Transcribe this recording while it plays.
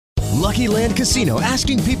Lucky Land Casino,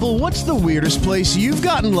 asking people, what's the weirdest place you've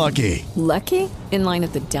gotten lucky? Lucky? In line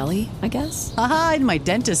at the deli, I guess? Aha, in my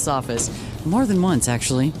dentist's office. More than once,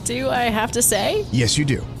 actually. Do I have to say? Yes, you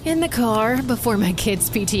do. In the car before my kids'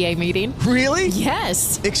 PTA meeting. Really?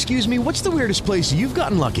 Yes. Excuse me, what's the weirdest place you've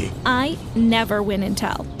gotten lucky? I never win and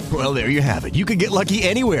tell. Well, there you have it. You can get lucky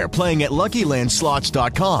anywhere, playing at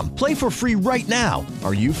LuckyLandSlots.com. Play for free right now.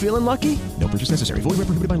 Are you feeling lucky? No purchase necessary. Void where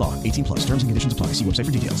prohibited by law. 18 plus. Terms and conditions apply. See website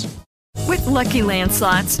for details. With Lucky Land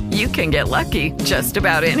Slots, you can get lucky just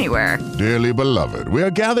about anywhere. Dearly beloved, we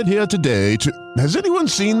are gathered here today to... Has anyone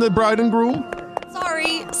seen the bride and groom?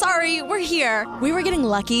 Sorry, we're here. We were getting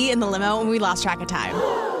lucky in the limo and we lost track of time.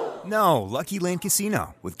 No, Lucky Land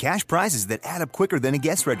Casino, with cash prizes that add up quicker than a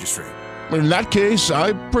guest registry. In that case,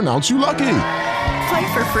 I pronounce you lucky.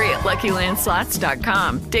 Play for free at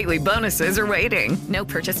LuckyLandSlots.com. Daily bonuses are waiting. No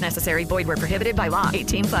purchase necessary. Void where prohibited by law.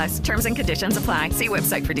 18 plus. Terms and conditions apply. See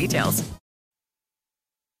website for details.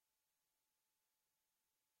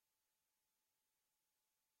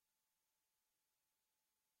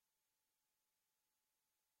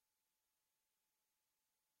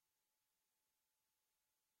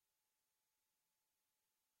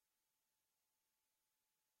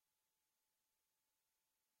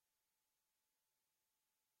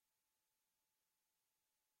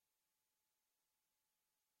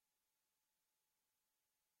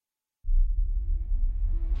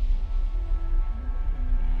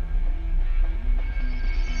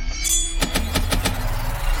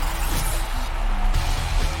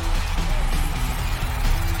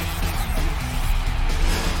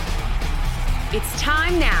 It's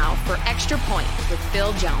time now for Extra Point with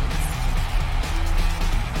Phil Jones.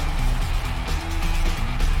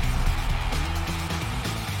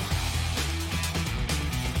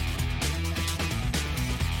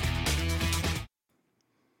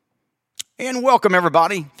 And welcome,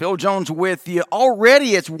 everybody. Phil Jones with you.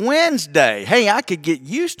 Already it's Wednesday. Hey, I could get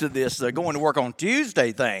used to this going to work on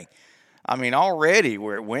Tuesday thing. I mean, already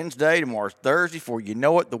we're at Wednesday, tomorrow's Thursday. Before you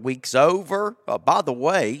know it, the week's over. By the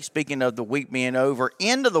way, speaking of the week being over,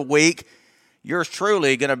 end of the week, yours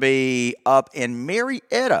truly going to be up in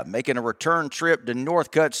Marietta, making a return trip to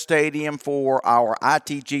Northcutt Stadium for our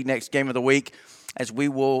ITG Next Game of the Week, as we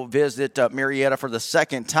will visit Marietta for the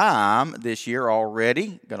second time this year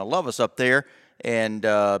already. Going to love us up there. And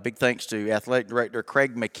big thanks to Athletic Director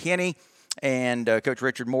Craig McKinney and Coach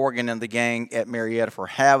Richard Morgan and the gang at Marietta for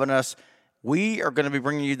having us. We are going to be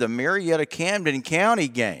bringing you the Marietta-Camden County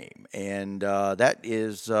game, and that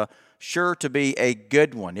is sure to be a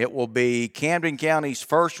good one. It will be Camden County's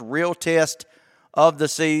first real test of the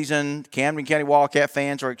season. Camden County Wildcat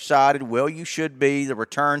fans are excited. Well, you should be. The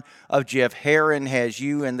return of Jeff Herron has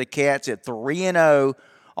you and the Cats at 3-0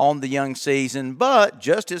 on the young season. But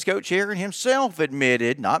just as Coach Herron himself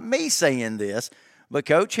admitted, not me saying this, but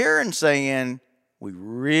Coach Herron saying, we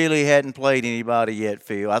really hadn't played anybody yet,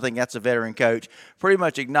 Phil. I think that's a veteran coach pretty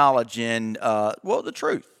much acknowledging, the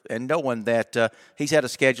truth and knowing that he's had a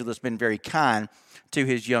schedule that's been very kind to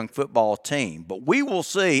his young football team. But we will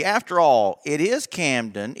see. After all, it is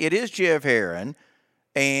Camden, it is Jeff Herron,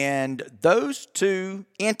 and those two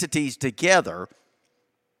entities together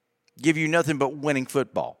give you nothing but winning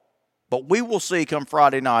football. But we will see come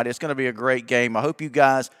Friday night. It's going to be a great game. I hope you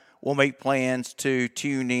guys will make plans to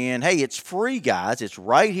tune in. Hey, it's free, guys. It's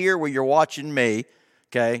right here where you're watching me,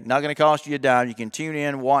 okay? Not going to cost you a dime. You can tune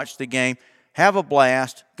in, watch the game, have a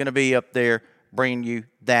blast. Going to be up there bringing you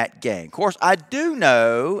that game. Of course, I do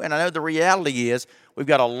know, and I know the reality is, we've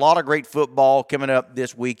got a lot of great football coming up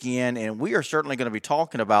this weekend, and we are certainly going to be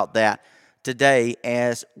talking about that today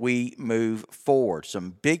as we move forward.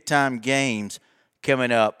 Some big-time games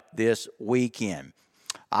coming up this weekend.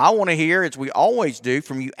 I want to hear, as we always do,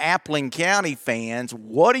 from you Appling County fans,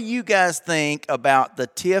 what do you guys think about the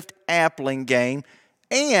Tift-Appling game?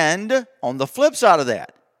 And on the flip side of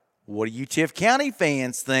that, what do you Tift County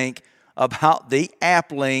fans think about the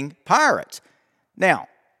Appling Pirates? Now,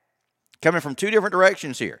 coming from two different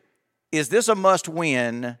directions here, is this a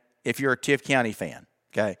must-win if you're a Tift County fan?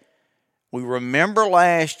 Okay. We remember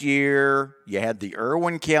last year you had the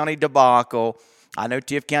Irwin County debacle. I know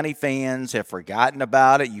Tift County fans have forgotten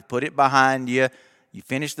about it. You put it behind you. You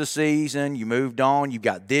finished the season. You moved on. You've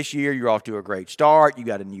got this year. You're off to a great start. You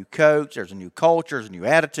got a new coach. There's a new culture. There's a new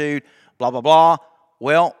attitude, blah, blah, blah.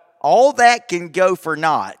 Well, all that can go for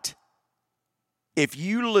naught if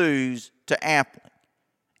you lose to Appling.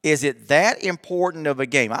 Is it that important of a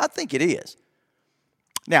game? I think it is.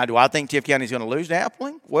 Now, do I think Tift County is going to lose to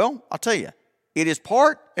Appling? Well, I'll tell you. It is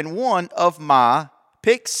part and one of my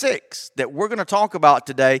Pick Six that we're going to talk about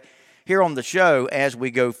today here on the show as we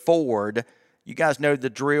go forward You guys know the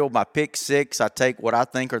drill. My pick six, I take what I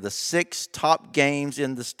think are the 6 top games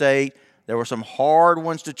in the state. There were some hard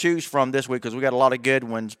ones to choose from this week because we got a lot of good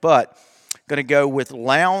ones, but going to go with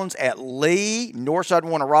Lowndes at Lee, Northside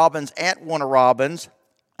Warner Robins at Warner Robins.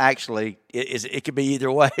 Actually, it could be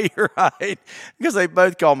either way, right? Because they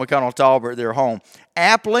both call McConnell-Talbot their home.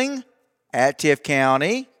 Appling at Tift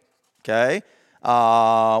County, okay?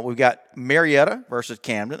 We've got Marietta versus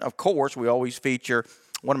Camden. Of course, we always feature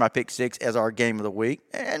one of my pick six as our game of the week,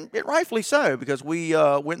 and rightfully so because we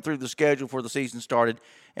went through the schedule before the season started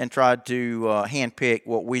and tried to handpick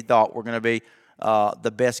what we thought were going to be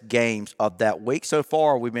the best games of that week. So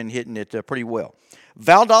far, we've been hitting it pretty well.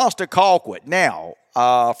 Valdosta-Colquitt. Now,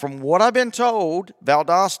 from what I've been told,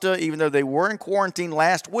 Valdosta, even though they were in quarantine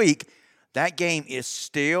last week, that game is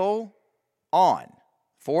still on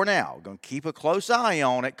for now. We're going to keep a close eye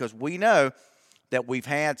on it because we know that we've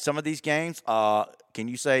had some of these games. Can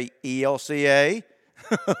you say ELCA?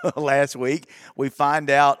 Last week, we find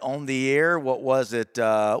out on the air, what was it,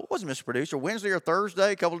 Mr. Producer, Wednesday or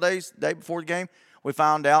Thursday, a couple of days, day before the game, we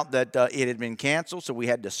found out that it had been canceled, so we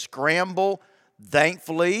had to scramble.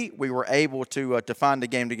 Thankfully, we were able to find a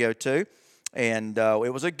game to go to, and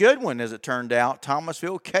it was a good one, as it turned out.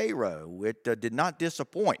 Thomasville Cairo. It did not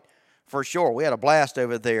disappoint, for sure. We had a blast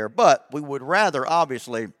over there, but we would rather,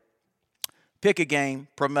 obviously, pick a game,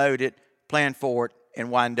 promote it, plan for it, and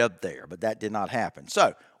wind up there, but that did not happen.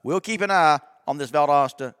 So we'll keep an eye on this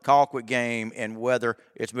Valdosta-Colquitt game and whether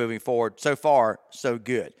it's moving forward. So far, so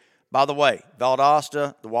good. By the way,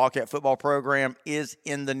 Valdosta, the Wildcat football program, is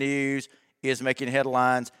in the news, is making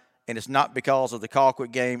headlines, and it's not because of the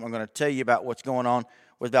Colquitt game. I'm going to tell you about what's going on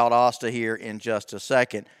with Valdosta here in just a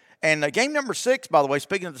second. And game number 6, by the way,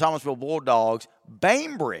 speaking of the Thomasville Bulldogs,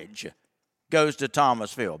 Bainbridge goes to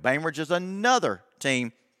Thomasville. Bainbridge is another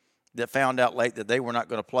team that found out late that they were not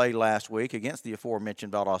going to play last week against the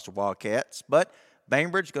aforementioned Valdosta Wildcats. But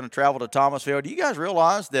Bainbridge is going to travel to Thomasville. Do you guys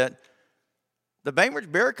realize that the Bainbridge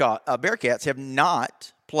Bearcats have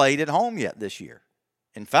not played at home yet this year?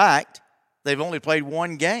 In fact, they've only played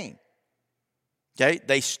one game. Okay,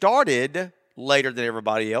 they started later than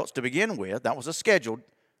everybody else to begin with. That was a scheduled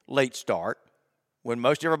late start. When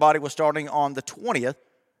most everybody was starting on the 20th,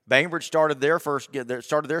 Bainbridge started their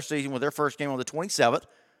season with their first game on the 27th.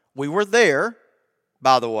 We were there,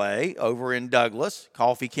 by the way, over in Douglas,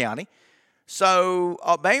 Coffee County. So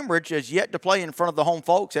Bainbridge has yet to play in front of the home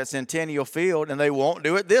folks at Centennial Field, and they won't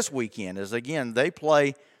do it this weekend, as, again, they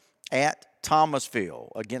play at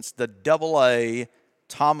Thomasville against the AA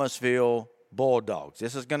Thomasville Bulldogs.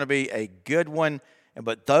 This is going to be a good one,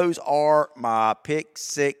 but those are my pick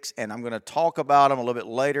 6, and I'm going to talk about them a little bit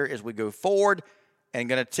later as we go forward and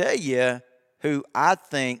going to tell you who I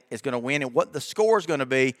think is going to win and what the score is going to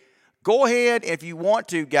be. Go ahead if you want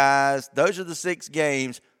to, guys. Those are the 6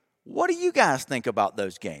 games. What do you guys think about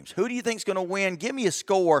those games? Who do you think is going to win? Give me a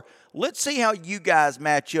score. Let's see how you guys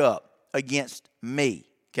match up against me,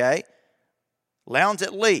 okay? Lowndes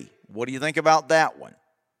at Lee. What do you think about that one?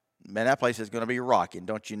 Man, that place is going to be rocking,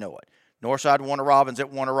 don't you know it? Northside Warner Robins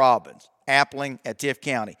at Warner Robins. Appling at Tift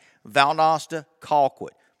County. Valdosta,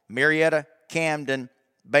 Colquitt. Marietta, Camden,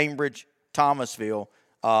 Bainbridge, Thomasville.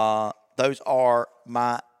 Those are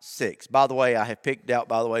my 6. By the way, I have picked out,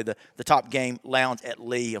 the top game, Lowndes at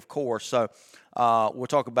Lee, of course. So we'll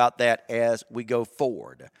talk about that as we go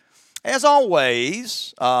forward. As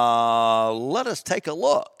always, let us take a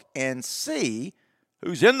look and see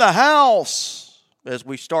who's in the house as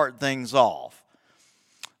we start things off.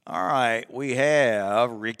 All right, we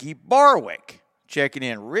have Ricky Barwick checking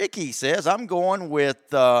in. Ricky says, I'm going with,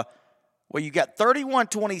 you got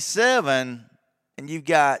 31-27, and you've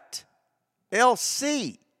got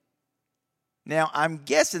LC. Now, I'm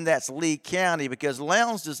guessing that's Lee County because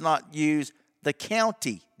Lowndes does not use the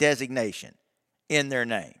county designation in their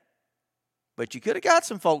name. But you could have got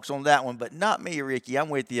some folks on that one, but not me, Ricky. I'm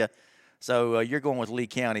with you. So you're going with Lee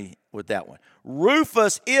County with that one.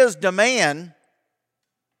 Rufus is Demand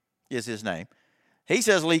is his name. He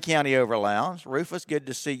says Lee County over Lowndes. Rufus, good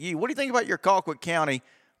to see you. What do you think about your Colquitt County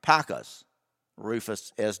Packers?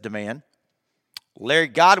 Rufus is Demand. Larry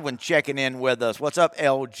Godwin checking in with us. What's up,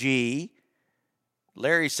 LG?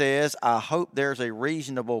 Larry says, I hope there's a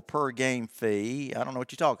reasonable per-game fee. I don't know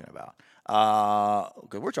what you're talking about.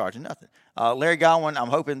 Okay, we're charging nothing. Larry Godwin, I'm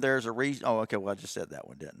hoping there's a reason. Oh, okay, well, I just said that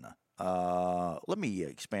one, didn't I? Let me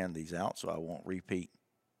expand these out so I won't repeat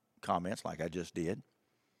comments like I just did.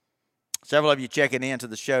 Several of you checking in to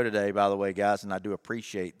the show today, by the way, guys, and I do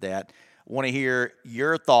appreciate that. I want to hear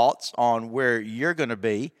your thoughts on where you're going to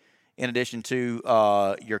be in addition to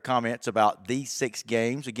your comments about these 6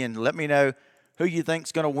 games. Again, let me know who you think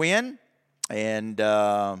is going to win and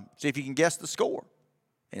see if you can guess the score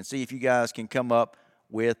and see if you guys can come up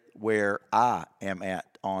with where I am at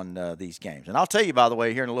on these games. And I'll tell you, by the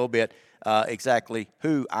way, here in a little bit, exactly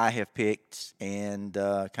who I have picked and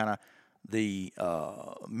kind of the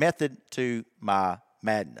method to my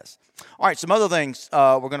madness. All right, some other things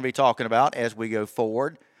we're going to be talking about as we go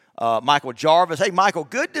forward. Michael Jarvis. Hey, Michael,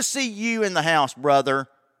 good to see you in the house, brother.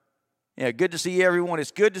 Yeah, good to see everyone.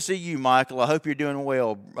 It's good to see you, Michael. I hope you're doing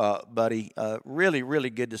well, buddy. Really, really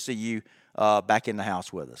good to see you back in the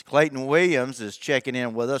house with us. Clayton Williams is checking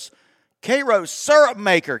in with us. Cairo Syrup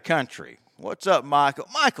Maker Country. What's up, Michael?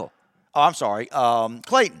 Michael. Oh, I'm sorry.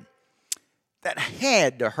 Clayton. That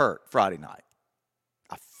had to hurt Friday night.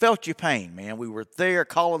 I felt your pain, man. We were there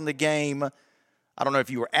calling the game. I don't know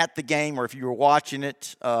if you were at the game or if you were watching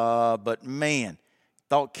it, but, man,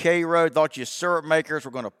 thought Cairo, thought your syrup makers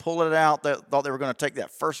were going to pull it out. Thought they were going to take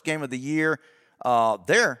that first game of the year,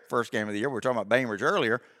 their first game of the year. We were talking about Bainbridge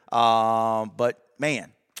earlier. But,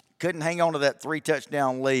 man, couldn't hang on to that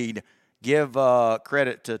 3-touchdown lead. Give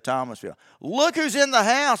credit to Thomasville. Look who's in the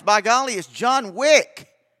house. By golly, it's John Wick.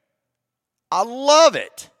 I love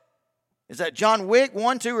it. Is that John Wick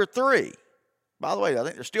 1, 2, or 3? By the way, I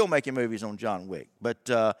think they're still making movies on John Wick. But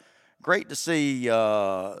great to see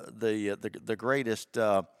the greatest,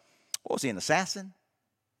 what was he, an assassin?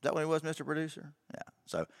 Is that what he was, Mr. Producer? Yeah.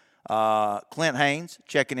 So Clint Haynes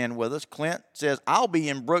checking in with us. Clint says, I'll be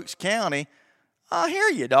in Brooks County. I hear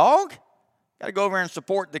you, dog. Got to go over and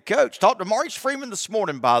support the coach. Talked to Maurice Freeman this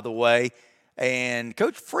morning, by the way. And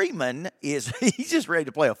Coach Freeman he's just ready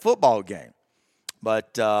to play a football game.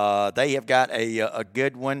 But they have got a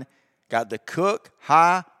good one. Got the Cook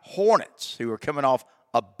High Hornets, who are coming off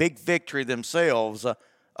a big victory themselves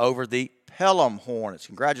over the Pelham Hornets.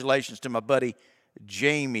 Congratulations to my buddy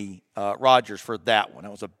Jamie Rogers for that one.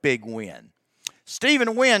 That was a big win.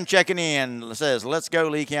 Stephen Wynn checking in says, let's go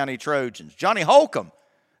Lee County Trojans. Johnny Holcomb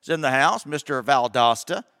is in the house, Mr.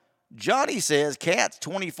 Valdosta. Johnny says, Cats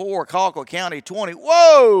 24, Colquitt County 20.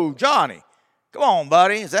 Whoa, Johnny. Come on,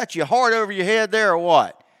 buddy. Is that your heart over your head there or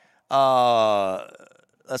what?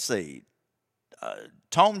 Let's see.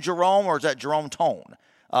 Tone Jerome, or is that Jerome Tone?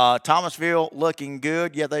 Thomasville looking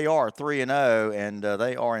good. Yeah, they are 3-0, and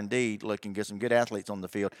they are indeed looking good. Some good athletes on the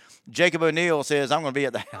field. Jacob O'Neill says, I'm going to be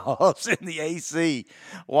at the house in the AC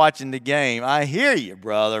watching the game. I hear you,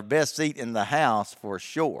 brother. Best seat in the house for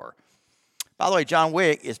sure. By the way, John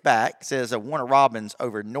Wick is back. Says Warner Robins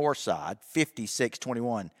over Northside,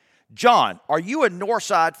 56-21. John, are you a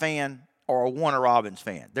Northside fan or a Warner Robins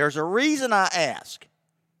fan? There's a reason I ask.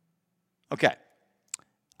 Okay.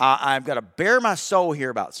 I've got to bare my soul here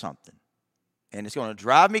about something. And it's going to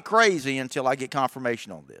drive me crazy until I get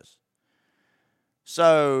confirmation on this.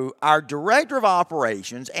 So our director of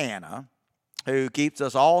operations, Anna, who keeps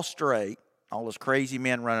us all straight, all those crazy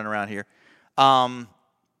men running around here,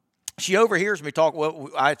 she overhears me talk. Well,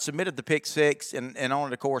 I had submitted the pick six, and on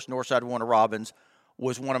it, of course, Northside Warner Robins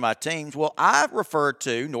was one of my teams. Well, I've referred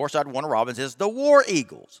to Northside Warner Robins as the War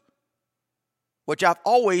Eagles, which I've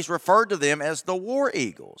always referred to them as the War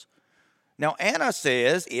Eagles. Now, Anna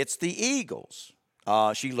says it's the Eagles.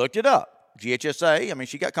 She looked it up. GHSA, I mean,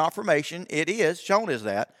 she got confirmation. It is shown as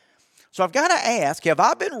that. So I've got to ask, have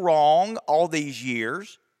I been wrong all these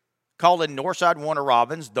years calling Northside Warner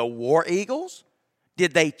Robins the War Eagles?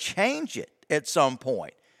 Did they change it at some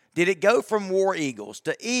point? Did it go from War Eagles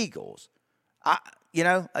to Eagles?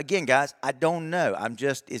 Again, guys, I don't know.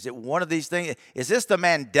 Is it one of these things? Is this the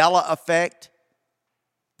Mandela effect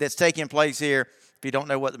that's taking place here? If you don't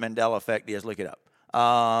know what the Mandela effect is, look it up.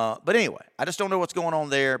 But anyway, I just don't know what's going on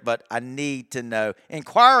there, but I need to know. This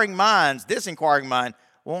inquiring mind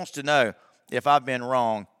wants to know if I've been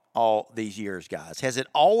wrong all these years, guys. Has it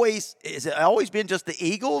always been just the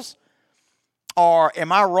Eagles? Or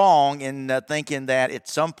am I wrong in thinking that at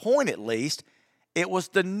some point at least it was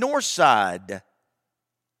the Northside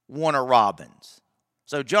Warner Robins?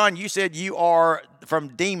 So, John, you said you are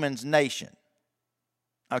from Demons Nation.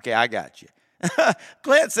 Okay, I got you.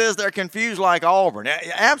 Clint says they're confused like Auburn.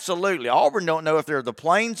 Absolutely. Auburn don't know if they're the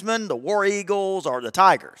Plainsmen, the War Eagles, or the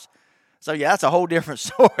Tigers. So, yeah, that's a whole different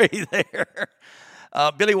story there.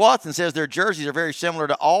 Billy Watson says their jerseys are very similar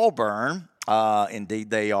to Auburn. Indeed,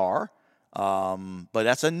 they are. But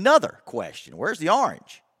that's another question. Where's the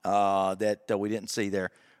orange that we didn't see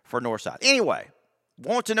there for Northside? Anyway,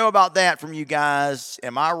 want to know about that from you guys.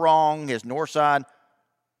 Am I wrong? Has Northside,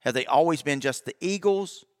 have they always been just the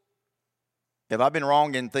Eagles? Have I been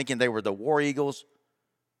wrong in thinking they were the War Eagles?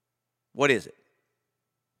 What is it?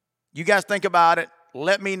 You guys think about it.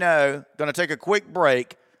 Let me know. Going to take a quick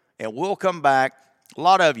break, and we'll come back A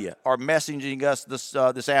lot of you are messaging us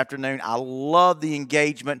this afternoon. I love the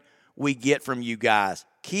engagement we get from you guys.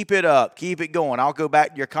 Keep it up. Keep it going. I'll go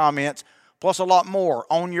back to your comments, plus a lot more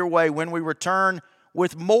on your way when we return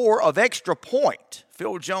with more of Extra Point.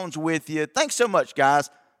 Phil Jones with you. Thanks so much, guys,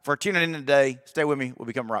 for tuning in today. Stay with me. We'll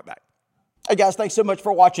be coming right back. Hey, guys, thanks so much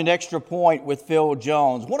for watching Extra Point with Phil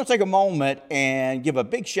Jones. I want to take a moment and give a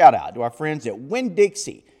big shout-out to our friends at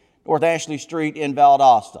Winn-Dixie, North Ashley Street in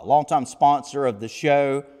Valdosta, longtime sponsor of the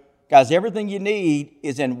show. Guys, everything you need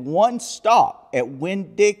is in one stop at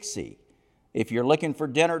Winn-Dixie. If you're looking for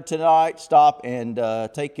dinner tonight, stop and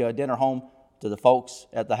take dinner home to the folks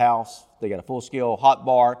at the house. They got a full-scale hot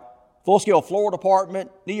bar, full-scale floral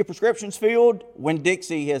department. Need your prescriptions filled?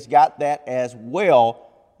 Winn-Dixie has got that as well.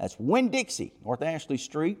 That's Winn-Dixie, North Ashley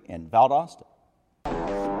Street in Valdosta.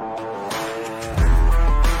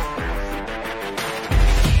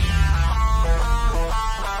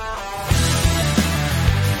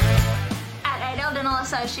 At Ado Dental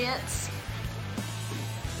Associates,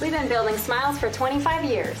 we've been building smiles for 25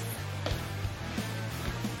 years.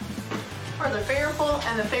 For the fearful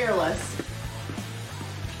and the fearless.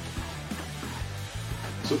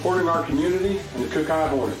 Supporting our community and the Cook High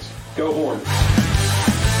Hornets. Go Hornets!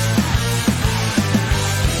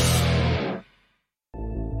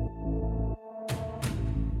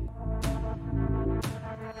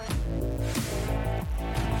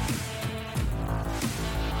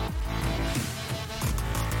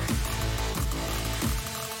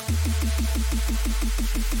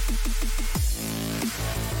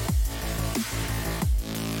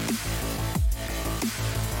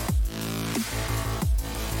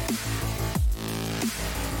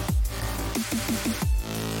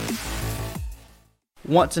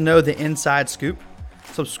 Want to know the inside scoop?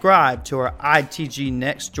 Subscribe to our ITG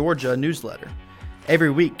Next Georgia newsletter.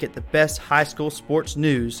 Every week, get the best high school sports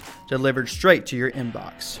news delivered straight to your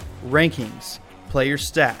inbox. Rankings, player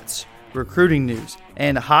stats, recruiting news,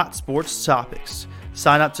 and hot sports topics.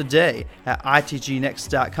 Sign up today at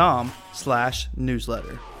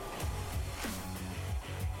itgnext.com/newsletter.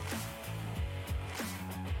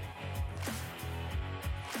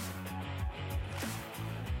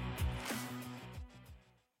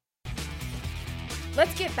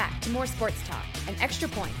 Let's get back to more sports talk and Extra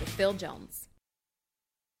Point with Phil Jones.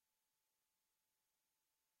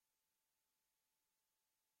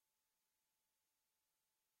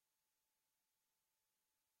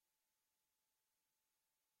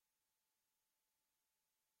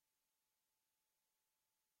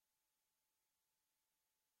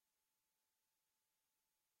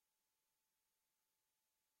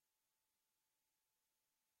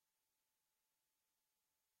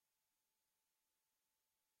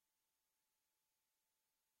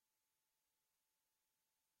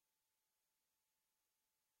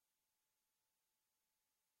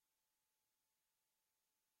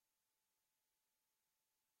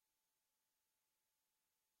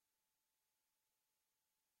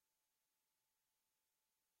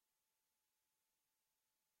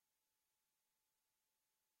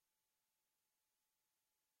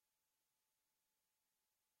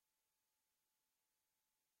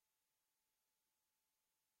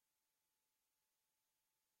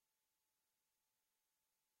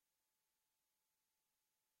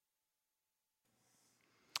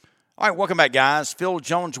 All right, welcome back, guys. Phil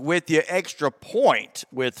Jones with you. Extra Point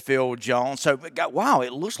with Phil Jones. So, wow,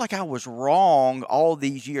 it looks like I was wrong all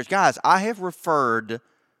these years. Guys, I have referred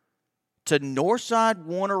to Northside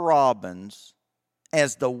Warner Robins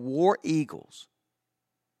as the War Eagles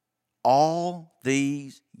all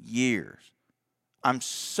these years. I'm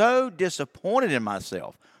so disappointed in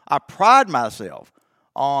myself. I pride myself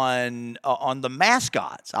on the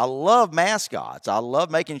mascots. I love mascots. I love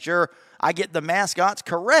making sure I get the mascots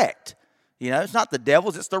correct. You know, it's not the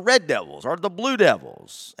Devils, it's the Red Devils or the Blue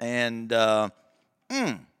Devils. And,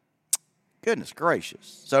 goodness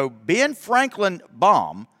gracious. So Ben Franklin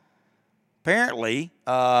Baum apparently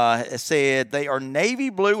said they are navy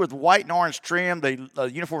blue with white and orange trim. The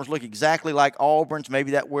uniforms look exactly like Auburn's.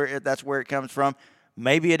 Maybe that's where it comes from.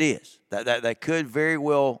 Maybe it is. That could very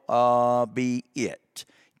well be it.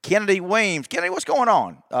 Kennedy Weems. Kennedy, what's going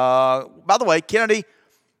on? By the way, Kennedy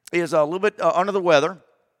is a little bit under the weather,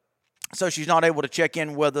 so she's not able to check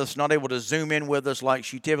in with us, not able to Zoom in with us like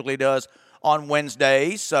she typically does on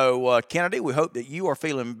Wednesdays. So, Kennedy, we hope that you are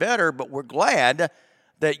feeling better, but we're glad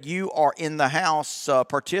that you are in the house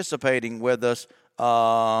participating with us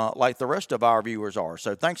like the rest of our viewers are.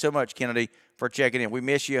 So thanks so much, Kennedy, for checking in. We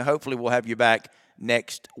miss you. Hopefully we'll have you back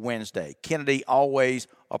next Wednesday. Kennedy, always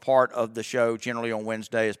a part of the show, generally on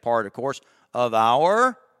Wednesday, as part, of course, of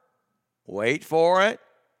our, wait for it,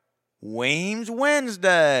 Weems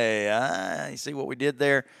Wednesday. You see what we did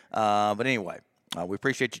there? But anyway, we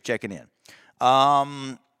appreciate you checking in.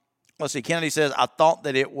 Let's see. Kennedy says, I thought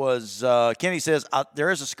that it was Kennedy says, there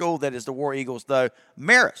is a school that is the War Eagles, though.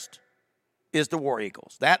 Marist is the War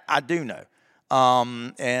Eagles. That I do know.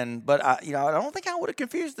 But I don't think I would have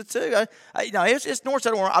confused the two. It's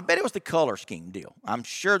Northside Orange. I bet it was the color scheme deal. I'm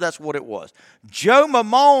sure that's what it was. Joe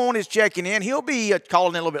Mamone is checking in. He'll be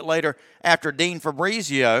calling in a little bit later after Dean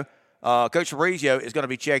Fabrizio. Coach Fabrizio is going to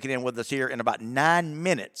be checking in with us here in about 9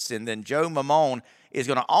 minutes. And then Joe Mamone is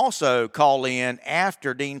going to also call in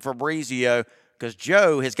after Dean Fabrizio because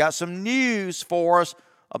Joe has got some news for us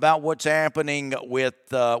about what's happening with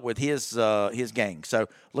his gang. So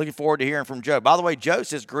looking forward to hearing from Joe. By the way, Joe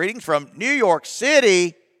says, greetings from New York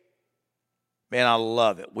City. Man, I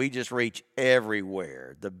love it. We just reach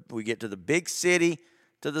everywhere. We get to the big city,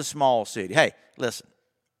 to the small city. Hey, listen,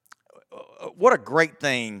 what a great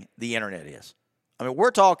thing the internet is. I mean,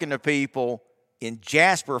 we're talking to people in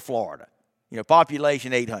Jasper, Florida,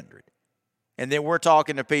 population 800. And then we're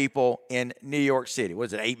talking to people in New York City. What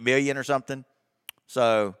is it, 8 million or something?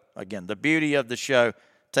 So, again, the beauty of the show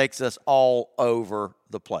takes us all over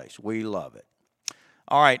the place. We love it.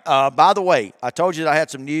 All right. By the way, I told you that I had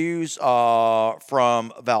some news from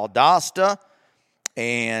Valdosta,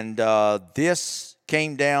 and this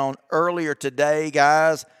came down earlier today,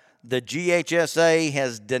 guys. The GHSA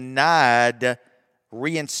has denied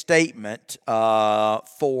reinstatement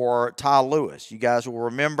for Ty Lewis. You guys will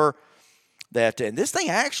remember that, and this thing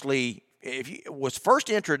actually was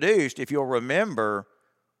first introduced, if you'll remember,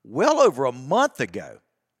 well over a month ago.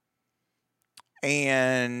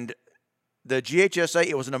 And the GHSA,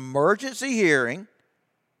 it was an emergency hearing.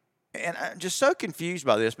 And I'm just so confused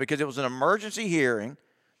by this because it was an emergency hearing.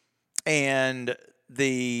 And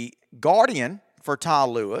the guardian for Ty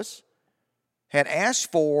Lewis had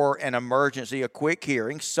asked for an emergency, a quick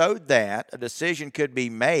hearing, so that a decision could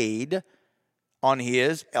be made on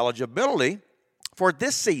his eligibility for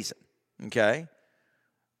this season. Okay,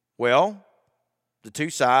 well, the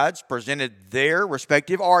two sides presented their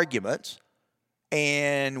respective arguments,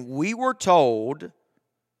 and we were told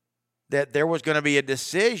that there was going to be a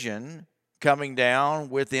decision coming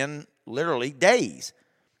down within literally days.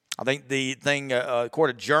 I think the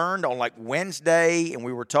court adjourned on like Wednesday, and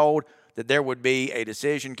we were told that there would be a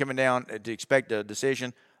decision coming down, to expect a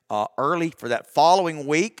decision early for that following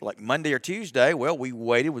week, like Monday or Tuesday. Well, we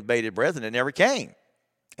waited with bated breath, and it never came.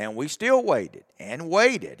 And we still waited and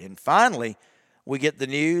waited. And finally, we get the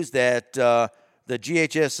news that the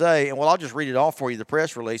GHSA, and I'll just read it off for you, the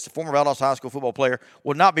press release. The former Valdosta High School football player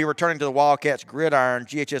will not be returning to the Wildcats gridiron.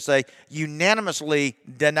 GHSA unanimously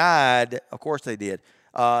denied, of course they did,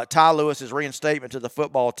 Ty Lewis's reinstatement to the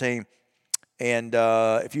football team. And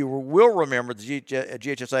if you will remember, the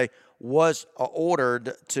GHSA was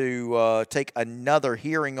ordered to take another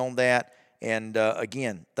hearing on that. And,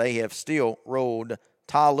 again, they have still ruled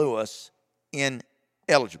Ty Lewis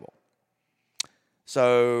ineligible.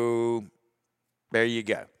 So there you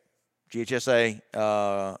go. GHSA,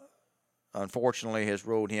 unfortunately, has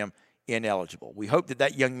ruled him ineligible. We hope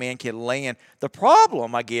that young man can land. The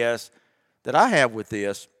problem, I guess, that I have with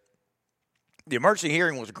this, the emergency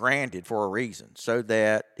hearing was granted for a reason, so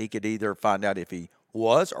that he could either find out if he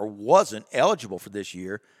was or wasn't eligible for this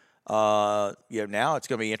year. Now it's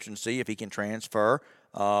going to be interesting to see if he can transfer.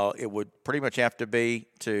 It would pretty much have to be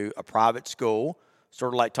to a private school,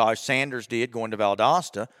 sort of like Taj Sanders did going to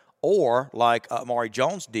Valdosta, or like Amari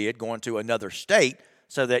Jones did going to another state,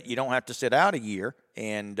 so that you don't have to sit out a year.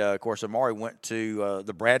 And, of course, Amari went to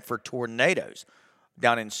the Bradford Tornadoes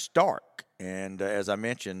down in Stark. And as I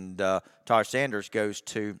mentioned, Taj Sanders goes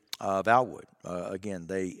to Valwood. Again,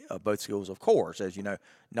 they both schools, of course, as you know,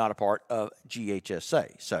 not a part of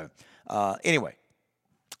GHSA. So, anyway,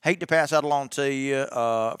 hate to pass that along to you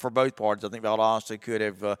for both parties. I think Valdosta could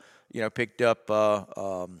have, picked up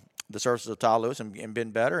the services of Ty Lewis and been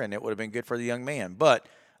better, and it would have been good for the young man. But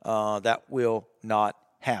that will not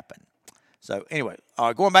happen. So, anyway,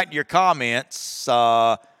 going back to your comments,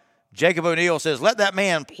 Jacob O'Neill says, let that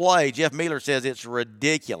man play. Jeff Mealer says it's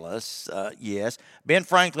ridiculous. Yes. Ben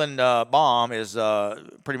Franklin Baum is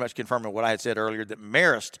pretty much confirming what I had said earlier, that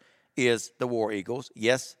Marist is the War Eagles.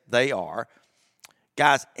 Yes, they are.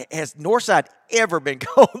 Guys, has Northside ever been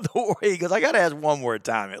called the War Eagles? I got to ask one more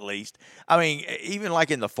time at least. I mean, even like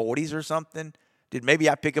in the 40s or something, did maybe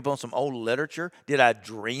I pick up on some old literature? Did I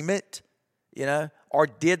dream it? Or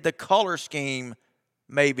did the color scheme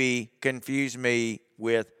maybe confuse me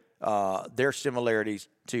with their similarities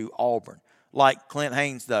to Auburn? Like Clint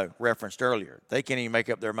Haynes, though, referenced earlier. They can't even make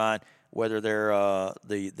up their mind whether they're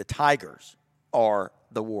the Tigers or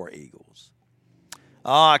the War Eagles.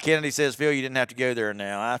 Kennedy says, Phil, you didn't have to go there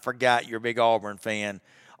now. I forgot you're a big Auburn fan.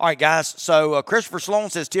 All right, guys. So Christopher Sloan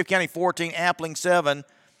says Tift County 14, Appling 7.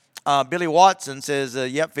 Billy Watson says,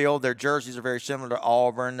 yep, Phil, their jerseys are very similar to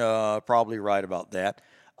Auburn. Probably right about that.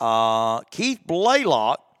 Keith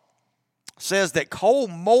Blaylock says that Cole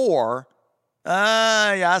Moore,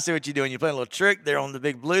 yeah, I see what you're doing. You're playing a little trick there on the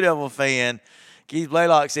big Blue Devil fan. Keith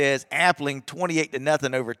Blaylock says Appling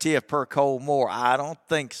 28-0 over Tift per Cole Moore. I don't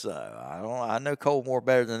think so. I know Cole Moore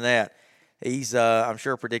better than that. He's, I'm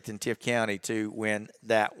sure, predicting Tift County to win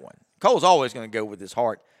that one. Cole's always going to go with his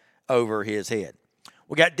heart over his head.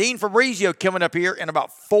 We got Dean Fabrizio coming up here in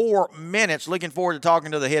about 4 minutes. Looking forward to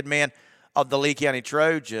talking to the head man of the Lee County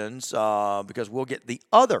Trojans because we'll get the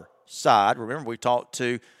other side. Remember, we talked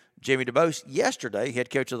to Jimmy DeBose yesterday, head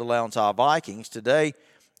coach of the Lowndes High Vikings. Today,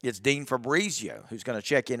 it's Dean Fabrizio who's going to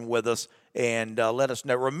check in with us and let us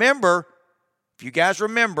know. Remember, if you guys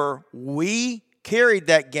remember, we carried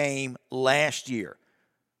that game last year.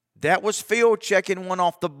 That was Phil checking one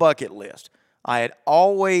off the bucket list. I had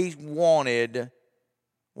always wanted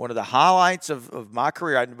one of the highlights of my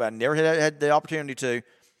career. I never had the opportunity to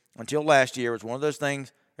until last year. It was one of those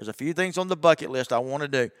things. There's a few things on the bucket list I want to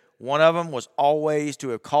do. One of them was always to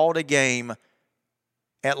have called a game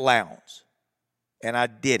at Lowndes. And I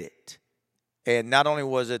did it. And not only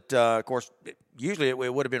was it, of course, usually it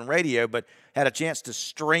would have been radio, but had a chance to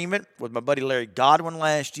stream it with my buddy Larry Godwin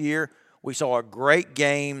last year. We saw a great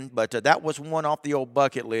game, but that was one off the old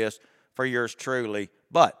bucket list for yours truly.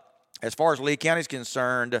 But as far as Lee County is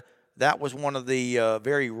concerned, that was one of the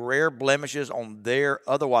very rare blemishes on their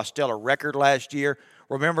otherwise stellar record last year.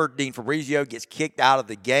 Remember, Dean Fabrizio gets kicked out of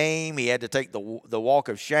the game. He had to take the walk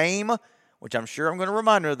of shame, which I'm sure I'm going to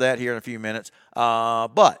remind her of that here in a few minutes.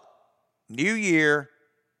 But new year,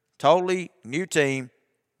 totally new team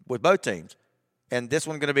with both teams. And this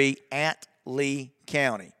one's going to be at Lee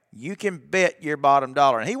County. You can bet your bottom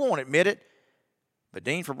dollar. And he won't admit it, but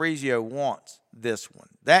Dean Fabrizio wants this one.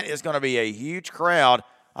 That is going to be a huge crowd,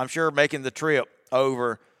 I'm sure, making the trip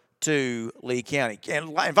over to Lee County.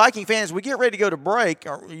 And Viking fans, we get ready to go to break,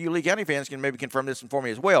 or you Lee County fans can maybe confirm this for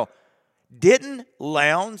me as well. Didn't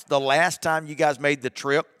Lowndes, the last time you guys made the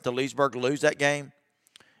trip to Leesburg, lose that game?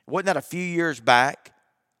 Wasn't that a few years back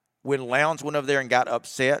when Lowndes went over there and got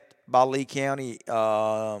upset by Lee County?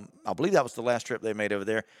 I believe that was the last trip they made over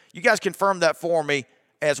there. You guys confirm that for me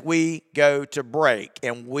as we go to break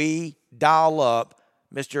and we dial up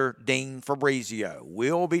Mr. Dean Fabrizio.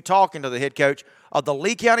 We'll be talking to the head coach of the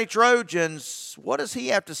Lee County Trojans. What does he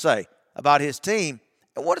have to say about his team?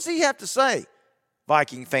 And what does he have to say,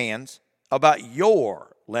 Viking fans, about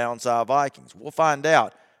your Lowndes High Vikings? We'll find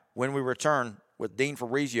out when we return with Dean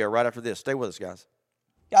Fabrizio right after this. Stay with us, guys.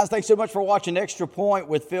 Guys, thanks so much for watching Extra Point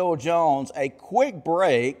with Phil Jones. A quick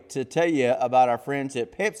break to tell you about our friends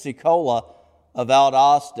at Pepsi-Cola of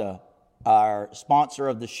Valdosta, our sponsor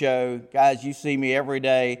of the show. Guys, you see me every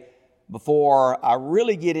day. Before I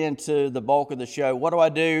really get into the bulk of the show,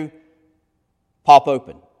 what do? Pop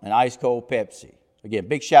open an ice-cold Pepsi. Again,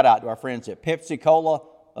 big shout-out to our friends at Pepsi-Cola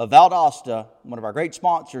of Valdosta, one of our great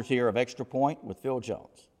sponsors here of Extra Point with Phil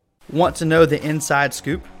Jones. Want to know the inside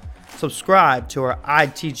scoop? Subscribe to our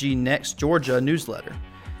ITG Next Georgia newsletter.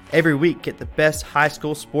 Every week, get the best high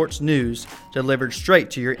school sports news delivered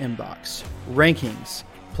straight to your inbox. Rankings,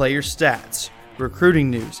 player stats, recruiting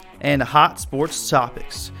news, and hot sports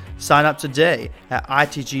topics. Sign up today at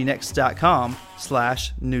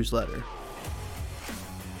itgnext.com/newsletter.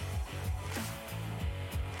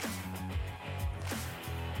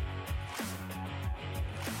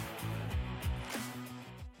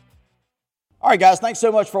 All right, guys, thanks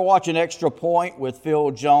so much for watching Extra Point with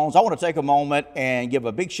Phil Jones. I want to take a moment and give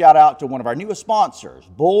a big shout out to one of our newest sponsors,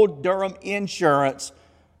 Bull Durham Insurance.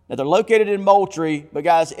 Now, they're located in Moultrie, but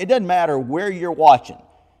guys, it doesn't matter where you're watching.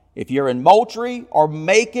 If you're in Moultrie or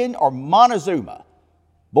Macon or Montezuma,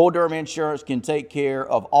 Bull Durham Insurance can take care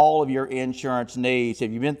of all of your insurance needs.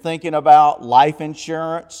 Have you been thinking about life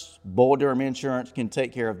insurance? Bull Durham Insurance can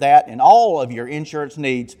take care of that and all of your insurance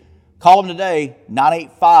needs. Call them today,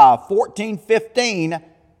 985-1415.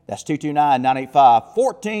 That's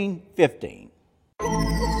 229-985-1415.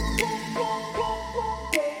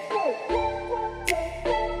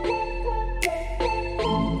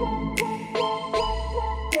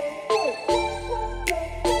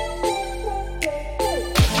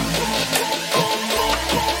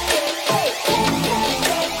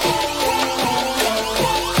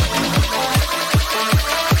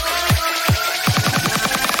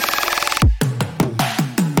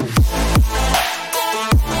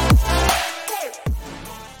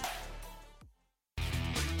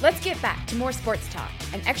 to more sports talk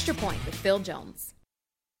and Extra Point with Phil Jones.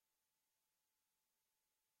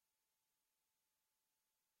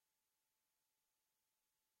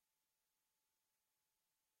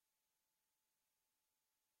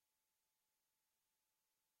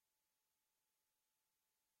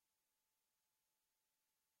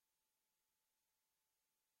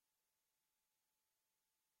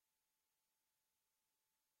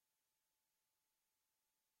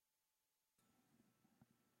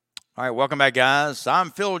 All right, welcome back, guys. I'm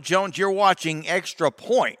Phil Jones. You're watching Extra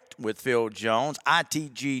Point with Phil Jones.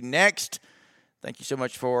 ITG Next. Thank you so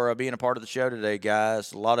much for being a part of the show today,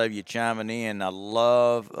 guys. A lot of you chiming in. I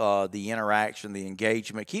love the interaction, the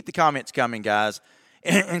engagement. Keep the comments coming, guys,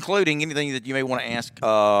 including anything that you may want to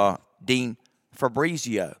ask Dean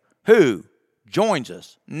Fabrizio, who joins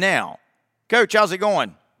us now. Coach, how's it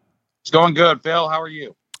going? It's going good, Phil. How are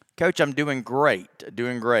you? Coach, I'm doing great.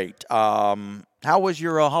 How was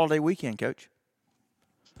your holiday weekend, Coach?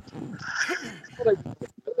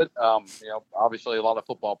 Obviously a lot of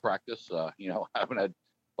football practice. Haven't had,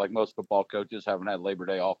 like most football coaches, haven't had Labor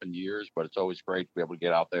Day off in years, but it's always great to be able to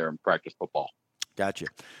get out there and practice football. Gotcha.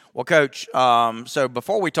 Well, Coach, so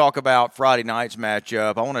before we talk about Friday night's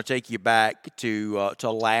matchup, I want to take you back to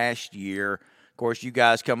last year. Of course, you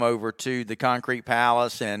guys come over to the Concrete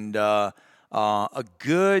Palace and a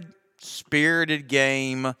good, spirited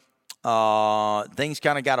game. Things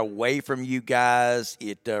kind of got away from you guys.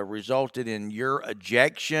 It resulted in your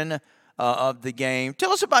ejection of the game.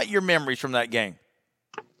 Tell us about your memories from that game.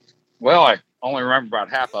 Well, I only remember about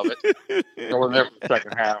half of it. I wasn't there for the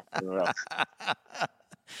second half. It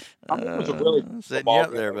was a really setting you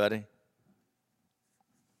up there, buddy.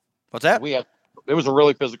 What's that? It was a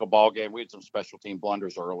really physical ball game. We had some special team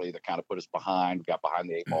blunders early that kind of put us behind. We got behind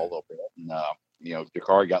the 8 ball a little bit. And,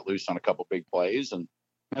 Dakari got loose on a couple big plays. And,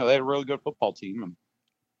 they had a really good football team.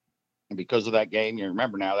 And because of that game, you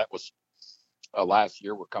remember now, that was last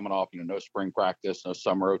year. We're coming off, no spring practice, no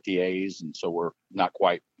summer OTAs. And so we're not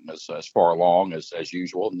quite as far along as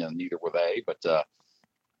usual. And then neither were they. But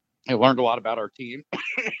I learned a lot about our team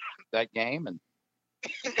that game and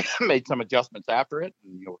made some adjustments after it.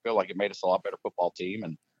 And, we feel like it made us a lot better football team.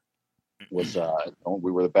 And was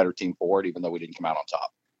we were the better team for it, even though we didn't come out on top.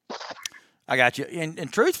 I got you.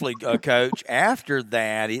 And truthfully, Coach, after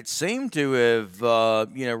that, it seemed to have,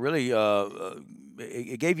 really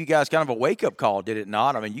it gave you guys kind of a wake-up call, did it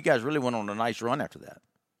not? I mean, you guys really went on a nice run after that.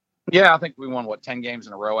 Yeah, I think we won, 10 games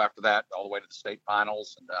in a row after that, all the way to the state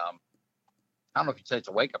finals. And I don't know if you'd say it's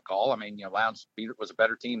a wake-up call. I mean, Lowndes was a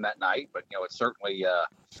better team that night, but, it certainly,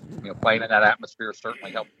 playing in that atmosphere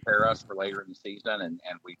certainly helped prepare us for later in the season. And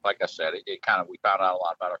we, like I said, we found out a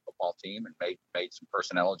lot about our football team and made some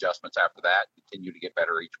personnel adjustments after that, continued to get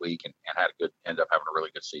better each week and ended up having a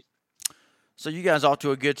really good season. So you guys off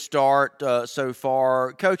to a good start so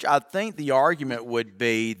far. Coach, I think the argument would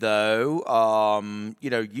be, though,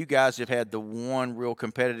 you guys have had the one real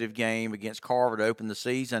competitive game against Carver to open the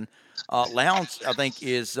season. Lowndes, I think,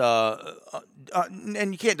 is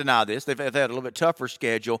and you can't deny this, they've had a little bit tougher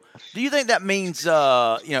schedule. Do you think that means,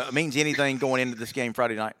 means anything going into this game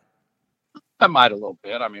Friday night? That might a little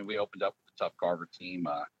bit. I mean, we opened up with a tough Carver team.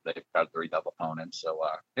 They've got 3 tough opponents, so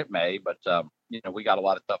it may. But we got a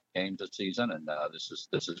lot of tough games this season, and this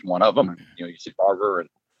is one of them. You see Carver,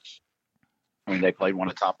 and they played one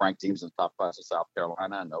of the top-ranked teams in the top class of South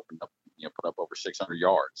Carolina, and opened up, put up over 600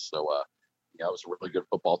 yards. So, it was a really good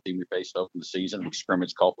football team we faced open the season. We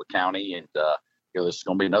scrimmaged Colquitt County, and this is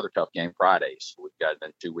going to be another tough game Friday. So we've got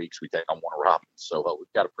in 2 weeks we take on Warner Robins. So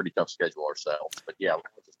we've got a pretty tough schedule ourselves. But yeah,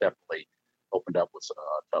 it's definitely opened up with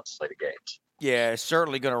a tough slate of games. Yeah, it's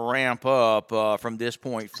certainly going to ramp up from this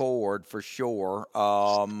point forward for sure.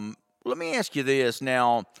 Let me ask you this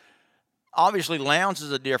now. Obviously, Lowndes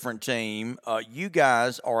is a different team. You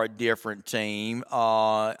guys are a different team.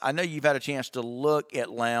 I know you've had a chance to look at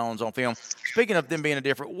Lowndes on film. Speaking of them being a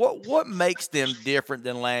different, what makes them different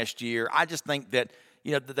than last year? I just think that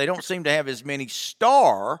they don't seem to have as many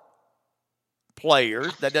star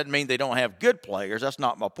players. That doesn't mean they don't have good players. That's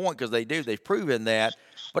not my point, because they do. They've proven that.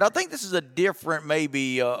 But I think this is a different,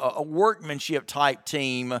 maybe a workmanship type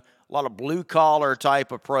team, a lot of blue-collar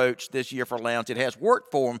type approach this year for Lowndes. It has worked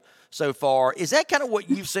for them so far. Is that kind of what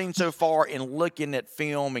you've seen so far in looking at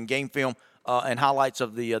film and game film and highlights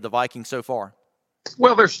of the Vikings so far?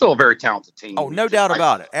 Well, they're still a very talented team. Oh, no doubt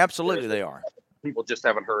about it. Absolutely they are. People just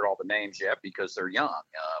haven't heard all the names yet because they're young.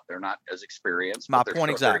 They're not as experienced. My point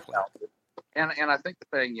exactly. And I think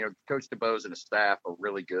the thing, Coach DeBose and his staff are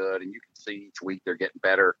really good, and you can see each week they're getting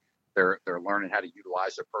better. They're learning how to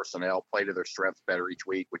utilize their personnel, play to their strengths better each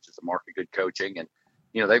week, which is a mark of good coaching. And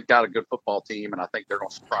they've got a good football team, and I think they're going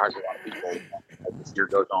to surprise a lot of people as this year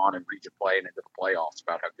goes on and region play and into the playoffs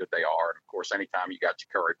about how good they are. And of course, anytime you got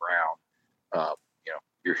Ja'Carri Brown,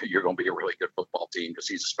 you're going to be a really good football team because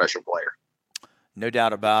he's a special player. No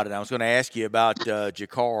doubt about it. I was going to ask you about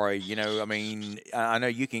Ja'Carri. I know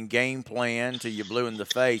you can game plan till you're blue in the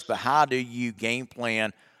face, but how do you game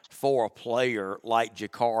plan for a player like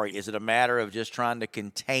Ja'Carri? Is it a matter of just trying to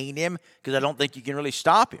contain him? Because I don't think you can really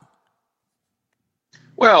stop him.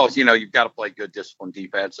 Well, you've got to play good disciplined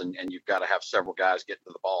defense, and you've got to have several guys getting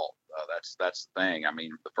to the ball. That's the thing. I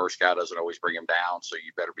mean, the first guy doesn't always bring him down, so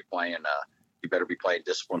you better be playing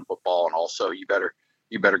disciplined football, and also you better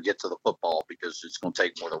get to the football because it's going to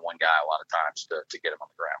take more than one guy a lot of times to get him on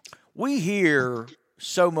the ground. We hear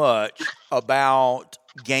so much about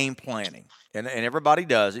game planning, and everybody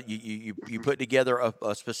does it. You put together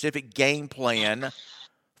a specific game plan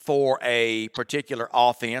for a particular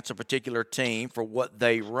offense, a particular team, for what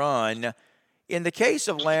they run. In the case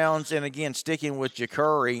of Lowndes, and again, sticking with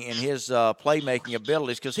Ja'Carri and his playmaking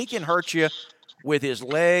abilities, because he can hurt you with his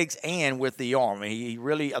legs and with the arm. He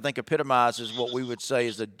really, I think, epitomizes what we would say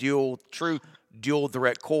is a true dual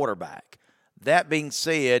threat quarterback. That being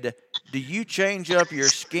said, do you change up your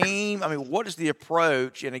scheme? I mean, what is the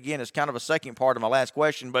approach? And again, it's kind of a second part of my last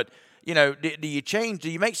question, but, do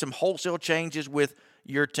you make some wholesale changes with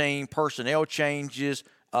your team, personnel changes?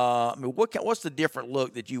 What's the different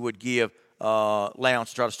look that you would give Lowndes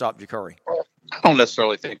to try to stop Ja'Carri? I don't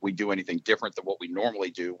necessarily think we do anything different than what we normally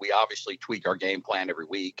do. We obviously tweak our game plan every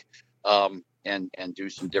week and do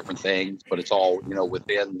some different things, but it's all,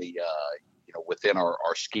 within the, within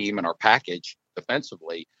our scheme and our package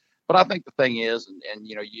defensively. But I think the thing is, and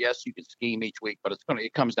yes, you can scheme each week, but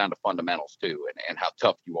it comes down to fundamentals too, and how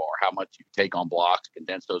tough you are, how much you take on blocks,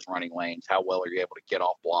 condense those running lanes, how well are you able to get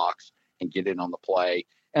off blocks and get in on the play,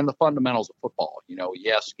 and the fundamentals of football.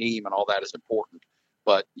 Yes, scheme and all that is important,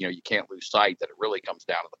 but you can't lose sight that it really comes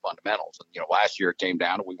down to the fundamentals. And last year it came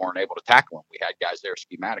down and we weren't able to tackle them. We had guys there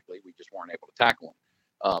schematically, we just weren't able to tackle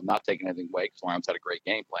them. Not taking anything away because Lowndes had a great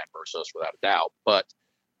game plan versus us without a doubt, but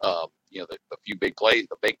the few big plays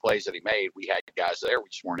that he made, we had guys there, we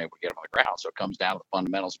just weren't able to get them on the ground. So it comes down to the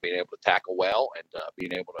fundamentals of being able to tackle well and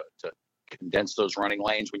being able to condense those running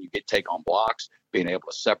lanes when you take on blocks, being able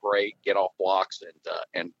to separate, get off blocks,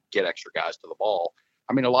 and get extra guys to the ball.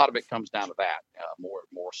 I mean, a lot of it comes down to that,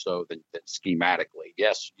 more so than schematically.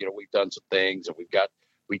 Yes, we've done some things, and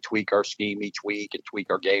we tweak our scheme each week and tweak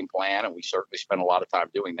our game plan, and we certainly spend a lot of time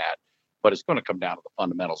doing that. But it's going to come down to the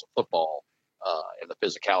fundamentals of football and the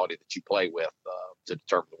physicality that you play with to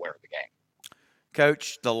determine the winner of the game.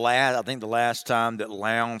 Coach, I think the last time that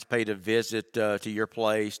Lowndes paid a visit to your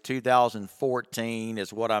place, 2014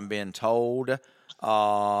 is what I'm being told,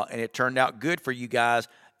 and it turned out good for you guys.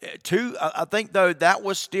 I think, though, that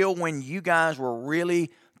was still when you guys were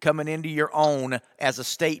really coming into your own as a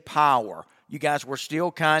state power. You guys were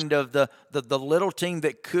still kind of the little team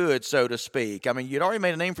that could, so to speak. I mean, you'd already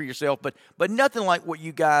made a name for yourself, but nothing like what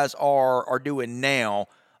you guys are doing now.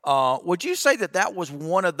 Would you say that was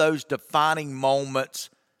one of those defining moments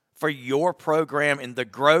for your program and the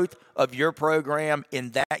growth of your program in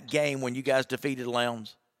that game when you guys defeated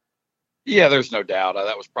Lowndes? Yeah, there's no doubt.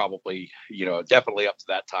 That was probably, definitely up to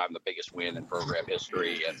that time, the biggest win in program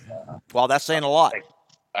history. And well, that's saying a lot.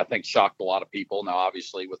 I think shocked a lot of people. Now,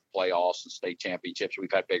 obviously, with playoffs and state championships,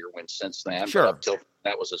 we've had bigger wins since then. Sure. But up till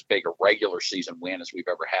that was as big a regular season win as we've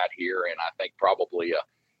ever had here. And I think probably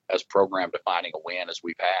as program defining a win as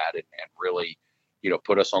we've had, and really,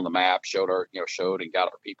 put us on the map, showed and got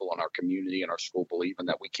our people in our community and our school believing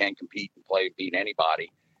that we can compete and play and beat anybody.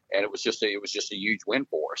 And it was just a huge win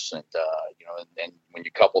for us. And, and when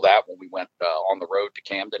you couple that, when we went on the road to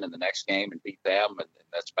Camden in the next game and beat them, and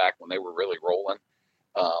that's back when they were really rolling.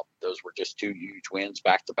 Those were just two huge wins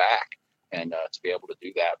back to back. And to be able to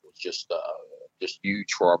do that was just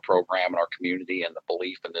huge for our program and our community and the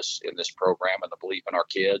belief in this program and the belief in our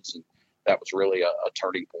kids. And that was really a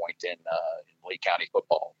turning point in Lee County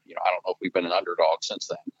football. I don't know if we've been an underdog since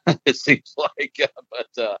then. It seems like,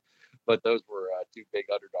 but those were two big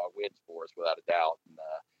underdog wins for us without a doubt.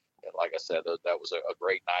 And like I said, that was a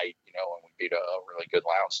great night, and we beat a really good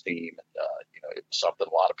Lowndes team. And, it was something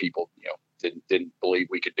a lot of people, didn't believe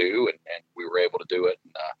we could do. And we were able to do it.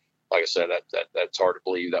 And like I said, that's hard to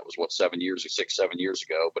believe. That was 7 years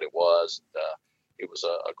ago, but it was. It was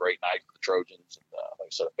a great night for the Trojans. And, like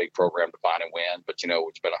I said, a big program defining win. But,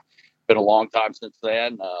 it's been a long time since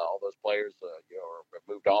then. All those players, have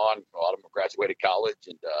moved on. A lot of them have graduated college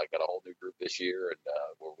and got a whole new group this year. And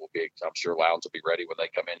we'll be, I'm sure Lowndes will be ready when they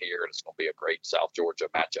come in here. And it's going to be a great South Georgia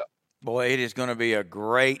matchup. Boy, it is going to be a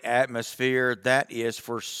great atmosphere. That is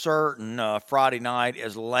for certain. Friday night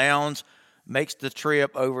as Lowndes makes the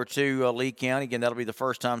trip over to Lee County. Again, that'll be the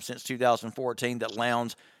first time since 2014 that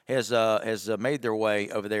Lowndes has made their way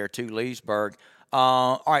over there to Leesburg.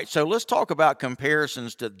 All right, so let's talk about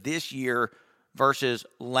comparisons to this year versus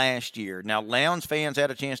last year. Now, Lowndes fans had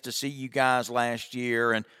a chance to see you guys last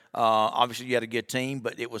year, and obviously you had a good team,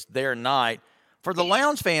 but it was their night. For the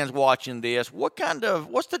Lowndes fans watching this, what's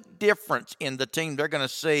the difference in the team they're going to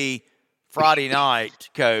see Friday night,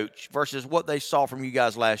 Coach, versus what they saw from you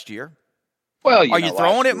guys last year? Well, are you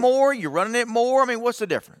throwing it more? You running it more? I mean, what's the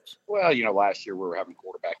difference? Well, last year we were having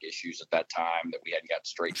quarterback issues at that time that we hadn't got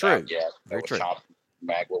straightened out yet. Very true.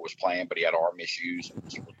 Magler was playing, but he had arm issues and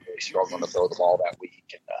was really struggling to throw the ball that week.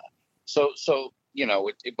 And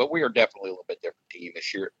but we are definitely a little bit different team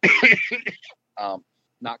this year.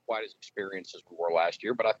 Not quite as experienced as we were last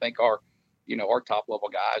year, but I think our top level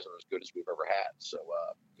guys are as good as we've ever had. So,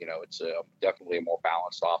 it's definitely a more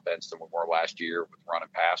balanced offense than we were last year with run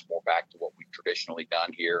and pass, more back to what we've traditionally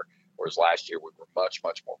done here. Whereas last year we were much,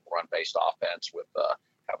 much more run-based offense with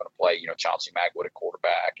having to play, Chauncey Magwood at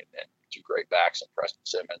quarterback and then two great backs and Preston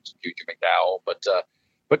Simmons and Juju McDowell. But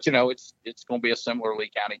it's going to be a similar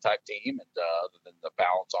Lee County type team. And other than the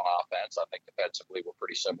balance on offense, I think defensively we're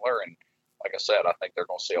pretty similar. And like I said, I think they're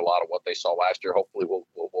going to see a lot of what they saw last year. Hopefully we'll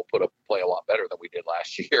play a lot better than we did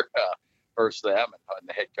last year versus them, and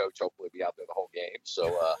the head coach hopefully be out there the whole game.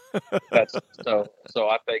 So so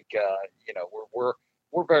I think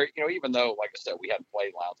we're very, even though, like I said, we hadn't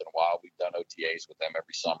played Lowndes in a while, we've done OTAs with them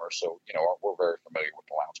every summer. So, we're very familiar with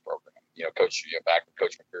the Lowndes program. Back when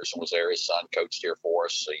Coach McPherson was there, his son coached here for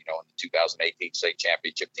us, in the 2018 state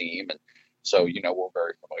championship team. And so, we're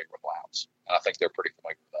very familiar with Lowndes. And I think they're pretty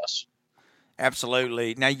familiar with us.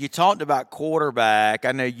 Absolutely. Now, you talked about quarterback.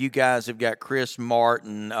 I know you guys have got Chris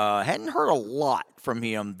Martin. Hadn't heard a lot from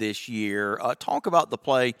him this year. Talk about the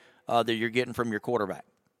play that you're getting from your quarterback.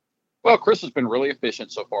 Well, Chris has been really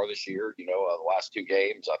efficient so far this year. The last two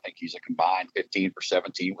games, I think he's a combined 15 for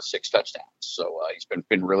 17 with 6 touchdowns. So he's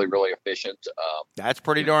been really, really efficient. That's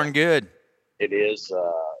pretty darn good. It is.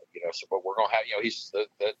 But we're going to have, he's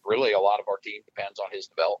really a lot of our team depends on his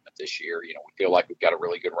development this year. We feel like we've got a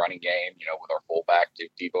really good running game, with our fullback,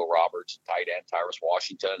 Debo Roberts, tight end, Tyrus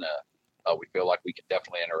Washington. We feel like we can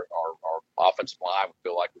definitely enter our offensive line. We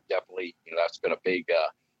feel like we've definitely, that's been a big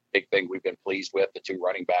thing we've been pleased with. The two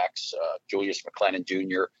running backs, Julius McClennan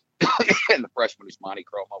Jr. and the freshman who's Monty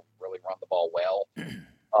Chroma, really run the ball well.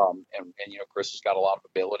 Chris has got a lot of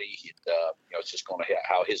ability. It's just going to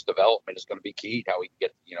how his development is going to be key. How he can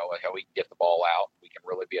get the ball out. We can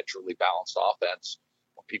really be a truly balanced offense.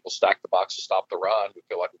 When people stack the box to stop the run, we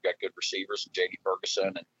feel like we've got good receivers, J.D.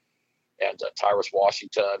 Ferguson and Tyrus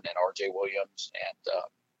Washington and R.J. Williams and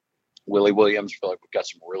Willie Williams. I feel like we've got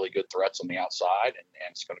some really good threats on the outside,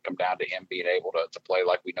 and it's going to come down to him being able to play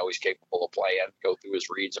like we know he's capable of playing, go through his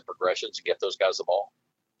reads and progressions, and get those guys the ball.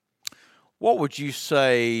 What would you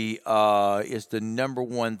say is the number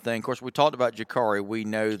one thing? Of course, we talked about Jakari. We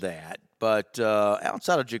know that. But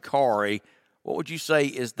outside of Jakari, what would you say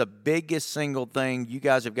is the biggest single thing you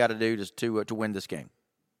guys have got to do to win this game?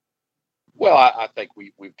 Well, I think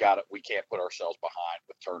we've got it. We can't put ourselves behind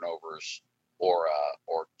with turnovers or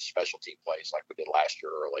special team plays like we did last year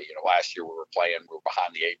early. Last year we were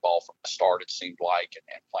behind the 8 ball from the start, it seemed like,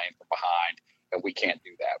 and playing from behind. And we can't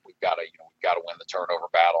do that. We've got to win the turnover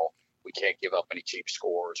battle. We can't give up any cheap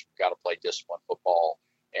scores. We've got to play disciplined football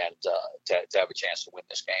and to have a chance to win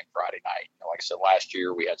this game Friday night. Like I said, last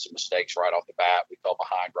year we had some mistakes right off the bat. We fell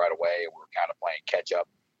behind right away, and we were kind of playing catch up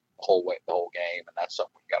the whole game, and that's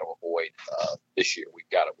something we've got to avoid this year. We've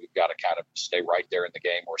got to kind of stay right there in the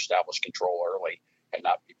game or establish control early and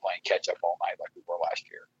not be playing catch up all night like we were last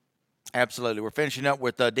year. Absolutely. We're finishing up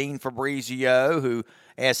with Dean Fabrizio, who,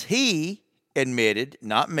 as he admitted,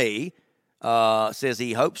 not me, says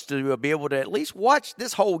he hopes to be able to at least watch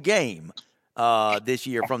this whole game this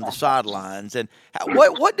year from the sidelines. And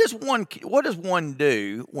what does one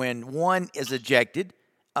do when one is ejected?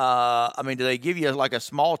 Do they give you like a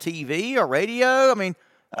small TV or radio? You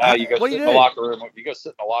go sit in the locker room. You go sit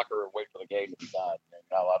in the locker room and wait for the game to be done.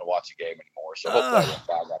 You're not allowed to watch the game anymore. So hopefully I won't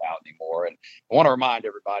find that out anymore. And I want to remind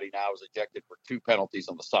everybody now I was ejected for 2 penalties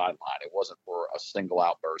on the sideline. It wasn't for a single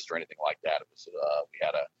outburst or anything like that. It was we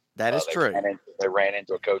had a. That is true. They ran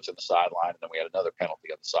into a coach on the sideline, and then we had another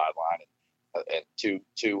penalty on the sideline, and two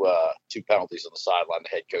penalties on the sideline. The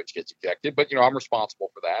head coach gets ejected, but I'm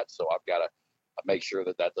responsible for that, so I've got to make sure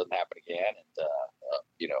that doesn't happen again. And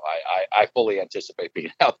I fully anticipate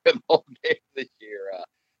being out there the whole game this year.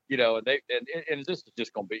 you know, and this is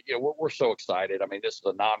just going to be, you know, we're so excited. I mean, this is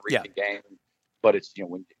a non-region game, but it's, you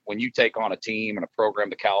know, when you take on a team and a program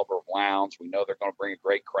the caliber of Lowndes, we know they're going to bring a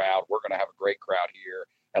great crowd. We're going to have a great crowd here.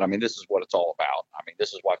 And I mean, this is what it's all about. I mean,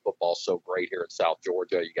 this is why football is so great here in South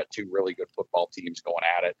Georgia. You got two really good football teams going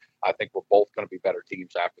at it. I think we're both going to be better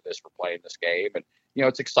teams after this for playing this game. And, you know,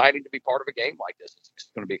 it's exciting to be part of a game like this.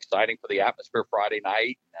 It's going to be exciting for the atmosphere Friday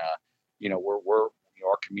night. You know, we're you know,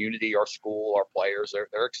 our community, our school, our players,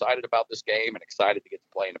 they're excited about this game and excited to get to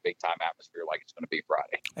play in a big time atmosphere like it's going to be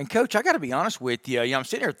Friday. And Coach, I got to be honest with you. You know, I'm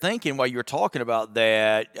sitting here thinking while you were talking about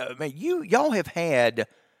that. I mean, y'all have had,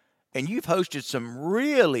 and you've hosted some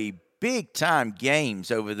really big time games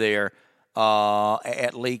over there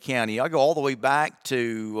at Lee County. I go all the way back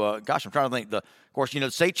to, I'm trying to think. Of course, you know,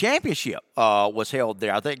 the state championship was held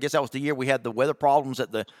there. I guess that was the year we had the weather problems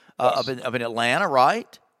at the up in Atlanta,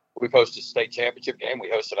 right? We hosted the state championship game. We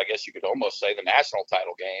hosted, I guess you could almost say, the national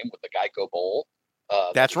title game with the Geico Bowl.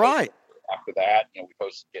 That's right. After that, you know, we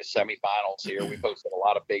hosted semifinals here. We hosted a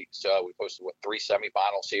lot of bigs. We hosted 3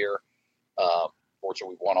 semifinals here.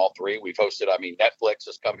 Fortunately, we've won all 3. We've hosted, I mean, Netflix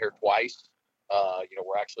has come here twice. You know,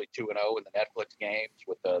 we're actually 2-0 in the Netflix games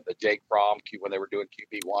with the Jake Fromm when they were doing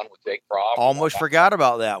QB1 with Jake Fromm. Almost forgot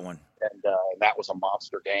about that one. And that was a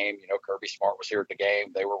monster game. You know, Kirby Smart was here at the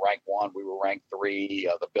game. They were ranked 1. We were ranked 3.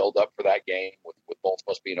 The build-up for that game with both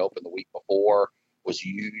of us being open the week before was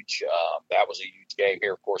huge. That was a huge game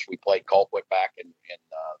here. Of course, we played Colquitt back in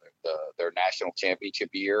their national championship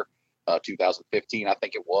year. 2015, I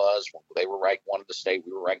think it was. They were ranked 1 in the state.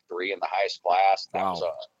 We were ranked 3 in the highest class. That was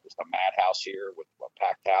just a madhouse here with a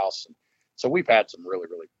packed house. And so we've had some really,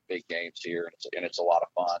 really big games here, and it's a lot of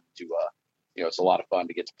fun to, you know, it's a lot of fun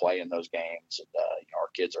to get to play in those games, and you know, our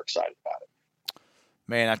kids are excited about it.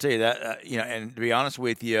 Man, I tell you that, you know, and to be honest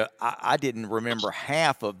with you, I didn't remember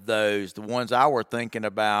half of those. The ones I were thinking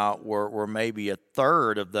about were maybe a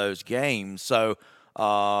third of those games. So,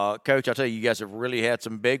 Coach, I'll tell you, you guys have really had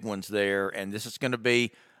some big ones there, and this is going to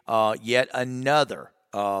be yet another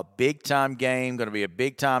big-time game, going to be a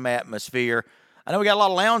big-time atmosphere. I know we got a lot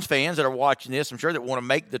of Lowndes fans that are watching this, I'm sure, that want to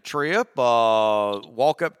make the trip.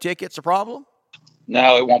 Walk-up tickets a problem?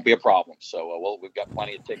 No, it won't be a problem. So, we've got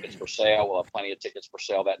plenty of tickets for sale. We'll have plenty of tickets for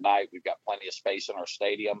sale that night. We've got plenty of space in our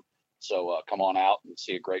stadium. So, come on out and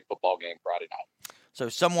see a great football game Friday night. So,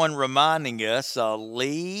 someone reminding us,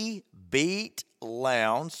 Lee beat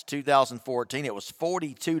Lowndes 2014. It was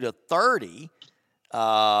 42-30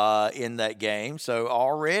 in that game. So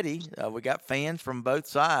already we got fans from both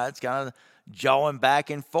sides kind of jawing back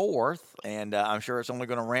and forth, and I'm sure it's only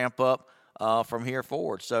going to ramp up from here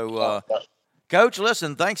forward. So, Coach,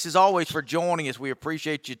 listen, thanks as always for joining us. We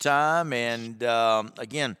appreciate your time, and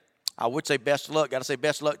again, I would say best of luck. Got to say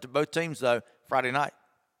best of luck to both teams though Friday night.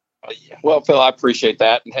 Well, Phil, I appreciate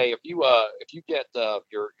that. And hey, if you get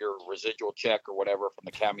your residual check or whatever from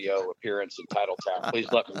the cameo appearance in Titletown,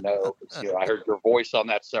 please let me know. You know, I heard your voice on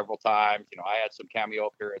that several times. You know, I had some cameo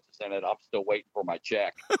appearances in it. I'm still waiting for my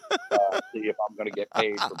check. See if I'm going to get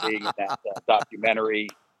paid for being in that documentary.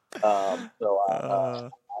 I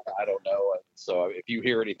don't know. So if you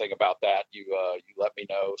hear anything about that, you let me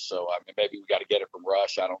know. So I mean, maybe we got to get it from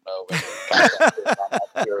Rush. I don't know.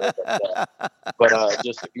 But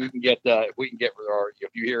just if you can get, if we can get, or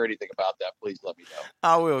if you hear anything about that, please let me know.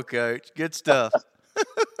 I will, Coach. Good stuff.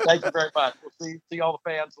 Thank you very much. We'll see all the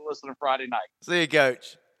fans listening Friday night. See you,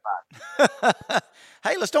 Coach. Bye.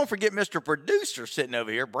 Hey, let's don't forget Mr. Producer sitting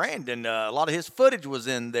over here. Brandon, a lot of his footage was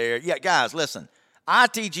in there. Yeah, guys, listen.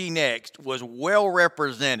 ITG Next was well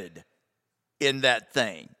represented in that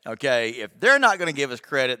thing, okay? If they're not going to give us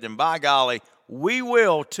credit, then by golly, we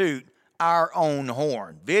will toot our own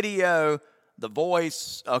horn. Video, the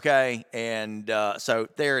voice, okay? And so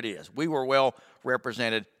there it is. We were well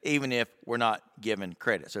represented, even if we're not given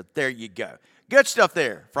credit. So there you go. Good stuff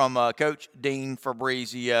there from Coach Dean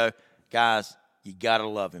Fabrizio. Guys, you got to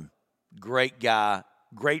love him. Great guy,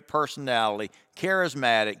 great personality,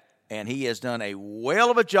 charismatic, and he has done a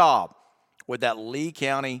whale of a job with that Lee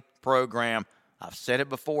County program. I've said it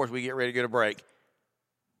before as we get ready to go to break.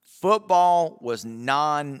 Football was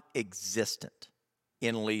non-existent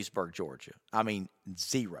in Leesburg, Georgia. I mean,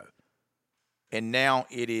 zero. And now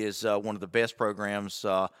it is one of the best programs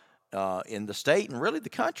in the state and really the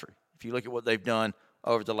country, if you look at what they've done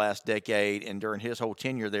over the last decade and during his whole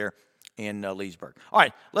tenure there in Leesburg. All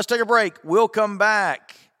right, let's take a break. We'll come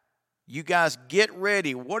back. You guys get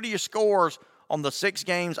ready. What are your scores on the 6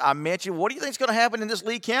 games I mentioned? What do you think is going to happen in this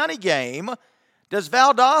Lee County game? Does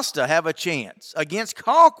Valdosta have a chance against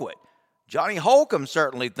Colquitt? Johnny Holcomb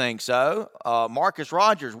certainly thinks so. Marcus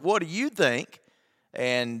Rogers, what do you think?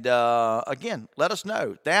 And, again, let us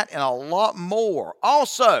know that and a lot more.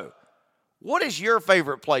 Also, what is your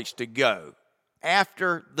favorite place to go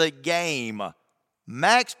after the game?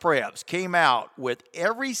 Max Preps came out with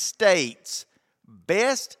every state's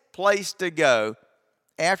best place to go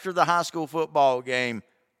after the high school football game.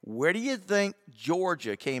 Where do you think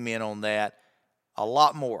Georgia came in on that? A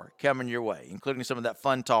lot more coming your way, including some of that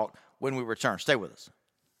fun talk when we return. Stay with us.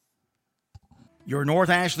 Your North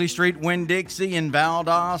Ashley Street Winn-Dixie in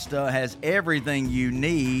Valdosta has everything you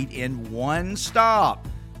need in one stop.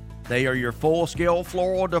 They are your full-scale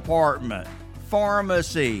floral department,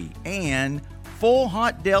 pharmacy, and full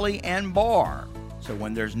hot deli and bar. So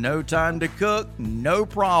when there's no time to cook, no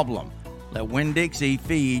problem. Let Winn-Dixie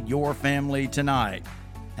feed your family tonight.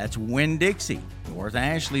 That's Winn-Dixie, North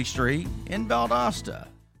Ashley Street in Valdosta.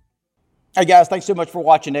 Hey guys, thanks so much for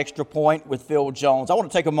watching Extra Point with Phil Jones. I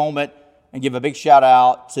want to take a moment and give a big shout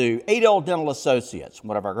out to Adel Dental Associates,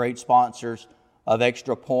 one of our great sponsors of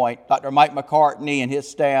Extra Point. Dr. Mike McCartney and his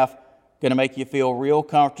staff going to make you feel real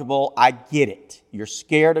comfortable. I get it. You're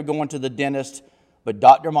scared of going to the dentist, but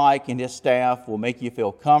Dr. Mike and his staff will make you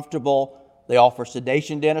feel comfortable. They offer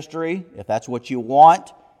sedation dentistry if that's what you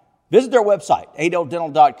want. Visit their website,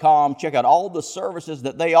 adeldental.com. Check out all the services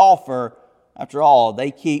that they offer. After all,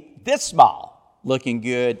 they keep this smile looking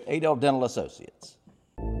good. Adel Dental Associates.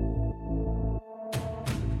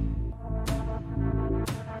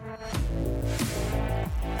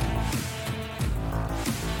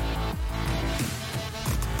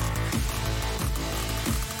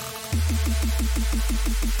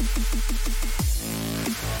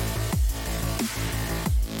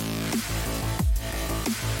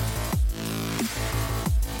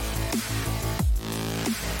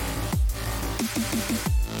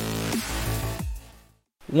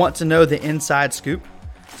 Want to know the inside scoop?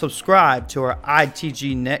 Subscribe to our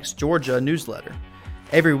ITG Next Georgia newsletter.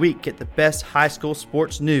 Every week, get the best high school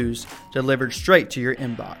sports news delivered straight to your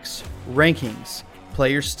inbox. Rankings,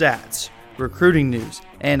 player stats, recruiting news,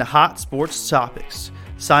 and hot sports topics.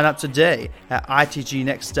 Sign up today at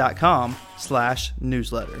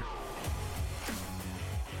itgnext.com/newsletter.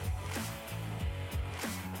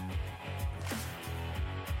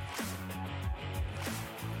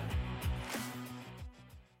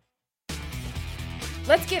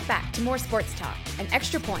 Let's get back to more sports talk and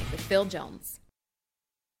Extra Point with Phil Jones.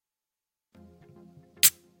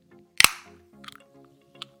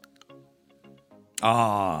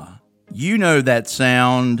 You know that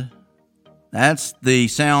sound. That's the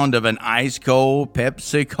sound of an ice cold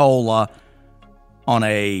Pepsi Cola on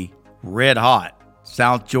a red hot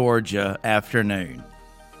South Georgia afternoon.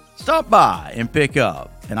 Stop by and pick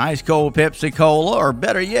up an ice cold Pepsi Cola, or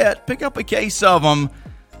better yet, pick up a case of them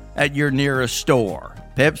at your nearest store.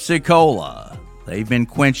 Pepsi Cola. They've been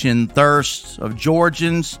quenching thirsts of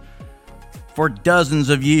Georgians for dozens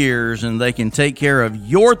of years, and they can take care of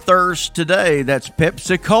your thirst today. That's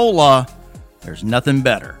Pepsi Cola. There's nothing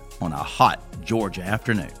better on a hot Georgia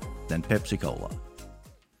afternoon than Pepsi Cola.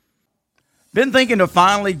 Been thinking of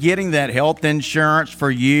finally getting that health insurance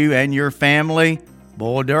for you and your family?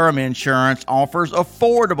 Bull Durham Insurance offers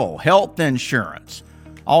affordable health insurance.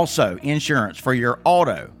 Also, insurance for your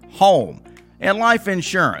auto, home, and life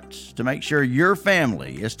insurance to make sure your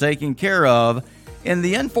family is taken care of in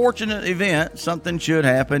the unfortunate event something should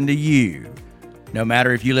happen to you. No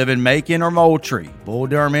matter if you live in Macon or Moultrie, Bull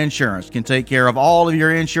Durham Insurance can take care of all of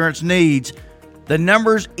your insurance needs. The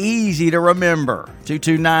number's easy to remember,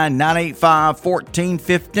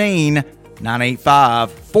 229-985-1415,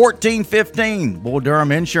 985-1415, Bull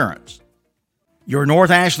Durham Insurance. Your North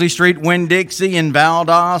Ashley Street Winn-Dixie in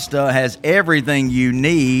Valdosta has everything you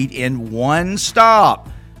need in one stop.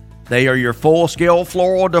 They are your full-scale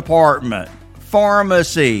floral department,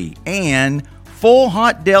 pharmacy, and full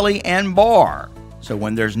hot deli and bar. So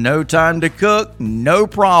when there's no time to cook, no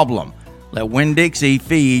problem. Let Winn-Dixie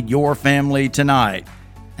feed your family tonight.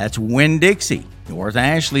 That's Winn-Dixie, North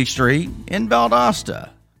Ashley Street in Valdosta.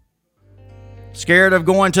 Scared of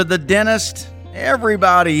going to the dentist?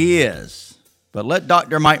 Everybody is. But let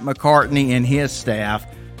Dr. Mike McCartney and his staff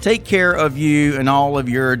take care of you and all of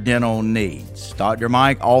your dental needs. Dr.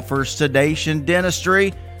 Mike offers sedation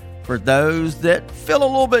dentistry for those that feel a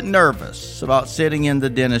little bit nervous about sitting in the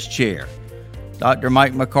dentist chair. Dr.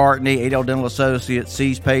 Mike McCartney, Adel Dental Associates,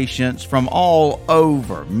 sees patients from all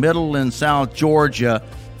over Middle and South Georgia.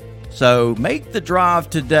 So make the drive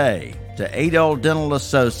today to Adel Dental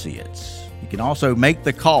Associates. You can also make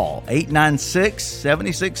the call,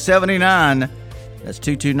 896-7679. That's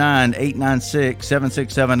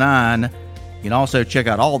 229-896-7679. You can also check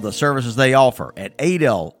out all the services they offer at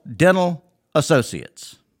Adel Dental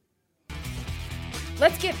Associates.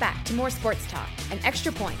 Let's get back to more sports talk and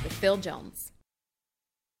Extra Point with Phil Jones.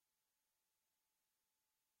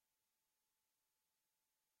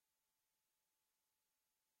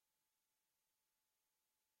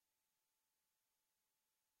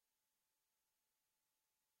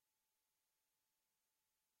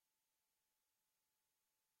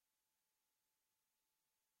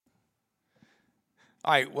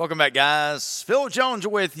 All right, welcome back, guys. Phil Jones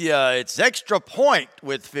with you. It's Extra Point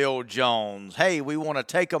with Phil Jones. Hey, we want to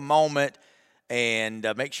take a moment and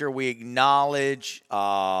make sure we acknowledge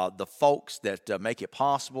the folks that make it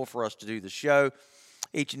possible for us to do the show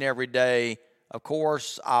each and every day. Of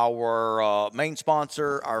course, our main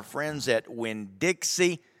sponsor, our friends at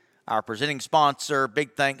Winn-Dixie, our presenting sponsor.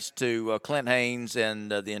 Big thanks to Clint Haynes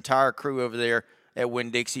and the entire crew over there at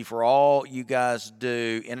Winn-Dixie for all you guys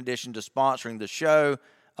do. In addition to sponsoring the show,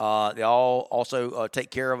 they all also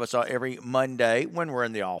take care of us every Monday when we're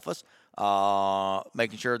in the office,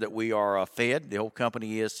 making sure that we are fed. The whole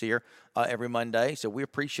company is here every Monday, so we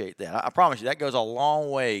appreciate that. I promise you, that goes a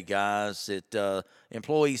long way, guys.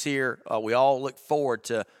 Employees here, we all look forward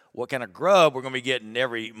to what kind of grub we're going to be getting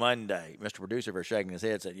every Monday. Mr. Producer over shaking his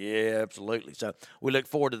head said, yeah, absolutely. So we look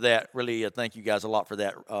forward to that. Really thank you guys a lot for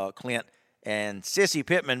that, Clint and Sissy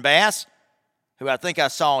Pittman-Bass, who I think I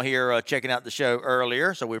saw here checking out the show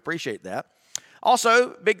earlier, so we appreciate that.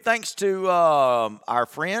 Also, big thanks to our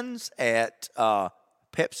friends at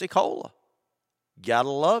Pepsi-Cola. Gotta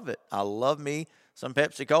love it. I love me some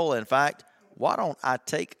Pepsi-Cola. In fact, why don't I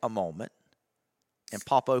take a moment and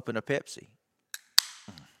pop open a Pepsi?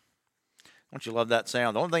 Don't you love that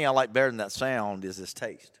sound? The only thing I like better than that sound is this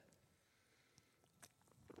taste.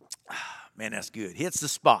 Man, that's good. Hits the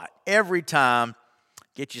spot every time.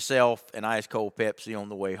 Get yourself an ice cold Pepsi on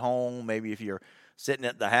the way home. Maybe if you're sitting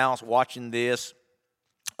at the house watching this,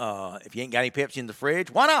 if you ain't got any Pepsi in the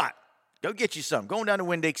fridge, why not? Go get you some. Go on down to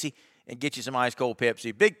Winn-Dixie and get you some ice cold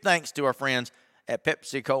Pepsi. Big thanks to our friends at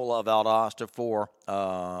Pepsi-Cola Valdosta for,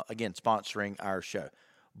 again, sponsoring our show.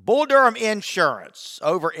 Bull Durham Insurance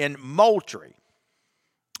over in Moultrie.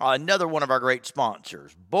 Another one of our great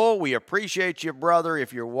sponsors. Bull, we appreciate you, brother,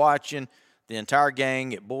 if you're watching. The entire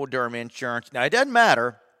gang at Bull Durham Insurance. Now, it doesn't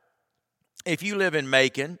matter if you live in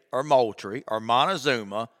Macon or Moultrie or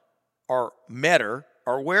Montezuma or Metter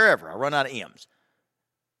or wherever. I run out of M's.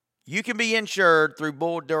 You can be insured through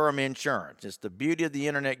Bull Durham Insurance. It's the beauty of the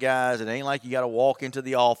internet, guys. It ain't like you got to walk into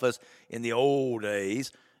the office in the old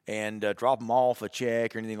days and drop them off a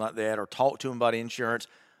check or anything like that or talk to them about insurance.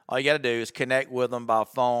 All you got to do is connect with them by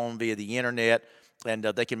phone via the internet, and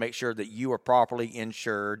they can make sure that you are properly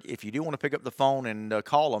insured. If you do want to pick up the phone and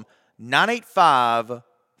call them,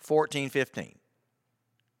 985-1415.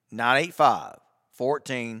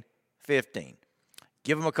 985-1415.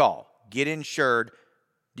 Give them a call. Get insured.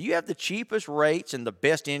 Do you have the cheapest rates and the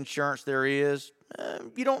best insurance there is?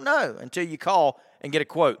 You don't know until you call and get a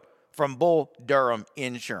quote from Bull Durham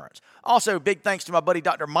Insurance. Also, big thanks to my buddy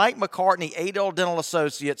Dr. Mike McCartney, Adel Dental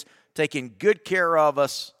Associates, taking good care of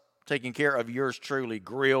us, taking care of yours truly.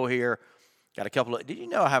 Grill here. Got a couple of, did you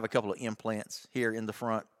know I have a couple of implants here in the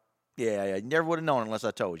front? Yeah, you never would have known unless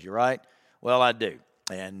I told you, right? Well, I do.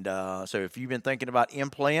 And so if you've been thinking about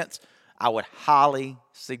implants, I would highly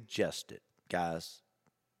suggest it, guys.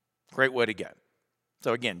 Great way to go.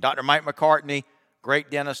 So, again, Dr. Mike McCartney, great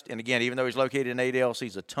dentist. And, again, even though he's located in Adel,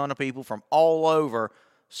 sees a ton of people from all over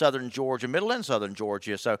southern Georgia, middle and southern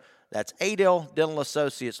Georgia. So that's Adel Dental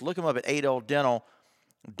Associates. Look them up at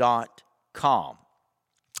adeldental.com.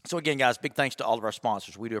 So, again, guys, big thanks to all of our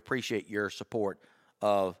sponsors. We do appreciate your support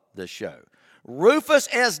of the show. Rufus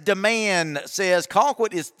S. Demand says,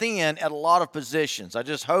 Colquitt is thin at a lot of positions. I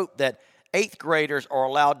just hope that 8th graders are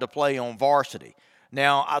allowed to play on varsity.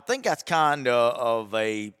 Now, I think that's kind of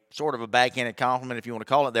a sort of a backhanded compliment, if you want to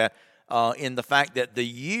call it that, in the fact that the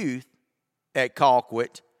youth at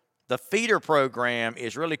Colquitt, the feeder program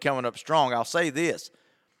is really coming up strong. I'll say this.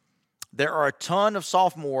 There are a ton of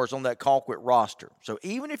sophomores on that Colquitt roster. So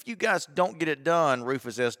even if you guys don't get it done,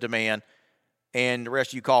 Rufus S. Demand, and the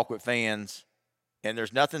rest of you Colquitt fans, and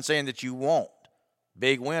there's nothing saying that you won't.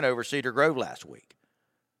 Big win over Cedar Grove last week.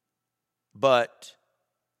 But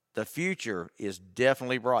the future is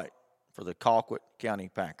definitely bright for the Colquitt County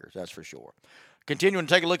Packers, that's for sure. Continuing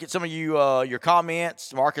to take a look at some of you, your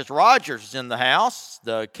comments. Marcus Rogers is in the house,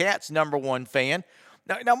 the Cats' #1 fan.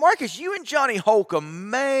 Now, Marcus, you and Johnny Holcomb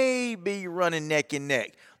may be running neck and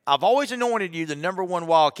neck. I've always anointed you the #1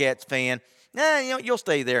 Wildcats fan. You'll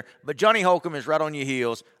stay there. But Johnny Holcomb is right on your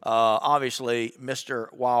heels. Obviously,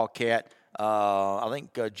 Mr. Wildcat. I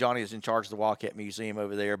think Johnny is in charge of the Wildcat Museum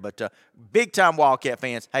over there. But big-time Wildcat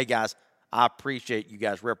fans, hey, guys, I appreciate you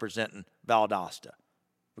guys representing Valdosta.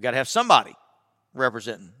 We got to have somebody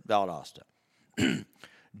representing Valdosta.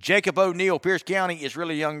 Jacob O'Neill, Pierce County is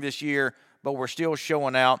really young this year, but we're still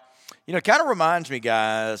showing out. You know, it kind of reminds me,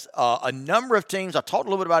 guys, a number of teams, I talked a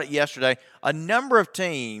little bit about it yesterday, a number of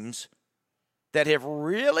teams that have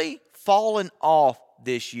really fallen off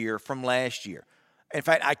this year from last year. In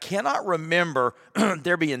fact, I cannot remember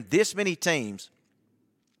there being this many teams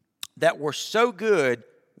that were so good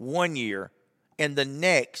one year and the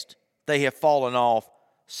next they have fallen off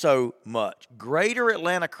so much. Greater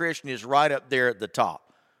Atlanta Christian is right up there at the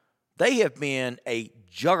top. They have been a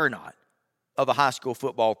juggernaut of a high school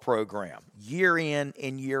football program, year in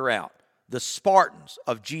and year out. The Spartans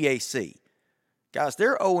of GAC. Guys,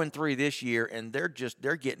 they're 0-3 this year, and they're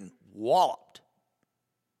getting walloped.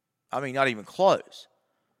 I mean, not even close.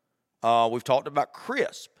 We've talked about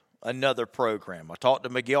Crisp, another program. I talked to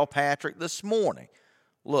Miguel Patrick this morning.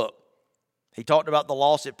 Look, he talked about the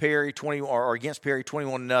loss at Perry, against Perry,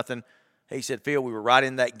 21-0. He said, Phil, we were right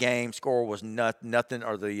in that game. Score was nothing,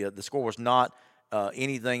 or the score was not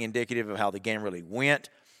anything indicative of how the game really went.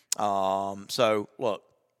 So, look,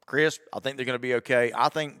 Crisp, I think they're going to be okay. I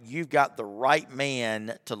think you've got the right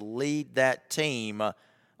man to lead that team, and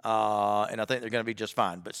I think they're going to be just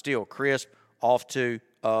fine. But still, Crisp off to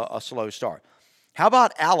a slow start. How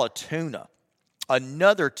about Allatoona,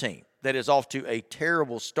 another team that is off to a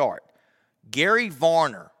terrible start? Gary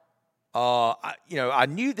Varner, I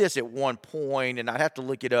knew this at one point, and I'd have to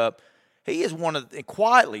look it up. He is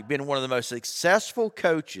quietly been one of the most successful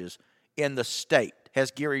coaches in the state,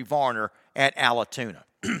 has Gary Varner at Allatoona.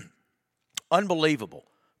 Unbelievable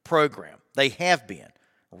program. They have been.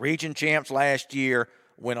 Region champs last year,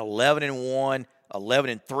 went 11-1,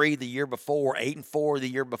 11-3 the year before, 8-4 the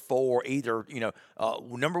year before, either,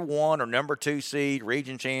 number 1 or number 2 seed,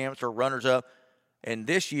 region champs or runners up. And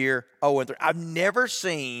this year, 0-3. I've never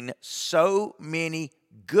seen so many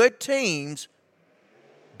good teams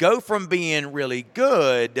go from being really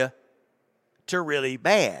good to really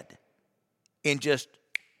bad in just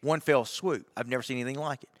one fell swoop. I've never seen anything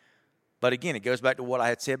like it. But again, it goes back to what I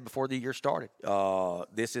had said before the year started.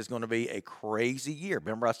 This is going to be a crazy year.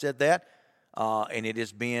 Remember I said that? And it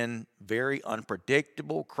has been very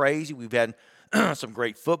unpredictable, crazy. We've had some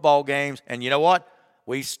great football games. And you know what?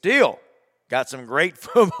 We still got some great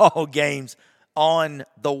football games on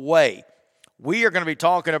the way. We are going to be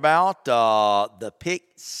talking about the Pick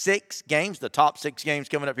 6 games, the top 6 games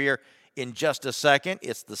coming up here in just a second.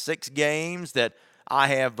 It's the 6 games that I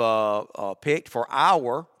have picked for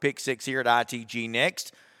our Pick 6 here at ITG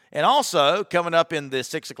Next. And also, coming up in the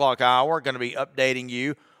 6 o'clock hour, going to be updating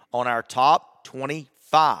you on our top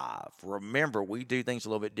 25. Remember, we do things a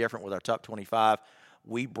little bit different with our top 25.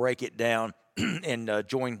 We break it down and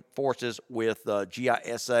join forces with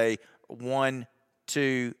GISA 1,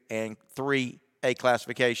 2, and 3A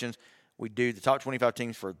classifications. We do the top 25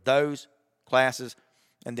 teams for those classes,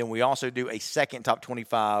 and then we also do a second top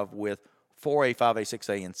 25 with 4A, 5A,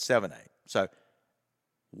 6A, and 7A. So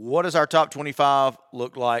what does our top 25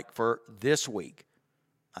 look like for this week?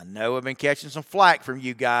 I know I've been catching some flack from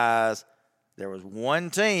you guys. There was one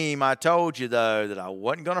team I told you, though, that I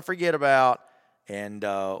wasn't going to forget about, and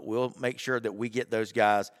we'll make sure that we get those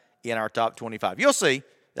guys in our top 25. You'll see.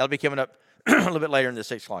 That'll be coming up a little bit later in the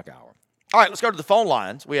 6 o'clock hour. All right, let's go to the phone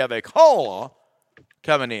lines. We have a caller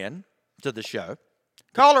coming in to the show.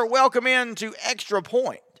 Caller, welcome in to Extra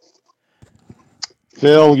Point.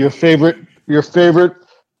 Phil, your favorite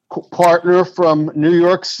partner from New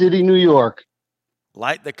York City, New York.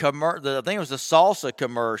 Like I think it was the salsa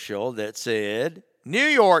commercial that said, New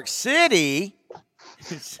York City,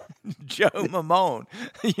 Joe Mamone.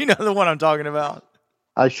 You know the one I'm talking about?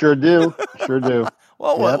 I sure do. Sure do.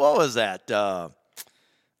 What was that?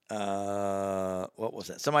 What was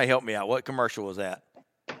that? Somebody help me out. What commercial was that?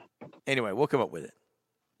 Anyway, we'll come up with it.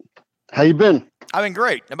 How you been? I've been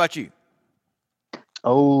great. How about you?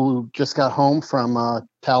 Oh, just got home from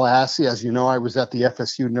Tallahassee. As you know, I was at the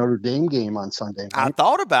FSU Notre Dame game on Sunday night. I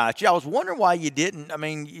thought about you. I was wondering why you didn't. I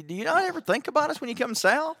mean, do you not ever think about us when you come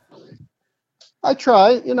south? I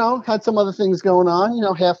try. Had some other things going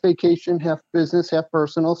on. Half vacation, half business, half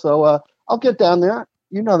personal. So I'll get down there.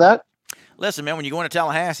 You know that. Listen, man, when you go into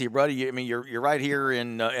Tallahassee, brother, you're right here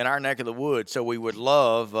in our neck of the woods. So we would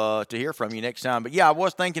love to hear from you next time. But yeah, I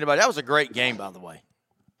was thinking about it. That was a great game, by the way.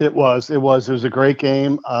 It was a great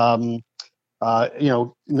game. What an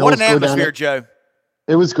atmosphere, Joe.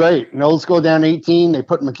 It was great. Knowles go down 18. They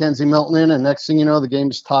put Mackenzie Milton in, and next thing you know, the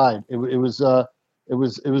game's tied. It was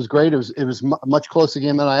great. It was a much closer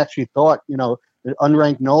game than I actually thought.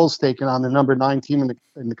 Unranked Knowles taking on the number 9 team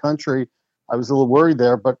in the country. I was a little worried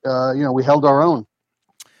there, but we held our own.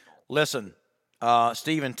 Listen,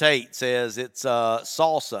 Stephen Tate says it's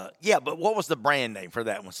salsa. Yeah, but what was the brand name for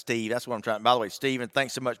that one, Steve? That's what I'm trying. By the way, Stephen,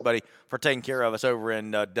 thanks so much, buddy, for taking care of us over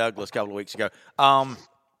in Douglas a couple of weeks ago.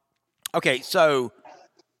 Okay, so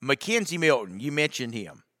Mackenzie Milton, you mentioned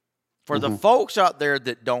him. For the folks out there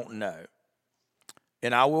that don't know,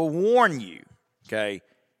 and I will warn you, okay,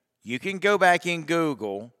 you can go back and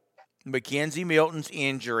Google Mackenzie Milton's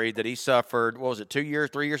injury that he suffered, what was it, 3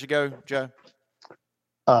 years ago, Joe?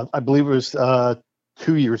 I believe it was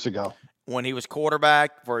 2 years ago. When he was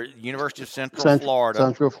quarterback for University of Central Florida.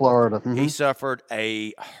 Central Florida. He suffered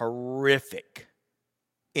a horrific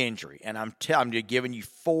injury. And I'm just giving you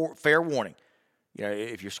fair warning. You know,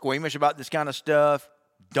 if you're squeamish about this kind of stuff,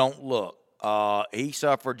 don't look. He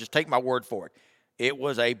suffered, just take my word for it. It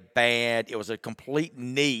was a complete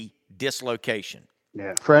knee dislocation.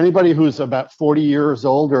 Yeah. For anybody who's about 40 years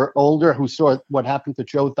old or older who saw what happened to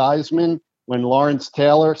Joe Theismann when Lawrence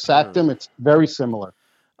Taylor sacked him, it's very similar.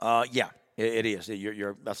 Yeah, it is.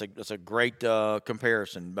 That's a great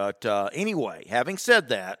comparison. But anyway, having said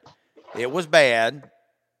that, it was bad.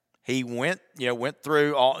 He went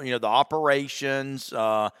through all, the operations.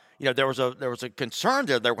 There was a concern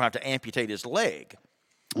there they were going to have to amputate his leg.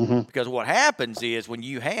 Because what happens is when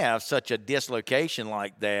you have such a dislocation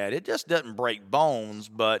like that, it just doesn't break bones,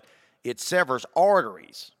 but it severs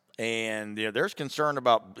arteries. And there's concern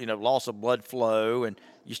about loss of blood flow, and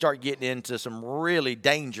you start getting into some really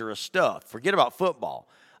dangerous stuff. Forget about football.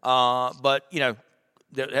 But they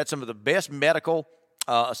had some of the best medical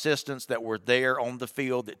assistants that were there on the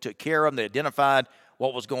field that took care of him. They identified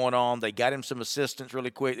what was going on. They got him some assistance really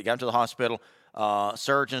quick. They got him to the hospital.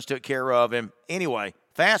 Surgeons took care of him. Anyway,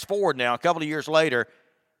 fast forward now, a couple of years later,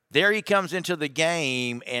 there he comes into the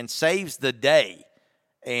game and saves the day.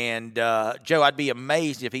 And, Joe, I'd be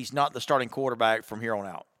amazed if he's not the starting quarterback from here on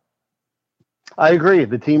out. I agree.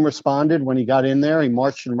 The team responded when he got in there. He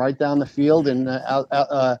marched him right down the field and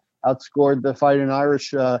outscored the Fighting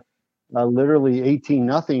Irish literally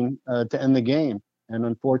 18-0 to end the game. And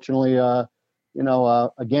unfortunately,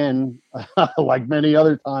 again, like many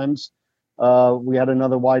other times, we had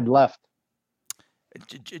another wide left.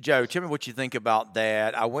 Joe, tell me what you think about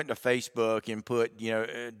that. I went to Facebook and put,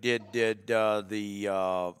 did the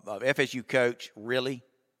FSU coach really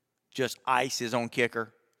just ice his own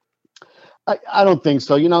kicker? I don't think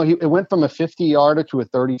so. It went from a 50-yarder to a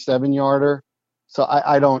 37-yarder. So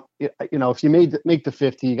I don't, if you make the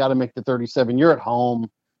 50, you got to make the 37. You're at home.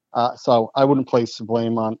 So I wouldn't place the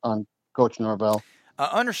blame on Coach Norvell.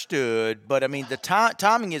 Understood, but I mean the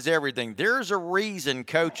timing is everything. There's a reason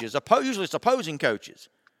coaches, usually it's opposing coaches,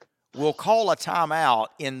 will call a timeout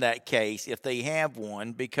in that case if they have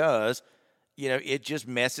one because it just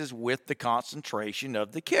messes with the concentration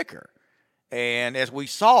of the kicker. And as we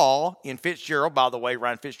saw in Fitzgerald, by the way,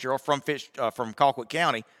 Ryan Fitzgerald from Colquitt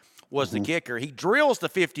County was the kicker. He drills the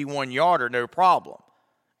 51-yarder no problem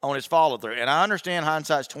on his follow through. And I understand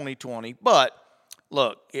hindsight's 20/20, but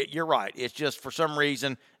look, you're right. It's just for some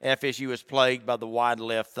reason FSU is plagued by the wide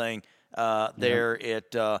left thing there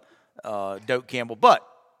at Doak Campbell. But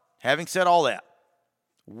having said all that,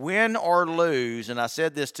 win or lose, and I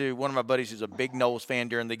said this to one of my buddies who's a big Noles fan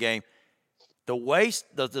during the game, the way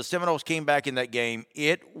the Seminoles came back in that game,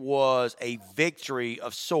 it was a victory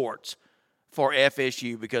of sorts for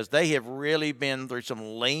FSU because they have really been through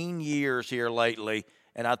some lean years here lately.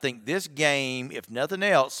 And I think this game, if nothing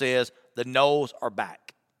else, says the Noles are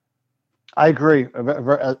back. I agree.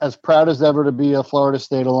 As proud as ever to be a Florida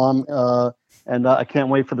State alum, and I can't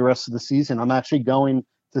wait for the rest of the season. I'm actually going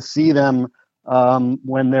to see them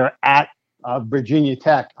when they're at Virginia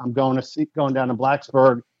Tech. I'm going down to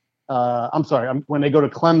Blacksburg. When they go to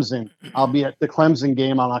Clemson. I'll be at the Clemson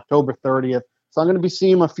game on October 30th. So I'm going to be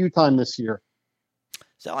seeing them a few times this year.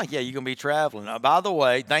 Sound like, you're going to be traveling. By the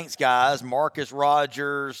way, thanks, guys. Marcus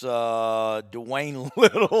Rogers, Dwayne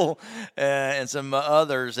Little, and some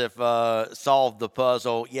others have solved the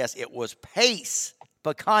puzzle. Yes, it was Pace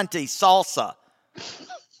Picante Salsa.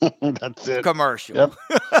 That's it. Commercial. Yep.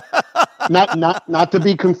 not to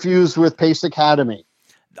be confused with Pace Academy.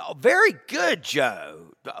 Oh, very good, Joe.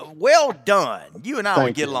 Well done. You and I Thank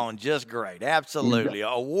would get you. along just great. Absolutely.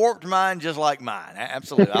 A warped mind just like mine.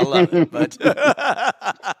 Absolutely. I love it. But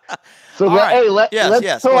So, all right. hey, let's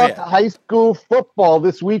talk go high school football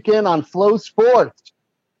this weekend on Flow Sports.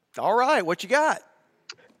 All right. What you got?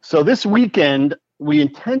 So this weekend, we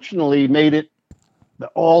intentionally made it the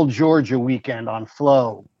all Georgia weekend on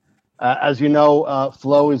Flow. As you know,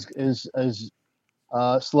 Flow is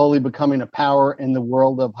slowly becoming a power in the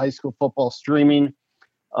world of high school football streaming.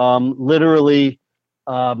 Literally,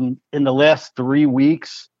 in the last 3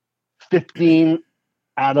 weeks, 15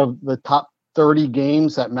 out of the top 30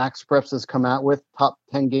 games that Max Preps has come out with, top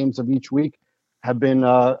 10 games of each week, have been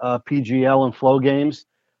PGL and Flow games.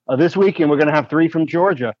 This weekend, we're going to have 3 from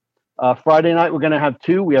Georgia. Friday night, we're going to have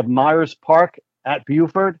 2. We have Myers Park at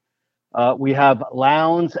Buford. We have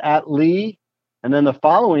Lowndes at Lee. And then the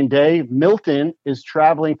following day, Milton is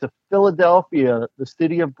traveling to Philadelphia, the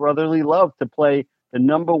city of brotherly love, to play the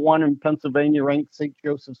number 1 in Pennsylvania ranked St.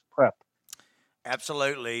 Joseph's Prep.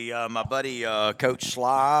 Absolutely. My buddy, Coach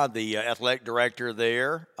Sly, the athletic director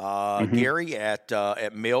there, Gary at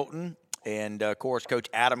Milton, and, of course, Coach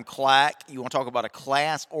Adam Clack. You want to talk about a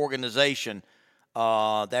class organization,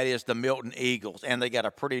 that is the Milton Eagles, and they got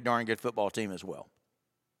a pretty darn good football team as well.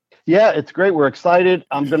 Yeah, it's great. We're excited.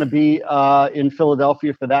 I'm going to be in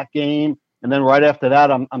Philadelphia for that game, and then right after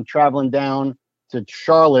that, I'm traveling down to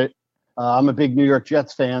Charlotte. I'm a big New York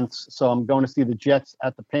Jets fan, so I'm going to see the Jets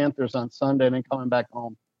at the Panthers on Sunday and then coming back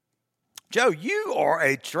home. Joe, you are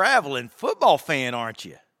a traveling football fan, aren't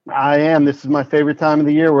you? I am. This is my favorite time of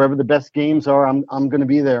the year. Wherever the best games are, I'm going to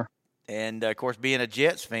be there. And, of course, being a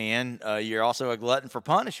Jets fan, you're also a glutton for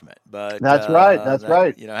punishment. But That's right. That's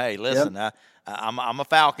right. You know, hey, listen, yep. I'm a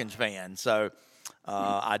Falcons fan, so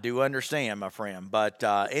I do understand, my friend. But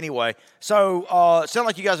anyway, so sound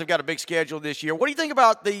like you guys have got a big schedule this year. What do you think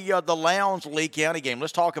about the Lowndes Lee County game?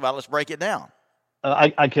 Let's talk about it. Let's break it down.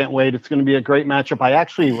 I can't wait. It's going to be a great matchup. I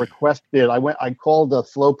actually requested. I called the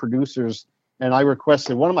Flow producers and I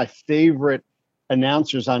requested one of my favorite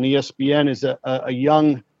announcers on ESPN is a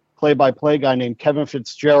young play-by-play guy named Kevin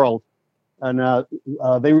Fitzgerald, and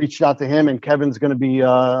they reached out to him, and Kevin's going to be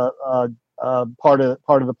part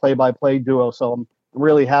of the play-by-play duo. So I'm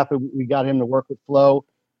really happy we got him to work with Flo.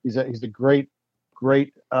 He's a great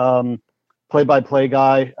play-by-play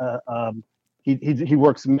guy. He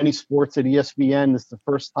works many sports at ESPN. This is the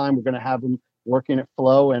first time we're going to have him working at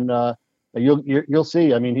Flo, and you'll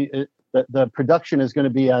see. I mean, the production is going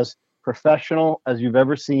to be as professional as you've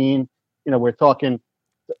ever seen. You know, we're talking,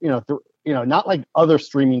 not like other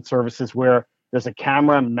streaming services where there's a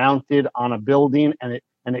camera mounted on a building and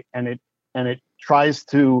it tries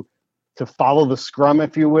to follow the scrum,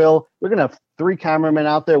 if you will. We're going to have 3 cameramen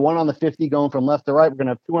out there, 1 on the 50 going from left to right. We're going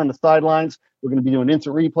to have 2 on the sidelines. We're going to be doing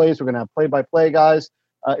instant replays. We're going to have play-by-play guys.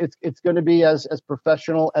 It's going to be as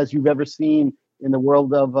professional as you've ever seen in the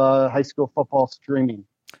world of high school football streaming.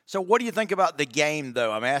 So what do you think about the game, though?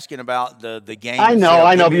 I'm asking about the game. I know.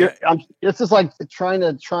 This is like trying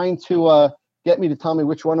to get me to tell me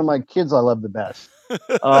which one of my kids I love the best.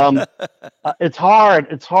 It's hard.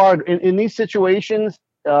 It's hard in these situations.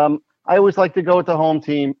 I always like to go with the home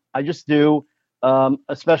team. I just do,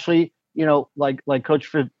 especially like Coach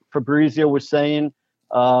Fabrizio was saying,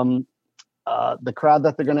 the crowd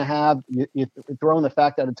that they're going to have. You throw in the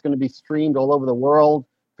fact that it's going to be streamed all over the world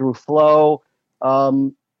through Flow.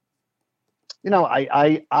 I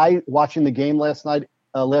watching the game last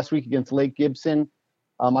week against Lake Gibson.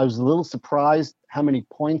 I was a little surprised how many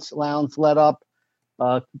points Lowndes let up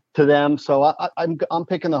to them. So I'm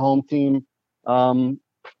picking the home team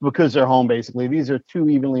because they're home, basically. These are 2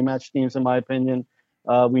 evenly matched teams, in my opinion.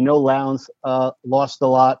 We know Lowndes lost a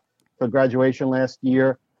lot for graduation last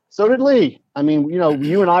year. So did Lee. I mean,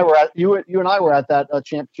 you and I were at that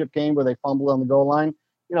championship game where they fumbled on the goal line.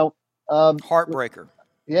 Heartbreaker.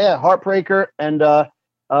 Yeah, heartbreaker, and I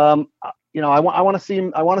want to see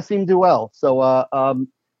him. I want to see him do well. So I'm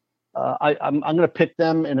going to pick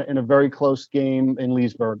them in a very close game in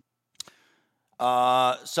Leesburg.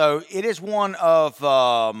 So it is one of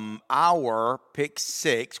our pick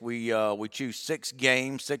 6. We choose 6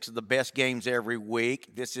 games, 6 of the best games every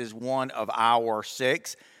week. This is one of our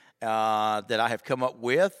 6 that I have come up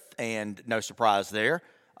with, and no surprise there.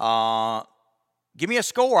 Give me a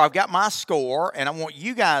score. I've got my score, and I want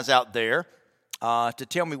you guys out there to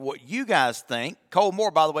tell me what you guys think. Cole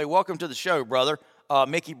Moore, by the way, welcome to the show, brother.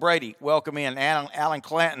 Mickey Brady, welcome in. Alan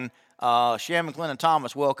Clanton, Shannon Clinton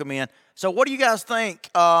Thomas, welcome in. So what do you guys think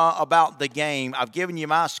about the game? I've given you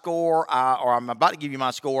my score, or I'm about to give you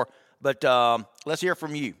my score, but let's hear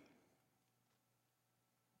from you.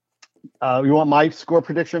 You want my score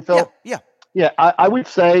prediction, Phil? Yeah. I would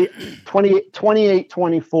say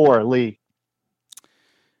 28-24, Lee.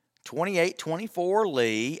 28-24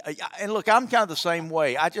 Lee. And look, I'm kind of the same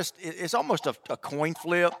way. It's almost a coin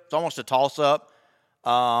flip. It's almost a toss-up.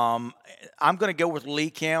 I'm going to go with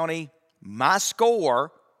Lee County. My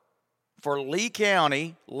score for Lee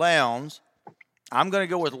County, Lowndes, I'm going to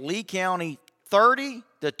go with Lee County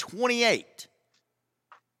 30-28.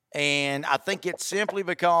 And I think it's simply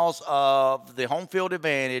because of the home field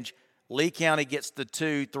advantage. Lee County gets the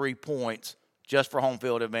 2-3 points just for home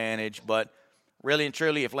field advantage. But really and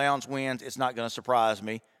truly, if Lowndes wins, it's not going to surprise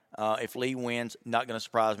me. If Lee wins, not going to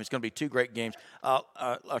surprise me. It's going to be two great games,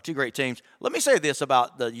 two great teams. Let me say this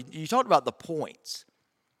about you talked about the points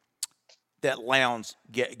that Lowndes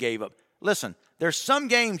gave up. Listen, there's some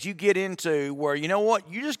games you get into where, you know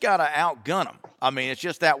what, you just got to outgun them. I mean, it's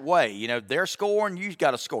just that way. You know, they're scoring, you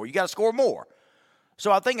got to score. You got to score more.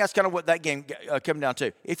 So I think that's kind of what that game came down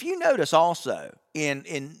to. If you notice also,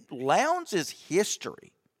 in Lowndes'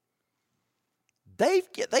 history, they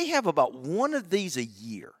have about one of these a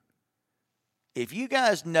year. If you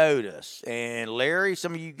guys notice, and Larry,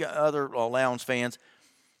 some of you other Lowndes fans,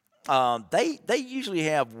 they usually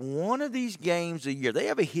have one of these games a year. They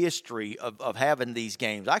have a history of having these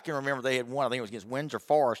games. I can remember they had one, I think it was against Windsor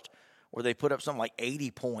Forest, where they put up something like 80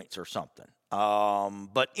 points or something.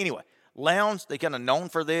 But anyway, Lowndes, they kind of known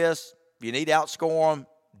for this. You need to outscore them,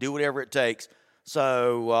 do whatever it takes.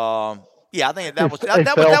 So, yeah, I think that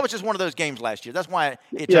was just one of those games last year. That's why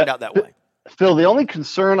it turned out that way. Phil, the only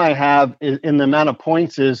concern I have in the amount of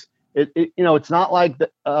points is, it's not like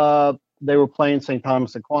they were playing St.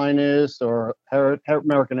 Thomas Aquinas or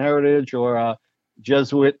American Heritage or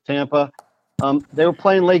Jesuit Tampa. They were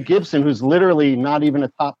playing Lake Gibson, who's literally not even a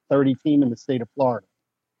top 30 team in the state of Florida.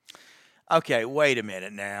 Okay, wait a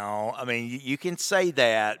minute now. I mean, you can say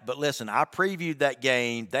that, but listen, I previewed that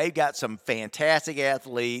game. They've got some fantastic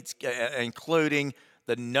athletes, including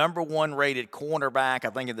the number 1 rated cornerback,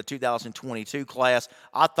 I think, in the 2022 class.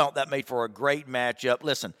 I thought that made for a great matchup.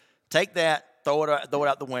 Listen, take that, throw it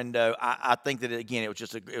out the window. I think that, again,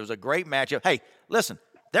 it was a great matchup. Hey, listen,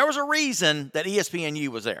 there was a reason that ESPNU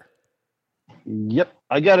was there. Yep,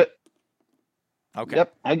 I got it. Okay.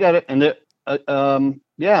 Yep, I got it. And I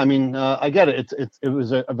get it. It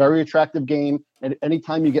was a very attractive game. And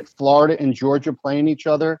anytime you get Florida and Georgia playing each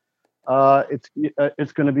other,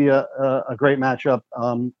 it's going to be a great matchup.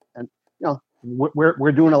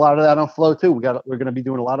 We're doing a lot of that on Flow too. We're going to be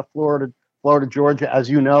doing a lot of Florida Georgia. As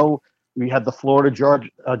you know, we have the Florida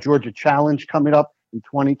Georgia Challenge coming up in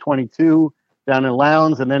 2022 down in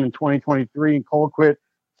Lowndes, and then in 2023 in Colquitt.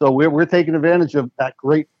 So we're taking advantage of that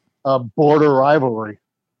great border rivalry.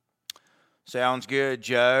 Sounds good,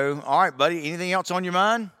 Joe. All right, buddy. Anything else on your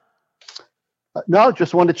mind? No,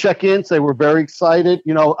 just wanted to check in, say we're very excited.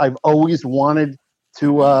 I've always wanted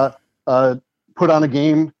to put on a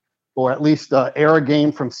game, or at least air a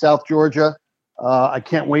game from South Georgia. I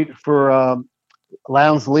can't wait for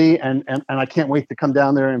Lowndes Lee, and I can't wait to come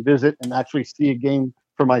down there and visit and actually see a game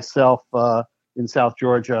for myself in South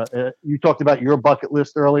Georgia. You talked about your bucket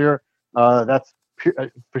list earlier. That's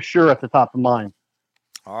for sure at the top of mine.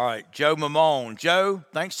 All right, Joe Mamone. Joe,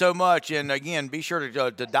 thanks so much. And, again, be sure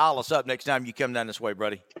to dial us up next time you come down this way,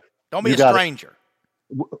 buddy. Don't be a stranger.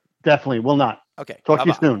 Definitely will not. Okay. Talk to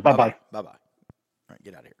you soon. Bye-bye. Bye-bye. All right,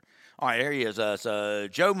 get out of here. All right, there he is.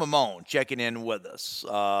 Joe Mamone checking in with us.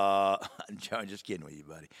 Joe, just kidding with you,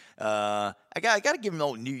 buddy. I got to give him the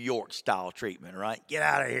old New York-style treatment, right? Get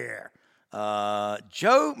out of here.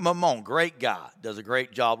 Joe Mamone, great guy. Does a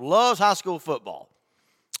great job. Loves high school football.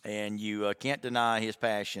 And you can't deny his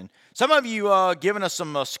passion. Some of you giving us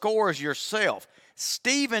some scores yourself.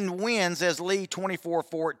 Stephen wins says Lee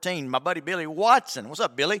 24-14. My buddy Billy Watson. What's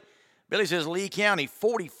up, Billy? Billy says Lee County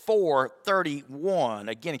 44-31.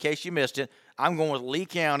 Again, in case you missed it, I'm going with Lee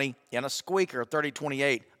County and a squeaker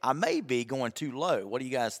 30-28. I may be going too low. What do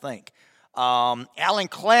you guys think? Alan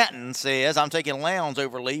Clanton says I'm taking Lowndes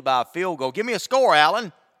over Lee by a field goal. Give me a score,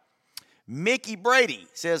 Alan. Mickey Brady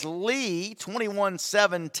says Lee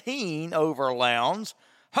 21-17 over Lowndes.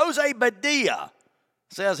 Jose Badilla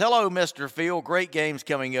says, hello, Mr. Field. Great games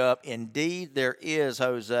coming up. Indeed, there is,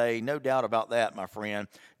 Jose. No doubt about that, my friend.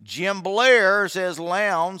 Jim Blair says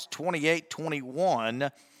Lowndes 28-21.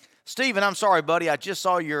 Stephen, I'm sorry, buddy. I just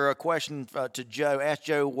saw your question to Joe. Ask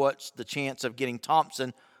Joe what's the chance of getting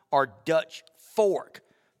Thompson or Dutch Fork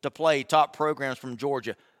to play top programs from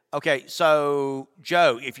Georgia. Okay, so,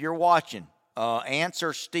 Joe, if you're watching,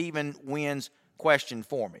 answer Stephen Wynn's question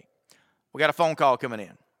for me. We got a phone call coming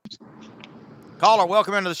in. Caller,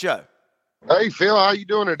 welcome into the show. Hey, Phil, how you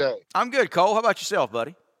doing today? I'm good, Cole. How about yourself,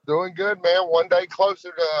 buddy? Doing good, man. One day closer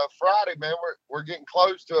to Friday, man. We're getting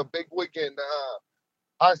close to a big weekend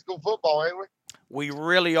high school football, ain't we? We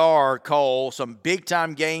really are, Cole. Some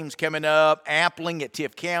big-time games coming up. Appling at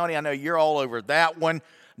Tift County. I know you're all over that one.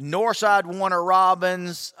 Northside Warner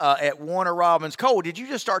Robins at Warner Robins. Cole, did you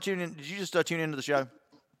just tune into the show?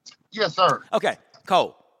 Yes, sir. Okay,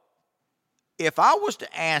 Cole. If I was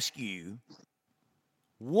to ask you,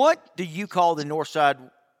 what do you call the Northside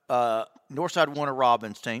Warner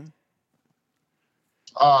Robins team?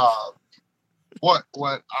 What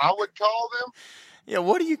I would call them? Yeah,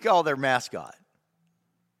 what do you call their mascot?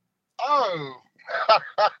 Oh,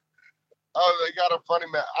 Oh, they got a funny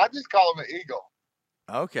man. I just call him an eagle.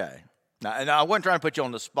 Okay. Now, and I wasn't trying to put you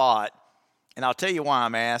on the spot, and I'll tell you why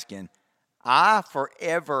I'm asking. I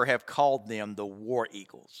forever have called them the War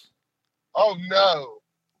Eagles. Oh, no.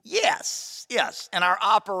 Yes. And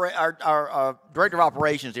our director of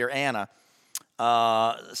operations here, Anna,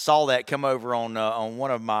 saw that come over on one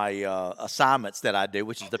of my assignments that I do,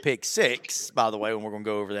 which is the Pick Six, by the way, when we're going to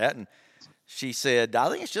go over that. And she said, I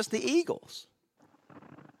think it's just the Eagles.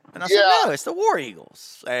 And I said, no, it's the War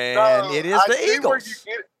Eagles. And it is the Eagles.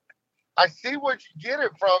 I see where you get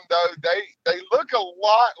it from, though. They look a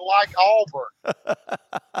lot like Auburn.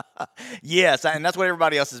 Yes, and that's what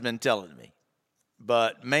everybody else has been telling me.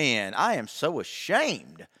 But, man, I am so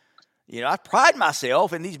ashamed. I pride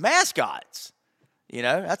myself in these mascots.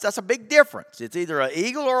 That's a big difference. It's either an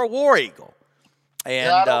eagle or a War Eagle.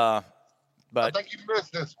 And but I think you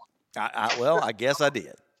missed this one. I guess I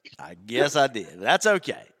did. That's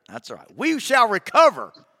okay. That's all right. We shall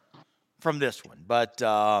recover from this one. But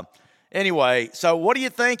anyway, so what are you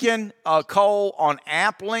thinking, Cole, on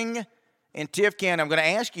Appling and Tiff County? I'm going to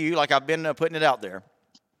ask you, like I've been putting it out there.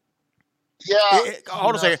 Yeah.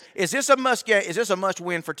 Hold on a second. Is this a must get? Is this a must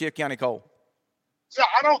win for Tiff County, Cole? Yeah,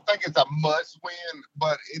 I don't think it's a must win,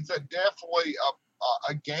 but it's definitely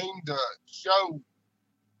a game to show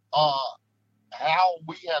how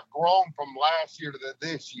we have grown from last year to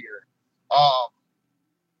this year. I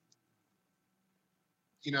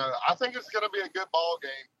think it's going to be a good ball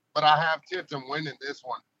game, but I have Tifton winning this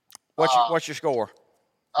one. What's your score?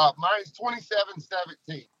 Mine's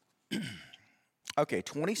 27-17. Okay,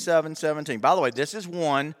 27-17. By the way, this is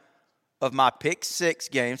one of my pick six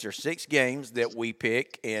games. There's 6 games that we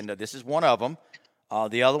pick, and this is one of them.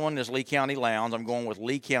 The other one is Lee County Lowndes. I'm going with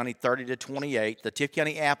Lee County 30-28. The Tiff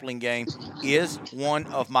County Appling game is one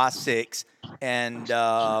of my 6, and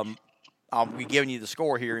I'll be giving you the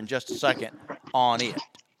score here in just a second on it.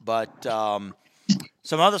 But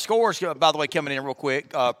some other scores, by the way, coming in real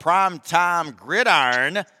quick. Prime Time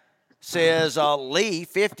Gridiron says Lee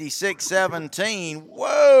 56-17.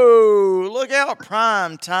 Whoa, look out,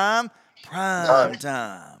 Prime Time. Prime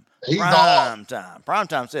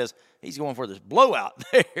Time says he's going for this blowout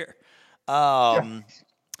there.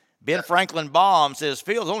 Ben Franklin Baum says,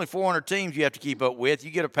 Fields, only 400 teams you have to keep up with.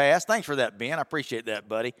 You get a pass. Thanks for that, Ben. I appreciate that,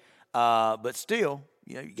 buddy. But still,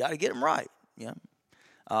 you got to get them right. Yeah.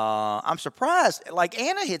 I'm surprised, like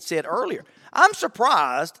Anna had said earlier, I'm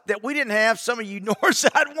surprised that we didn't have some of you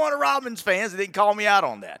Northside Warner Robins fans that didn't call me out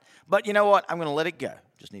on that. But you know what? I'm going to let it go.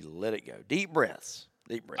 Just need to let it go. Deep breaths.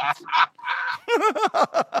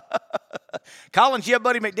 Collins,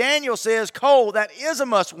 Buddy McDaniel says, Cole, that is a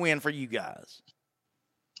must-win for you guys.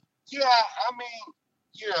 Yeah, I mean,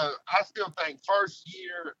 I still think first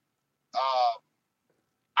year,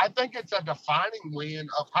 I think it's a defining win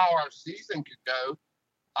of how our season could go.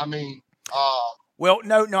 I mean, well,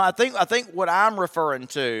 no. I think what I'm referring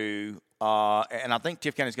to, and I think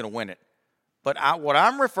Tiff County's going to win it. But what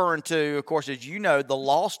I'm referring to, of course, as you know, the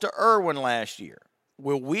loss to Irwin last year.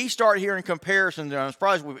 Will we start hearing comparisons? And I'm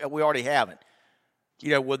surprised we already haven't.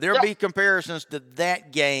 Will there be comparisons to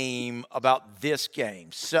that game about this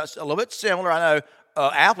game? So, a little bit similar. I know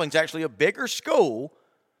Appling's actually a bigger school.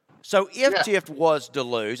 So if Tiff was to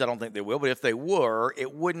lose, I don't think they will, but if they were,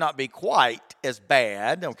 it would not be quite as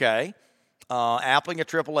bad, okay? Appling, a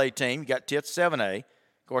AAA team. You got Tiff 7A. Of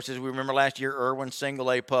course, as we remember last year, Irwin,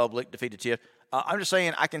 single A public, defeated Tiff. I'm just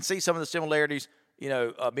saying I can see some of the similarities,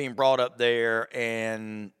 being brought up there,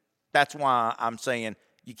 and that's why I'm saying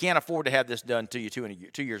you can't afford to have this done to you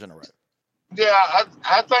 2 years in a row. Yeah,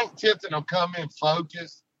 I think Tifton will come in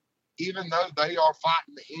focused, even though they are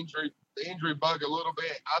fighting the injury bug a little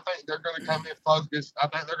bit. I think they're going to come in focused. I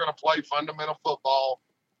think they're going to play fundamental football.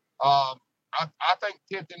 I think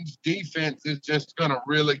Tifton's defense is just going to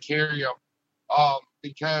really carry them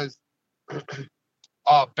because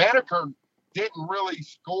Banneker didn't really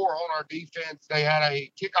score on our defense. They had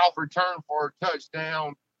a kickoff return for a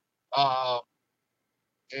touchdown,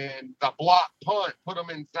 and the block punt put them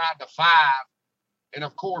inside the 5. And,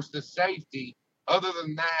 of course, the safety. Other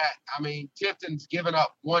than that, I mean, Tifton's given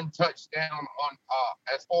up 1 touchdown on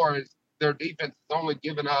as far as their defense has only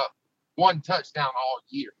given up 1 touchdown all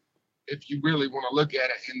year, if you really want to look at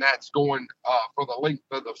it, and that's going for the length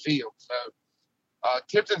of the field. So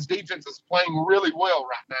Tifton's defense is playing really well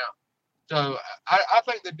right now. So I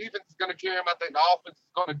think the defense is going to carry them. I think the offense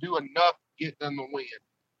is going to do enough to get them the win.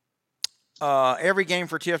 Every game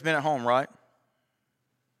for Tiff been at home, right?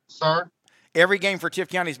 Sir? Every game for Tiff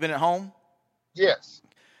County's been at home? Yes.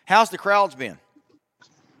 How's the crowds been?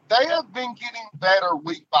 They have been getting better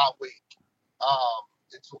week by week.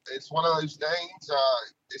 It's one of those things.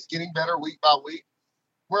 it's getting better week by week.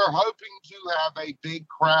 We're hoping to have a big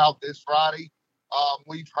crowd this Friday.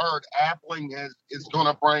 We've heard Appling is going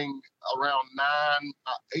to bring around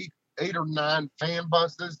 8 or 9 fan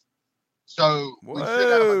buses. So we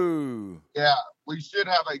should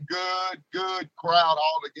have a good crowd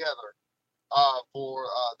all together for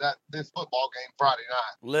this football game Friday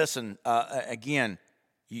night. Listen, again,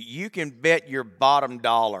 you can bet your bottom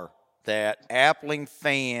dollar that Appling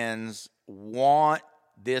fans want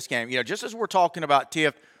this game. Just as we're talking about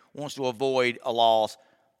Tift wants to avoid a loss,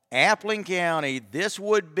 Appling County, this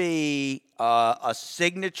would be a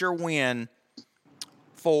signature win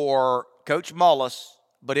for Coach Mullis,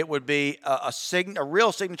 but it would be a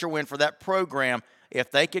real signature win for that program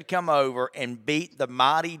if they could come over and beat the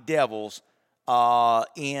Mighty Devils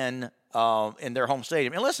in their home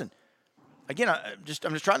stadium. And listen, again, I'm just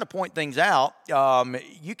trying to point things out.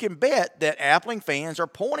 You can bet that Appling fans are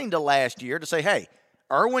pointing to last year to say, hey,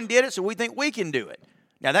 Irwin did it, so we think we can do it.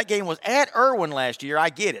 Now, that game was at Irwin last year. I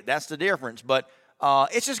get it. That's the difference. But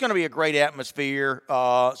it's just going to be a great atmosphere.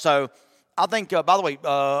 So I think, by the way,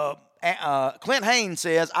 Clint Haynes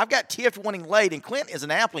says, I've got Tift winning late, and Clint is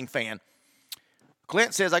an Appling fan.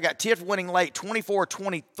 Clint says, I got Tift winning late,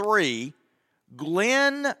 24-23.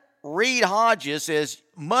 Glenn Reed Hodges says,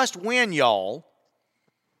 must win, y'all.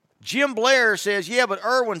 Jim Blair says, yeah, but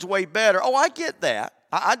Irwin's way better. Oh, I get that.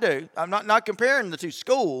 I do. I'm not comparing the two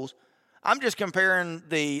schools. I'm just comparing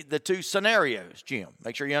the two scenarios, Jim.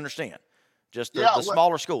 Make sure you understand. Just the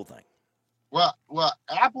smaller school thing. Well,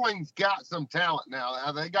 Appling's got some talent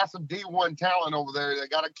now. They got some D1 talent over there. They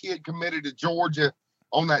got a kid committed to Georgia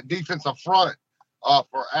on that defensive front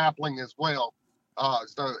for Appling as well.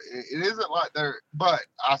 So it isn't like but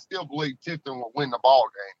I still believe Tifton will win the ball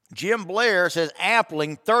game. Jim Blair says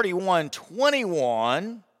Appling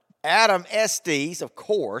 31-21. Adam Estes, of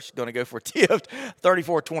course, going to go for Tift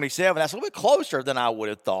 34-27. That's a little bit closer than I would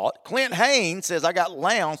have thought. Clint Haynes says, I got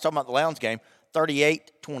Lowndes, talking about the Lowndes game,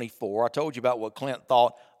 38-24. I told you about what Clint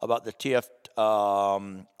thought about the Tift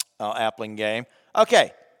Appling game.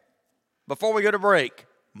 Okay, before we go to break,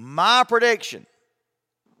 my prediction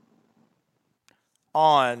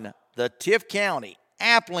on the Tift County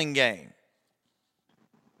Appling game.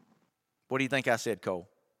 What do you think I said, Cole?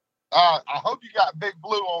 I hope you got Big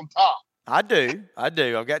Blue on top. I do. I've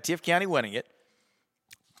got Tift County winning it.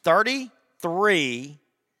 33-20.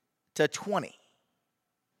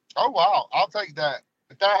 Oh, wow. I'll take that.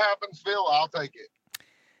 If that happens, Phil, I'll take it.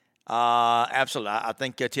 Absolutely. I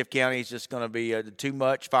think Tift County is just going to be too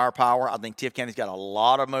much firepower. I think Tift County's got a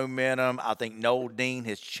lot of momentum. I think Noel Dean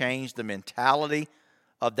has changed the mentality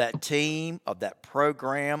of that team, of that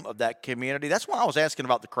program, of that community. That's why I was asking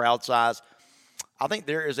about the crowd size. I think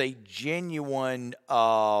there is a genuine,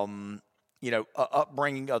 upbringing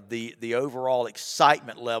of the overall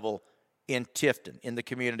excitement level in Tifton, in the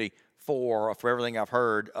community for everything I've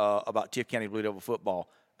heard about Tift County Blue Devil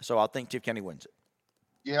football. So I think Tift County wins it.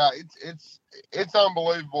 Yeah, it's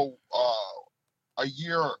unbelievable. A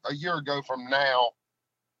year ago from now,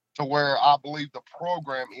 to where I believe the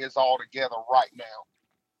program is all together right now.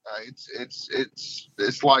 It's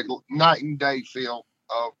like night and day, Phil.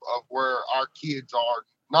 Of where our kids are,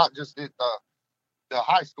 not just at the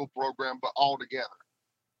high school program, but all together.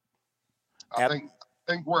 I think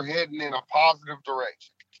we're heading in a positive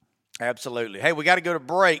direction. Absolutely. Hey, we got to go to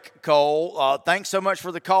break, Cole. Thanks so much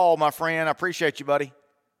for the call, my friend. I appreciate you, buddy.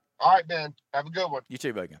 All right, man. Have a good one. You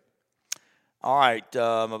too, buddy. All right,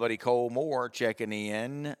 my buddy Cole Moore checking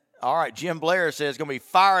in. All right, Jim Blair says going to be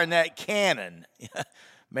firing that cannon.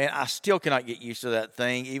 Man, I still cannot get used to that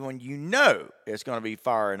thing, even when you know it's going to be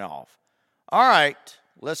firing off. All right,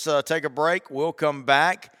 let's take a break. We'll come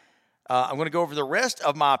back. I'm going to go over the rest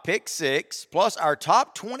of my Pick Six, plus our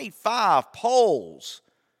top 25 polls.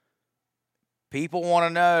 People want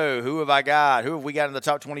to know, who have I got? Who have we got in the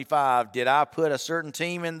top 25? Did I put a certain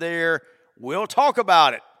team in there? We'll talk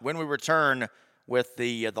about it when we return with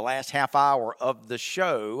the last half hour of the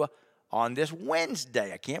show on this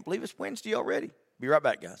Wednesday. I can't believe it's Wednesday already. Be right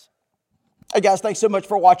back, guys. Hey, guys, thanks so much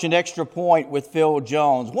for watching Extra Point with Phil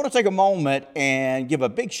Jones. I want to take a moment and give a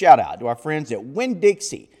big shout-out to our friends at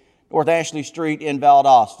Winn-Dixie, North Ashley Street in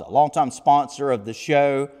Valdosta, longtime sponsor of the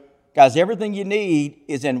show. Guys, everything you need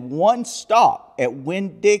is in one stop at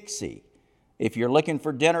Winn-Dixie. If you're looking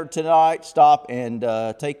for dinner tonight, stop and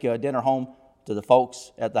take dinner home to the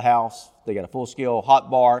folks at the house. They got a full-scale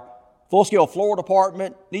hot bar, full-scale floral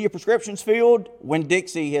department. Need your prescriptions filled?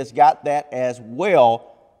 Winn-Dixie has got that as well.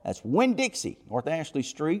 That's Winn-Dixie, North Ashley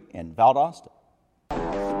Street in Valdosta.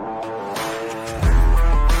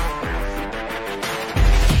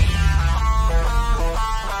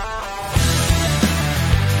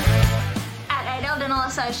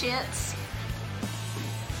 Associates.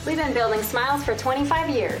 We've been building smiles for 25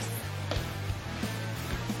 years.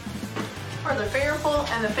 For the fearful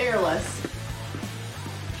and the fearless.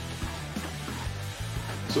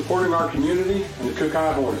 Supporting our community and the Cook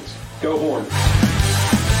High Hornets. Go Hornets!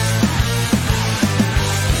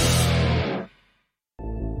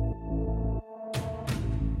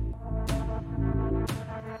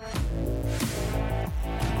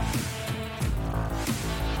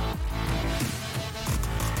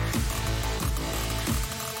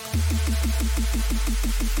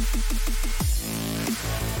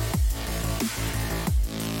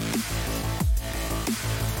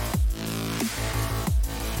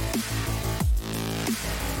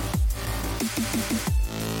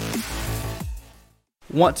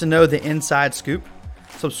 Want to know the inside scoop?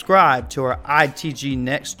 Subscribe to our ITG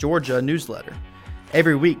Next Georgia newsletter.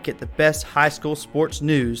 Every week, get the best high school sports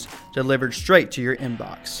news delivered straight to your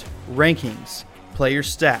inbox. Rankings, player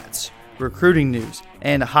stats, recruiting news,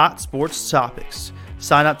 and hot sports topics.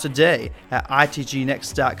 Sign up today at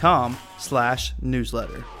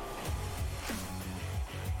itgnext.com/newsletter.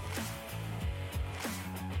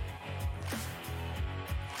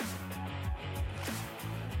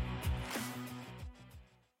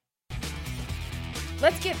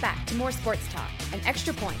 Let's get back to more sports talk and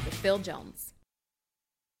Extra Point with Phil Jones.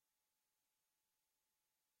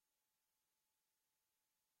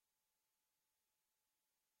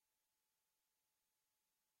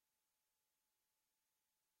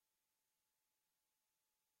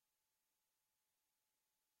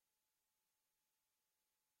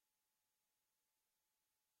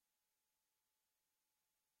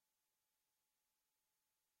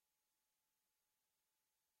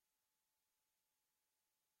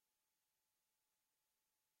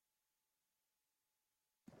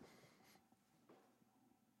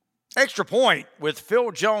 Extra Point with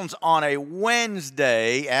Phil Jones on a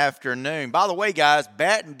Wednesday afternoon. By the way, guys,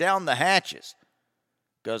 batten down the hatches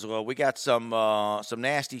because we got some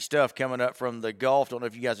nasty stuff coming up from the Gulf. Don't know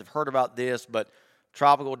if you guys have heard about this, but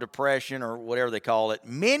tropical depression or whatever they call it,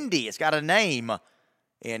 Mindy, it's got a name,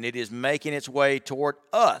 and it is making its way toward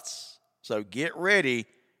us. So get ready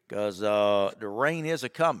because the rain is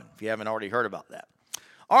a-coming if you haven't already heard about that.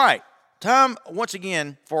 All right. Time, once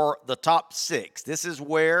again, for the top six. This is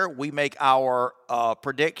where we make our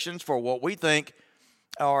predictions for what we think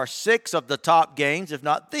are six of the top games, if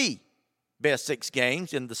not the best six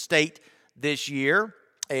games in the state this year.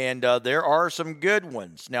 And there are some good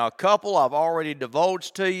ones. Now, a couple I've already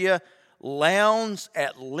divulged to you. Lowndes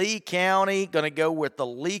at Lee County. Going to go with the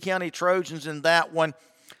Lee County Trojans in that one,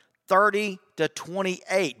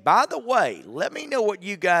 30-28. By the way, let me know what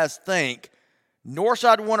you guys think.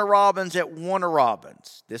 Northside Warner Robins at Warner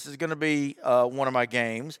Robins. This is going to be one of my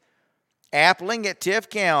games. Appling at Tift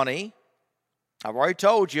County. I've already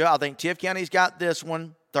told you, I think Tift County's got this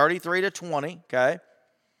one, 33-20, okay?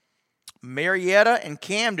 Marietta and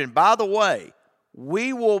Camden. By the way,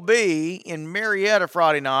 we will be in Marietta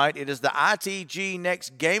Friday night. It is the ITG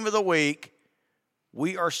Next Game of the Week.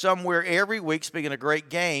 We are somewhere every week, speaking of great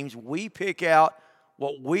games, we pick out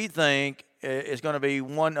what we think is going to be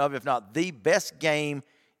one of, if not the best game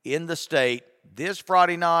in the state. This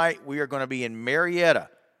Friday night, we are going to be in Marietta.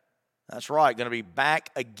 That's right, going to be back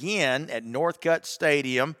again at Northcutt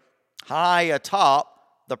Stadium, high atop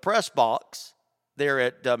the press box there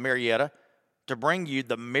at Marietta, to bring you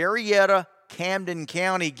the Marietta-Camden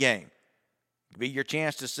County game. It'll be your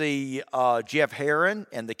chance to see Jeff Herron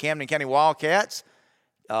and the Camden County Wildcats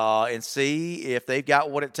and see if they've got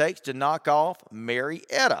what it takes to knock off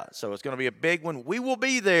Marietta. So it's going to be a big one. We will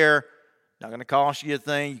be there. Not going to cost you a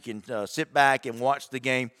thing. You can sit back and watch the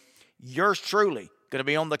game. Yours truly going to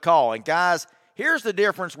be on the call. And, guys, here's the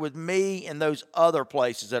difference with me and those other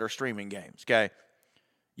places that are streaming games, okay?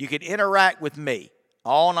 You can interact with me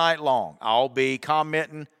all night long. I'll be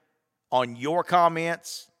commenting on your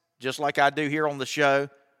comments just like I do here on the show.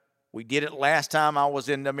 We did it last time I was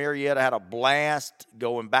in Marietta. I had a blast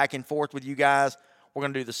going back and forth with you guys. We're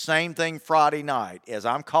going to do the same thing Friday night. As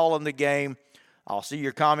I'm calling the game, I'll see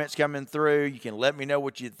your comments coming through. You can let me know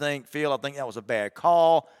what you think. Phil, I think that was a bad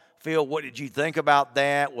call. Phil, what did you think about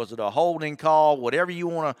that? Was it a holding call? Whatever you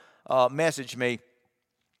want to message me,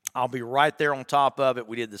 I'll be right there on top of it.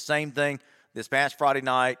 We did the same thing this past Friday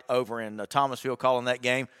night over in Thomasville calling that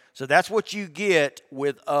game. So that's what you get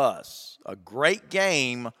with us. A great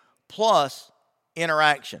game plus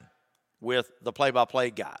interaction with the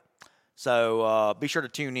play-by-play guy. So be sure to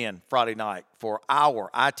tune in Friday night for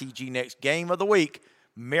our ITG Next Game of the Week,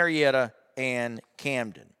 Marietta and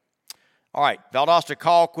Camden. All right, Valdosta,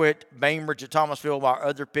 Colquitt, Bainbridge at Thomasville, our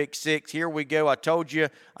other pick 6. Here we go. I told you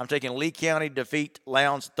I'm taking Lee County to defeat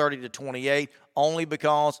Lowndes 30-28 only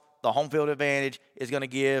because the home field advantage is going to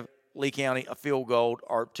give Lee County a field goal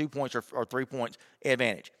or 2 points or 3 points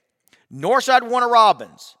advantage. Northside, Warner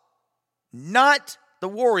Robins, not the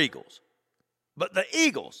War Eagles, but the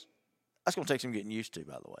Eagles. That's going to take some getting used to,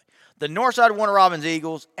 by the way. The Northside, Warner Robins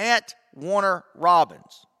Eagles at Warner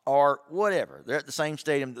Robins. Or whatever. They're at the same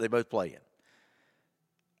stadium that they both play in.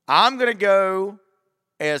 I'm going to go,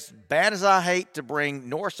 as bad as I hate to bring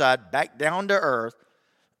Northside back down to earth,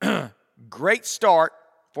 great start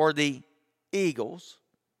for the Eagles.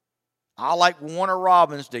 I like Warner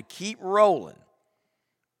Robins to keep rolling.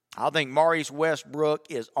 I think Maurice Westbrook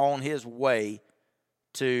is on his way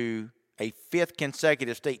to a 5th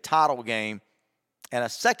consecutive state title game and a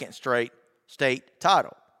 2nd straight state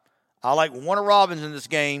title. I like Warner Robins in this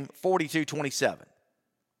game, 42-27.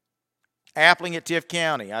 Appling at Tift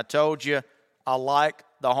County. I told you I like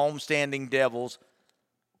the homestanding Devils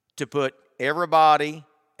to put everybody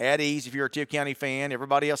at ease. If you're a Tift County fan,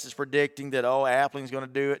 everybody else is predicting that, Appling's going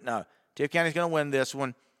to do it. No, Tift County's going to win this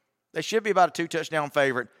one. They should be about a 2-touchdown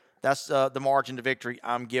favorite. That's the margin to victory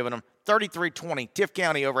I'm giving them. 33-20, Tift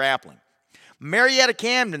County over Appling. Marietta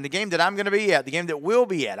Camden, the game that I'm going to be at, the game that we'll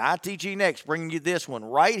be at, ITG Next, bringing you this one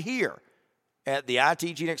right here at the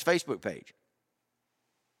ITG Next Facebook page.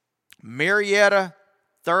 Marietta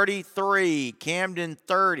 33, Camden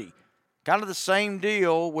 30. Kind of the same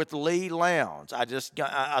deal with Lee Lowndes. I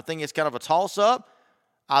think it's kind of a toss-up.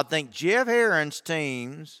 I think Jeff Herron's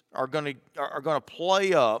teams are going to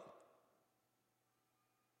play up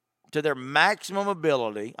to their maximum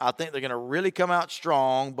ability. I think they're going to really come out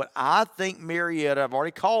strong, but I think Marietta, I've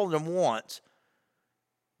already called them once,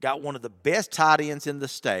 got one of the best tight ends in the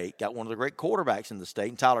state, got one of the great quarterbacks in the state,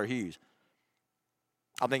 and Tyler Hughes.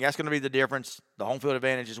 I think that's going to be the difference, the home field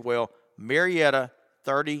advantage as well. Marietta,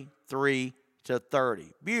 33-30.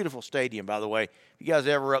 Beautiful stadium, by the way. If you guys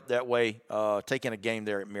ever up that way, taking a game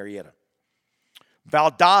there at Marietta.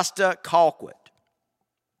 Valdosta, Colquitt.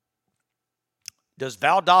 Does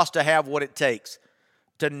Valdosta have what it takes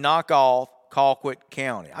to knock off Colquitt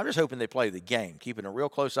County? I'm just hoping they play the game, keeping a real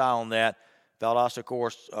close eye on that. Valdosta, of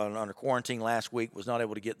course, under quarantine last week, was not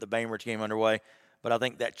able to get the Bainbridge game underway. But I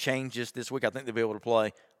think that changes this week. I think they'll be able to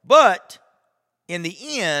play. But in the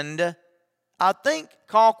end, I think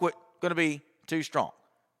Colquitt going to be too strong.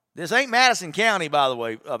 This ain't Madison County, by the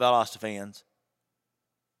way, Valdosta fans.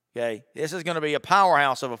 Okay? This is going to be a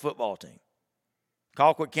powerhouse of a football team.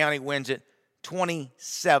 Colquitt County wins it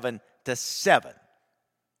 27-7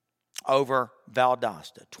 over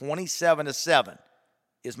Valdosta. 27-7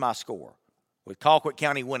 is my score, with Colquitt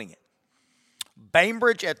County winning it.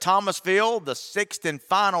 Bainbridge at Thomasville, the 6th and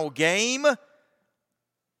final game.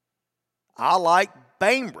 I like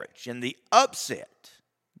Bainbridge in the upset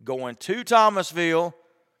going to Thomasville.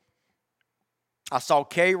 I saw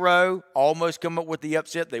Cairo almost come up with the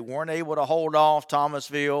upset. They weren't able to hold off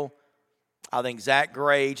Thomasville. I think Zach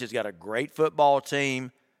Grage has got a great football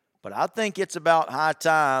team, but I think it's about high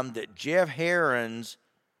time that Jeff Herron's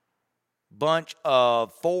bunch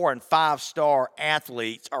of 4- and 5-star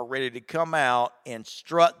athletes are ready to come out and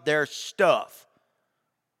strut their stuff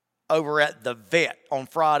over at the Vet on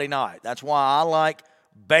Friday night. That's why I like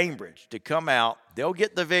Bainbridge to come out. They'll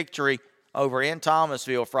get the victory over in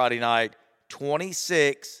Thomasville Friday night,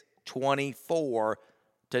 26-24,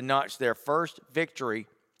 to notch their first victory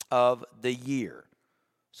of the year.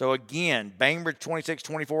 So again, Bainbridge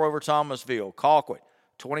 26-24 over Thomasville. Colquitt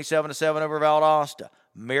 27-7 over Valdosta.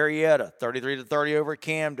 Marietta 33-30 over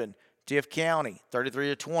Camden. Tift County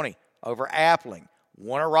 33-20 over Appling.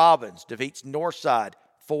 Warner Robins defeats Northside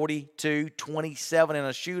 42-27 in a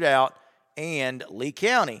shootout. And Lee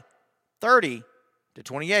County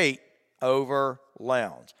 30-28 over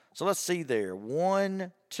Lowndes. So let's see there.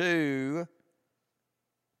 1, 2,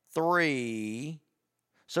 3.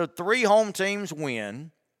 So 3 home teams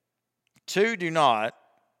win, 2 do not,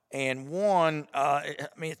 and 1.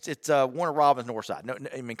 It's Warner Robins Northside. No,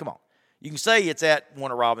 come on. You can say it's at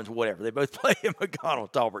Warner Robins, whatever. They both play in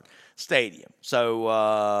McDonald-Talbert Stadium.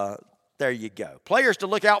 So there you go. Players to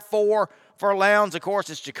look out for Lowndes, of course,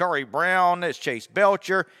 it's Jakari Brown, it's Chase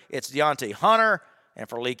Belcher, it's Deontay Hunter, and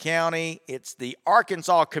for Lee County, it's the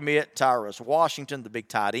Arkansas commit, Tyrus Washington, the big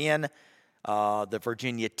tight end, the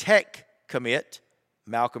Virginia Tech commit,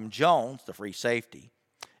 Malcolm Jones, the free safety,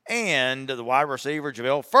 and the wide receiver,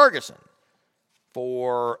 JaVale Ferguson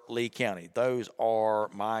for Lee County. Those are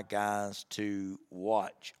my guys to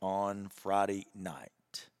watch on Friday night.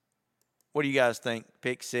 What do you guys think?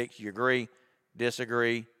 Pick 6, you agree,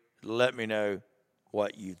 disagree? Let me know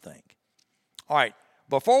what you think. All right,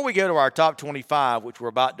 before we go to our top 25, which we're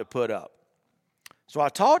about to put up, so I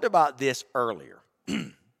talked about this earlier.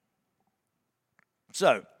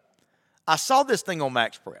 So I saw this thing on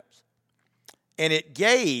Max Preps, and it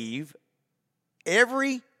gave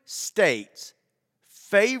every state's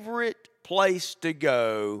favorite place to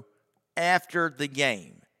go after the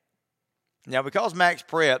game. Now, because Max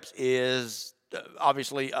Preps is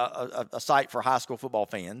obviously a site for high school football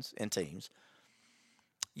fans and teams,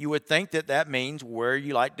 you would think that that means where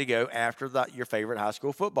you like to go after your favorite high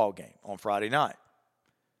school football game on Friday night.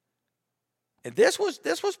 And this was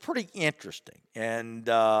pretty interesting, and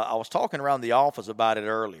I was talking around the office about it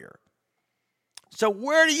earlier. So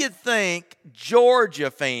where do you think Georgia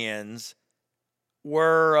fans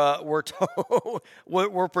were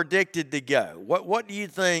predicted to go? What do you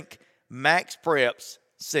think Max Preps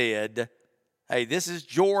said? Hey, this is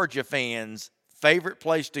Georgia fans' favorite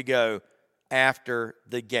place to go after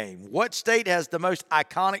the game. What state has the most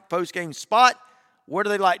iconic post-game spot? Where do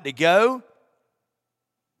they like to go?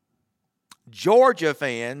 Georgia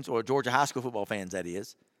fans, or Georgia high school football fans, that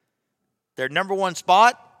is, their number one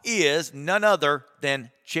spot is none other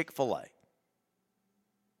than Chick-fil-A.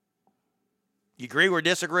 You agree or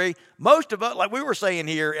disagree? Most of us, like we were saying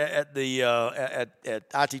here at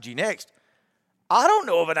ITG Next, I don't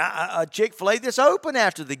know of a Chick-fil-A that's open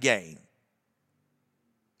after the game.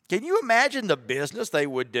 Can you imagine the business they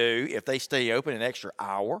would do if they stay open an extra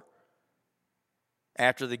hour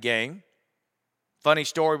after the game? Funny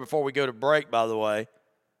story before we go to break, by the way.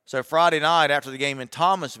 So Friday night after the game in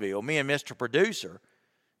Thomasville, me and Mr. Producer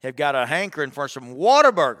have got a hankering for some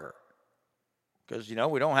Whataburger because, we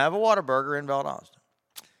don't have a Whataburger in Valdosta.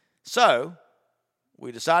 So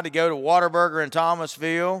we decided to go to Whataburger in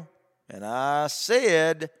Thomasville, and I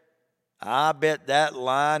said, I bet that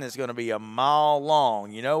line is going to be a mile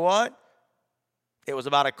long. You know what? It was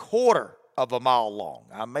about a quarter of a mile long.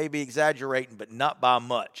 I may be exaggerating, but not by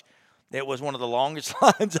much. It was one of the longest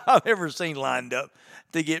lines I've ever seen lined up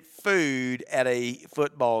to get food at a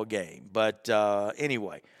football game. But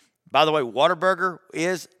anyway, by the way, Whataburger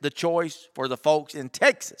is the choice for the folks in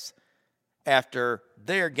Texas after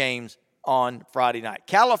their games on Friday night.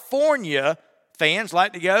 California fans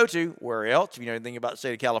like to go to, where else, if you know anything about the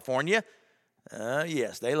state of California,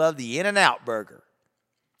 yes, they love the In-N-Out burger.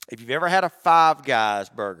 If you've ever had a Five Guys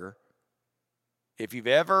burger, if you've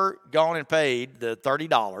ever gone and paid the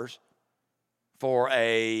 $30 for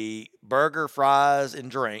a burger, fries, and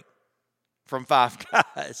drink from Five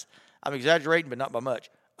Guys, I'm exaggerating, but not by much.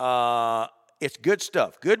 It's good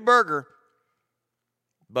stuff. Good burger,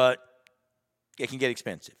 but it can get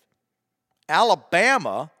expensive.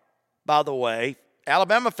 Alabama, by the way,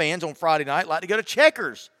 Alabama fans on Friday night like to go to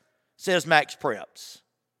Checkers, says Max Preps.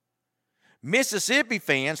 Mississippi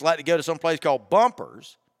fans like to go to some place called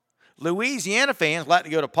Bumpers. Louisiana fans like to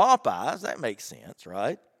go to Popeyes. That makes sense,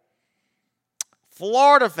 right?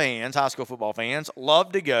 Florida fans, high school football fans,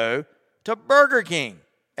 love to go to Burger King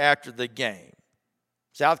after the game.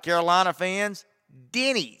 South Carolina fans,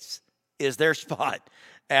 Denny's is their spot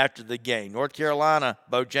after the game. North Carolina,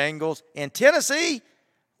 Bojangles. And Tennessee,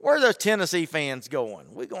 where are those Tennessee fans going?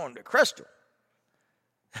 We're going to Crystal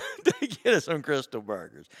to get us some Crystal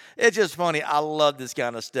burgers. It's just funny. I love this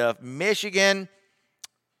kind of stuff. Michigan,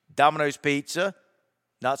 Domino's Pizza.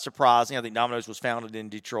 Not surprising. I think Domino's was founded in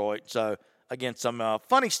Detroit. So, again, some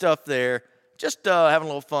funny stuff there. Just having a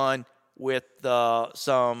little fun with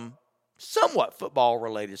some somewhat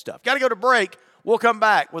football-related stuff. Got to go to break. We'll come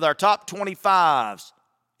back with our top 25s.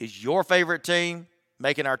 Is your favorite team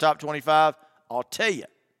making our top 25? I'll tell you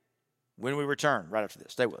when we return right after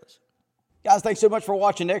this. Stay with us. Guys, thanks so much for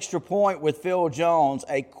watching Extra Point with Phil Jones.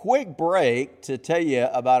 A quick break to tell you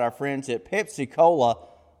about our friends at Pepsi Cola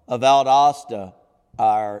of Valdosta,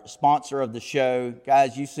 our sponsor of the show.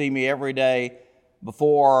 Guys, you see me every day.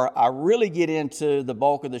 Before I really get into the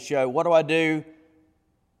bulk of the show, what do?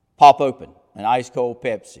 Pop open an ice-cold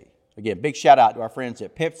Pepsi. Again, big shout-out to our friends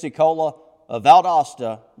at Pepsi Cola of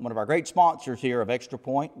Valdosta, one of our great sponsors here of Extra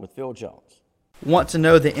Point with Phil Jones. Want to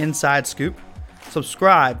know the inside scoop?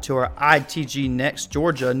 Subscribe to our ITG Next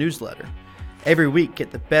Georgia newsletter. Every week,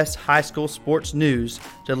 get the best high school sports news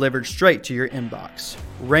delivered straight to your inbox.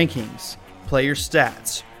 Rankings, player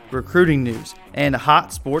stats, recruiting news, and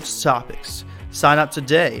hot sports topics. Sign up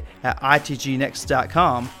today at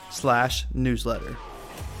itgnext.com/newsletter.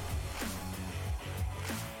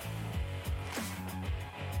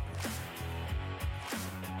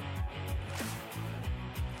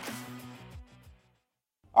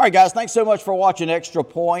 All right, guys, thanks so much for watching Extra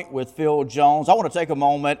Point with Phil Jones. I want to take a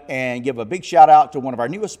moment and give a big shout out to one of our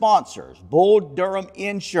newest sponsors, Bull Durham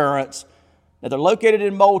Insurance. Now, they're located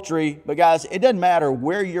in Moultrie, but guys, it doesn't matter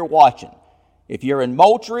where you're watching. If you're in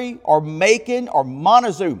Moultrie or Macon or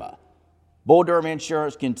Montezuma, Bull Durham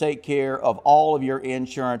Insurance can take care of all of your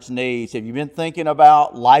insurance needs. If you've been thinking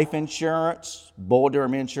about life insurance, Bull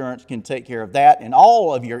Durham Insurance can take care of that and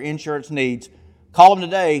all of your insurance needs. Call them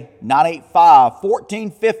today,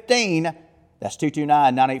 985-1415. That's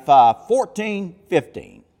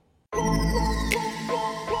 229-985-1415.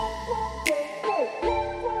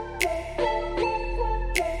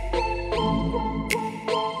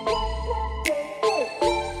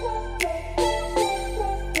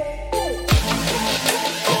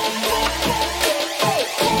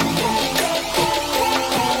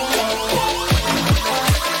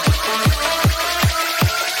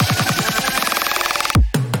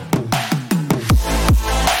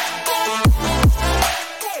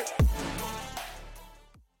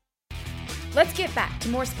 Let's get back to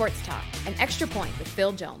more sports talk and Extra Point with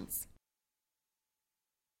Phil Jones.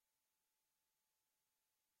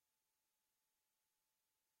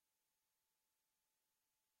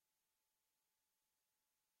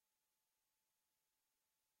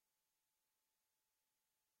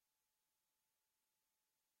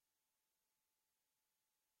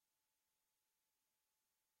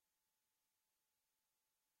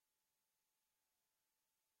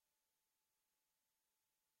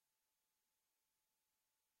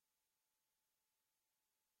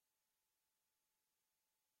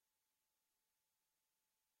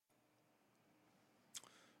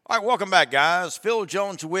 All right, welcome back, guys. Phil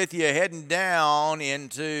Jones with you, heading down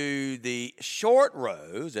into the short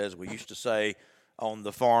rows, as we used to say on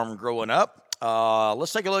the farm growing up.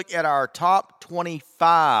 Let's take a look at our top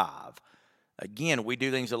 25. Again, we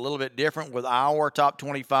do things a little bit different with our top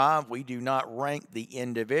 25. We do not rank the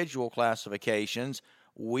individual classifications.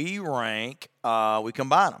 We rank, we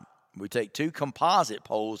combine them. We take two composite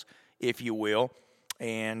polls, if you will,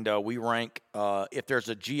 and we rank if there's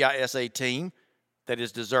a GISA team that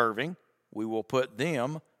is deserving, we will put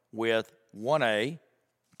them with 1A,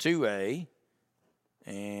 2A,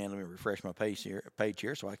 and let me refresh my page here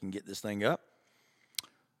so I can get this thing up.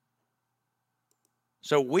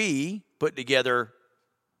 So we put together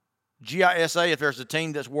GISA if there's a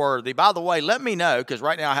team that's worthy. By the way, let me know, because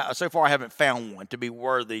right now, so far I haven't found one to be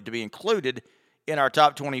worthy to be included in our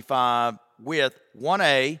top 25 with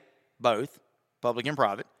 1A, both, public and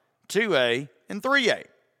private, 2A, and 3A.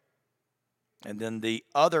 And then the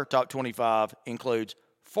other top 25 includes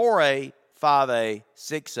 4A, 5A,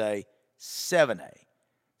 6A, 7A.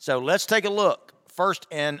 So let's take a look, first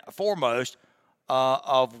and foremost,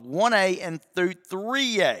 of 1A and through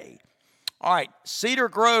 3A. All right, Cedar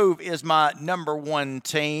Grove is my number one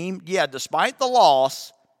team. Yeah, despite the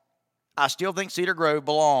loss, I still think Cedar Grove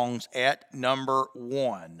belongs at number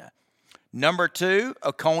one. Number two,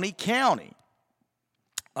 Oconee County.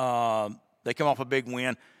 They come off a big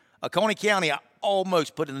win. Oconee County, I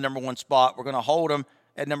almost put in the number one spot. We're going to hold them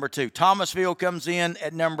at number two. Thomasville comes in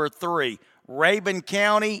at number three. Rabun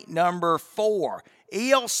County, number four.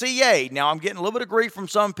 ELCA, now I'm getting a little bit of grief from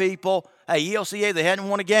some people. Hey, ELCA, they hadn't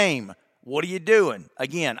won a game. What are you doing?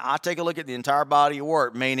 Again, I take a look at the entire body of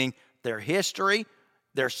work, meaning their history,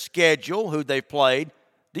 their schedule, who they've played.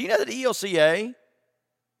 Do you know that ELCA,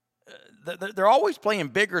 they're always playing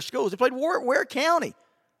bigger schools. They played Ware County,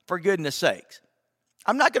 for goodness sakes.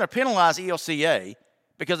 I'm not going to penalize ELCA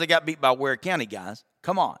because they got beat by Ware County, guys.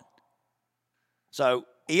 Come on. So,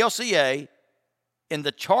 ELCA, in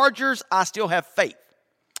the Chargers, I still have faith.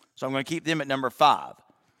 So, I'm going to keep them at number 5.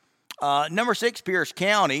 Number 6, Pierce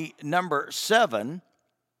County. Number 7,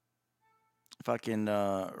 if I can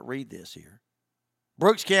read this here,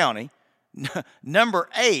 Brooks County. Number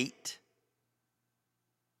 8,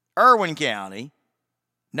 Irwin County.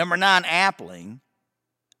 Number 9, Appling.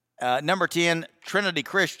 Number 10, Trinity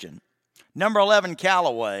Christian. Number 11,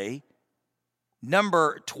 Callaway.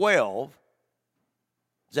 Number 12,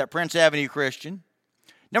 is that Prince Avenue Christian?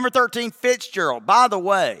 Number 13, Fitzgerald. By the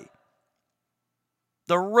way,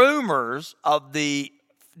 the rumors of the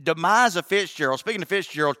demise of Fitzgerald, speaking of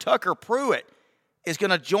Fitzgerald, Tucker Pruitt is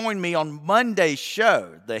going to join me on Monday's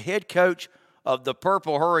show, the head coach of the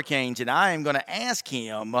Purple Hurricanes, and I am going to ask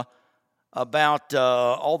him about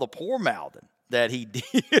all the poor mouthing that he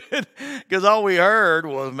did, because all we heard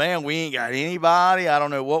was, man, we ain't got anybody. I don't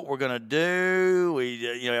know what we're going to do.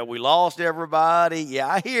 We lost everybody. Yeah,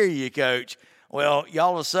 I hear you, Coach. Well, you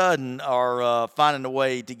all of a sudden are finding a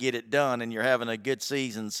way to get it done, and you're having a good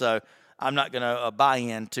season. So I'm not going to buy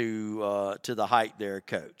into to the hype there,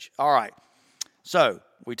 Coach. All right. So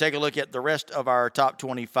we take a look at the rest of our top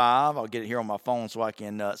 25. I'll get it here on my phone so I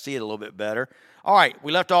can see it a little bit better. All right.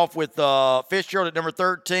 We left off with Fitzgerald at number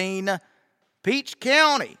 13. Peach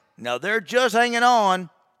County, now they're just hanging on.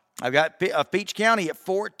 I've got Peach County at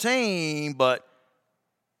 14, but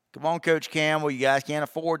come on, Coach Campbell, you guys can't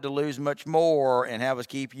afford to lose much more and have us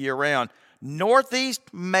keep you around. Northeast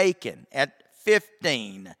Macon at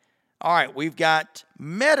 15. All right, we've got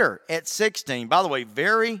Metter at 16. By the way,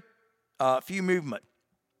 very few movement.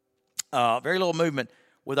 Very little movement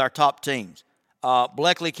with our top teams.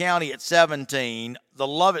 Bleckley County at 17. The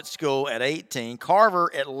Lovett School at 18.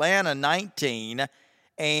 Carver, Atlanta, 19.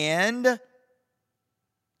 And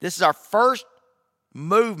this is our first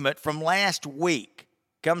movement from last week.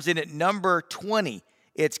 Comes in at number 20.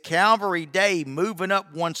 It's Calvary Day moving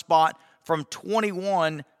up one spot from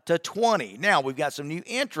 21 to 20. Now, we've got some new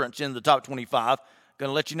entrants in the top 25. Going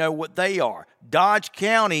to let you know what they are. Dodge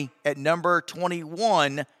County at number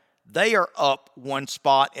 21. They are up one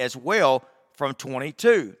spot as well from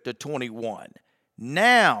 22 to 21.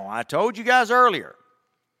 Now, I told you guys earlier,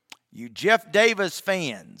 you Jeff Davis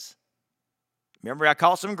fans, remember I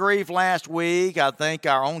caught some grief last week. I think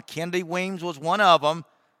our own Kennedy Weems was one of them.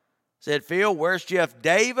 Said, Phil, where's Jeff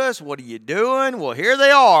Davis? What are you doing? Well, here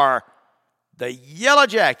they are. The Yellow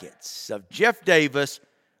Jackets of Jeff Davis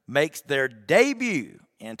makes their debut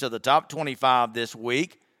into the top 25 this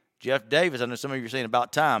week. Jeff Davis, I know some of you are saying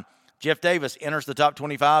about time. Jeff Davis enters the top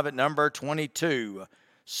 25 at number 22.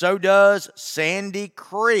 So does Sandy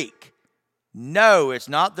Creek. No, it's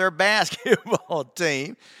not their basketball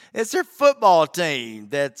team. It's their football team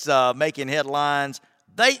that's making headlines.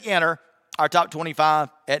 They enter our top 25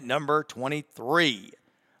 at number 23.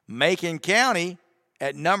 Macon County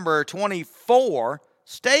at number 24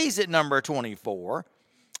 stays at number 24.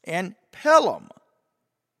 And Pelham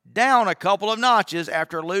down a couple of notches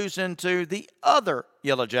after losing to the other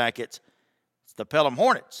Yellow Jackets. It's the Pelham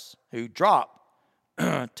Hornets who drop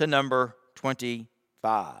to number 25.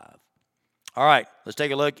 All right, let's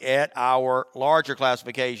take a look at our larger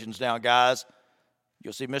classifications now, guys.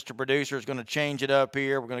 You'll see Mr. Producer is going to change it up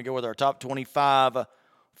here. We're going to go with our top 25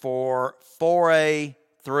 for 4A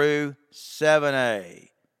through 7A.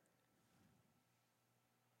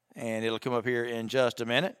 And it'll come up here in just a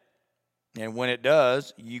minute. And when it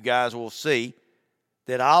does, you guys will see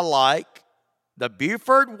that I like the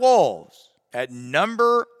Buford Wolves at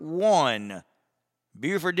number 1.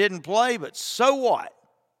 Buford didn't play, but so what?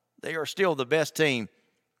 They are still the best team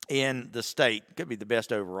in the state. Could be the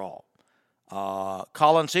best overall.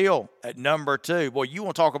 Collins Hill at number 2. Boy, you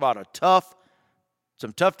want to talk about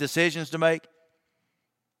some tough decisions to make?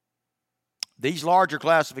 These larger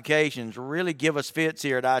classifications really give us fits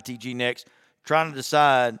here at ITG Next, trying to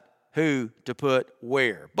decide who to put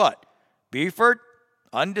where. But Buford,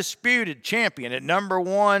 undisputed champion at number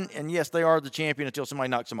 1, and yes, they are the champion until somebody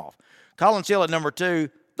knocks them off. Collins Hill at number 2.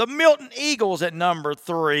 The Milton Eagles at number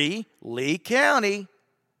 3. Lee County,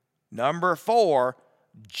 number 4.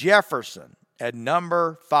 Jefferson at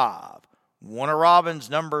number 5. Warner Robins,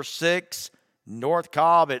 number 6. North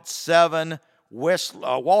Cobb at 7.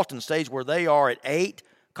 Walton stays where they are at 8.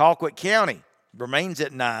 Colquitt County remains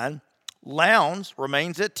at 9. Lowndes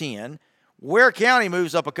remains at 10. Ware County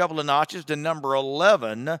moves up a couple of notches to number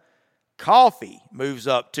 11. Coffee moves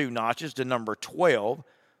up 2 notches to number 12.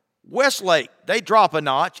 Westlake, they drop a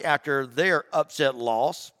notch after their upset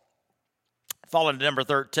loss, falling to number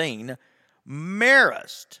 13.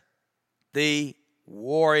 Marist, the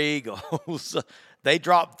War Eagles, they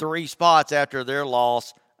dropped 3 spots after their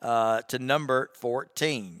loss to number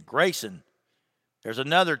 14. Grayson, there's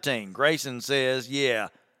another team. Grayson says, yeah,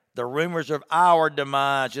 the rumors of our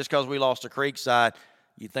demise, just because we lost to Creekside,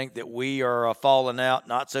 you think that we are falling out?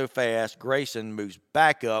 Not so fast. Grayson moves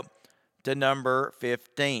back up to number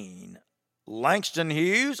 15. Langston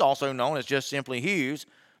Hughes, also known as just simply Hughes,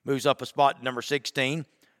 moves up a spot to number 16.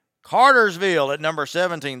 Cartersville at number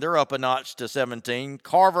 17. They're up a notch to 17.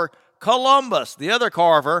 Carver Columbus, the other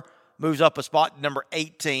Carver, moves up a spot to number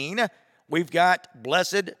 18. We've got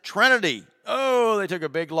Blessed Trinity. Oh, they took a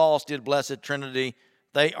big loss, did Blessed Trinity.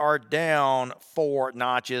 They are down 4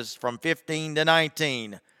 notches from 15 to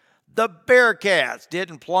 19. The Bearcats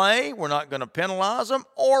didn't play. We're not going to penalize them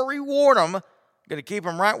or reward them. Going to keep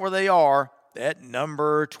them right where they are at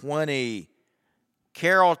number 20.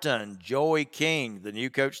 Carrollton, Joey King, the new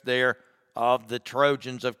coach there of the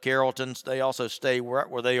Trojans of Carrollton. They also stay right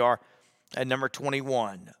where they are at number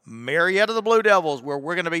 21. Marietta, the Blue Devils, where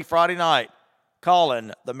we're going to be Friday night,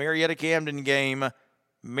 calling the Marietta-Camden game.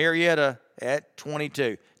 Marietta at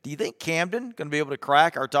 22. Do you think Camden going to be able to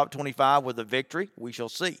crack our top 25 with a victory? We shall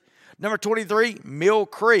see. Number 23, Mill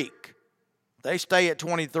Creek. They stay at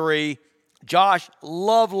 23. Josh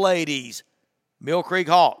Loveladies, Mill Creek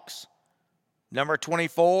Hawks. Number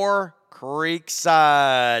 24,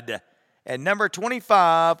 Creekside And number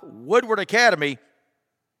 25, Woodward Academy,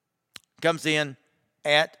 comes in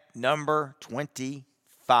at number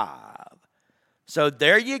 25. So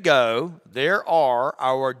there you go. There are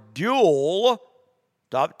our dual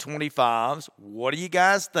top 25s. What do you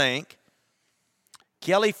guys think?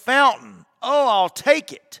 Kelly Fountain. Oh, I'll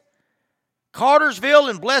take it. Cartersville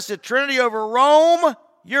and Blessed Trinity over Rome.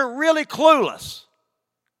 You're really clueless.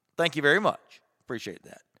 Thank you very much. Appreciate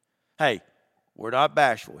that. Hey, we're not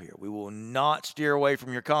bashful here. We will not steer away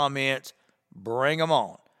from your comments. Bring them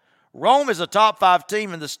on. Rome is a top 5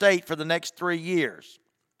 team in the state for the next 3 years.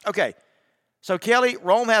 Okay, so Kelly,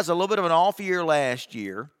 Rome has a little bit of an off year last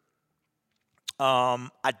year.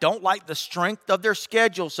 I don't like the strength of their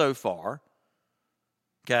schedule so far.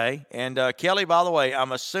 Okay, and Kelly, by the way,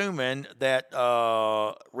 I'm assuming that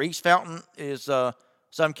Reese Fountain is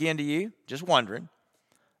some kin to you. Just wondering.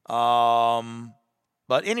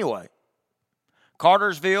 But anyway,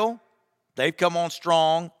 Cartersville, they've come on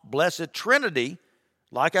strong. Blessed Trinity,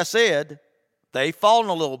 like I said, they've fallen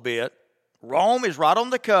a little bit. Rome is right on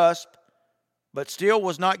the cusp, but still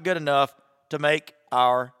was not good enough to make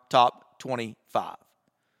our top 25.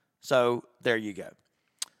 So there you go.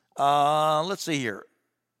 Let's see here.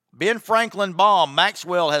 Ben Franklin Baum,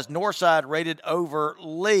 Maxwell has Northside rated over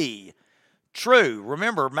Lee. True.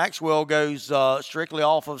 Remember, Maxwell goes strictly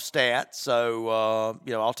off of stats, so,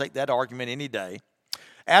 I'll take that argument any day.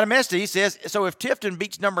 Adam Esty says, so if Tifton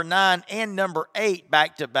beats number 9 and number 8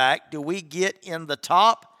 back-to-back, do we get in the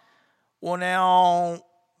top? Well, now,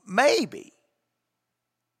 maybe.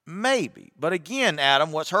 Maybe. But again,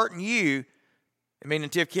 Adam, what's hurting you, in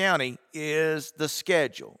Tift County, is the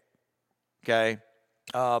schedule. Okay?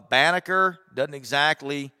 Banneker doesn't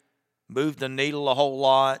exactly move the needle a whole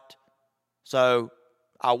lot. So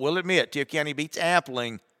I will admit, Tift County beats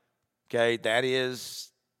Appling. Okay,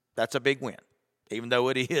 that's a big win, even though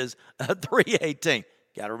it is a 3-8 team.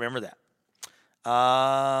 Got to remember that.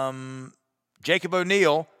 Jacob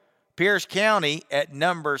O'Neill, Pierce County at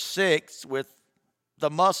number 6 with the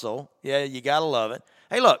muscle. Yeah, you got to love it.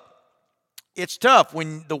 Hey, look, it's tough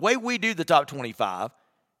when the way we do the top 25,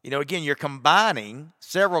 again, you're combining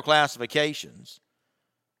several classifications.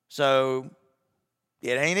 So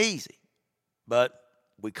it ain't easy, but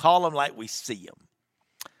we call them like we see them.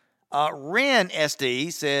 Ren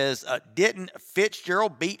SD says, didn't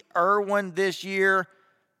Fitzgerald beat Irwin this year?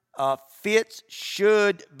 Fitz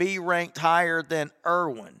should be ranked higher than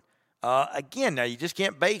Irwin. Again, now you just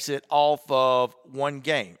can't base it off of one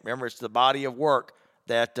game. Remember, it's the body of work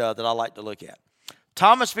that I like to look at.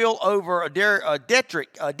 Thomasville over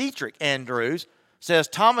Dietrich Andrews says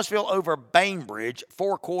Thomasville over Bainbridge,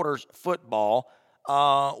 4 quarters football.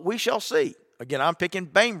 We shall see. Again, I'm picking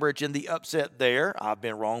Bainbridge in the upset there. I've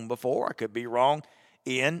been wrong before. I could be wrong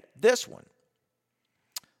in this one.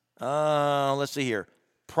 Let's see here.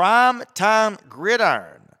 Prime Time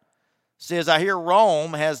Gridiron says, I hear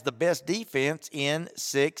Rome has the best defense in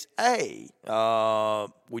 6A.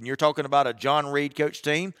 When you're talking about a John Reed coach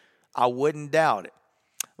team, I wouldn't doubt it.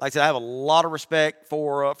 Like I said, I have a lot of respect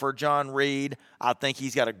for John Reed. I think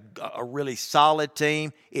he's got a really solid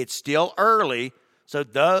team. It's still early. So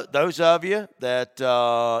those of you that,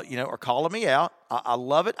 are calling me out, I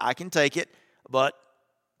love it. I can take it. But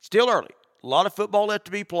still early. A lot of football left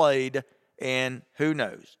to be played. And who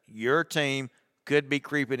knows? Your team could be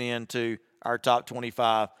creeping into our top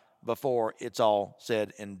 25 before it's all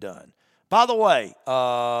said and done. By the way,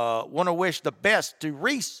 want to wish the best to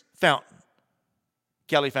Reese Fountain.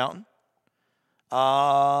 Kelly Fountain.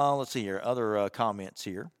 Let's see here. Other comments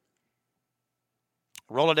here.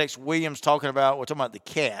 Rolodex Williams we're talking about the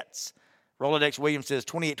Cats. Rolodex Williams says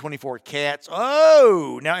 28-24 Cats.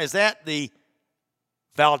 Oh, now is that the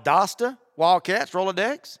Valdosta Wildcats,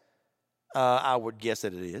 Rolodex? I would guess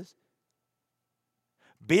that it is.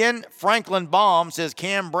 Ben Franklin Baum says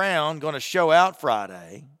Cam Brown going to show out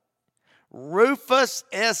Friday. Rufus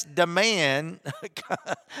S. Demand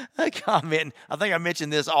comment. I think I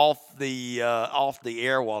mentioned this off the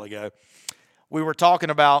air a while ago. We were talking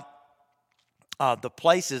about the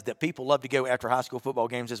places that people love to go after high school football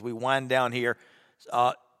games as we wind down here.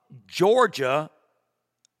 Georgia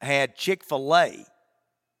had Chick-fil-A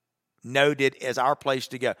noted as our place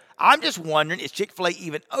to go. I'm just wondering, is Chick-fil-A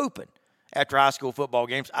even open after high school football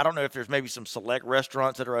games? I don't know if there's maybe some select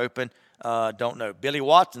restaurants that are open. Don't know. Billy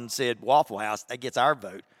Watson said Waffle House. That gets our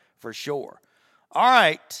vote for sure. All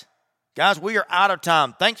right, guys, we are out of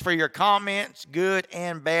time. Thanks for your comments, good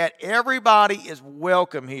and bad. Everybody is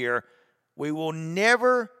welcome here. We will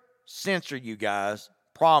never censor you guys,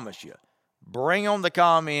 promise you. Bring on the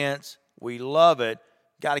comments. We love it.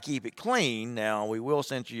 Got to keep it clean. Now, we will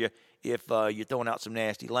censor you if you're throwing out some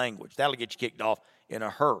nasty language. That'll get you kicked off in a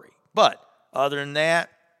hurry. But other than that,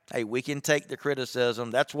 hey, we can take the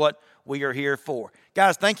criticism. That's what we are here for.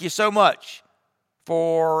 Guys, thank you so much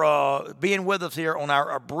for being with us here on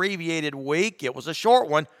our abbreviated week. It was a short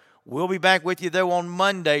one. We'll be back with you, though, on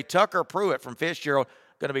Monday. Tucker Pruitt from Fitzgerald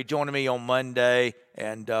going to be joining me on Monday,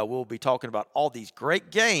 and we'll be talking about all these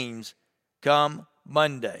great games come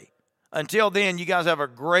Monday. Until then, you guys have a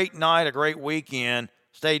great night, a great weekend.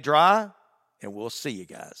 Stay dry, and we'll see you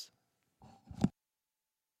guys.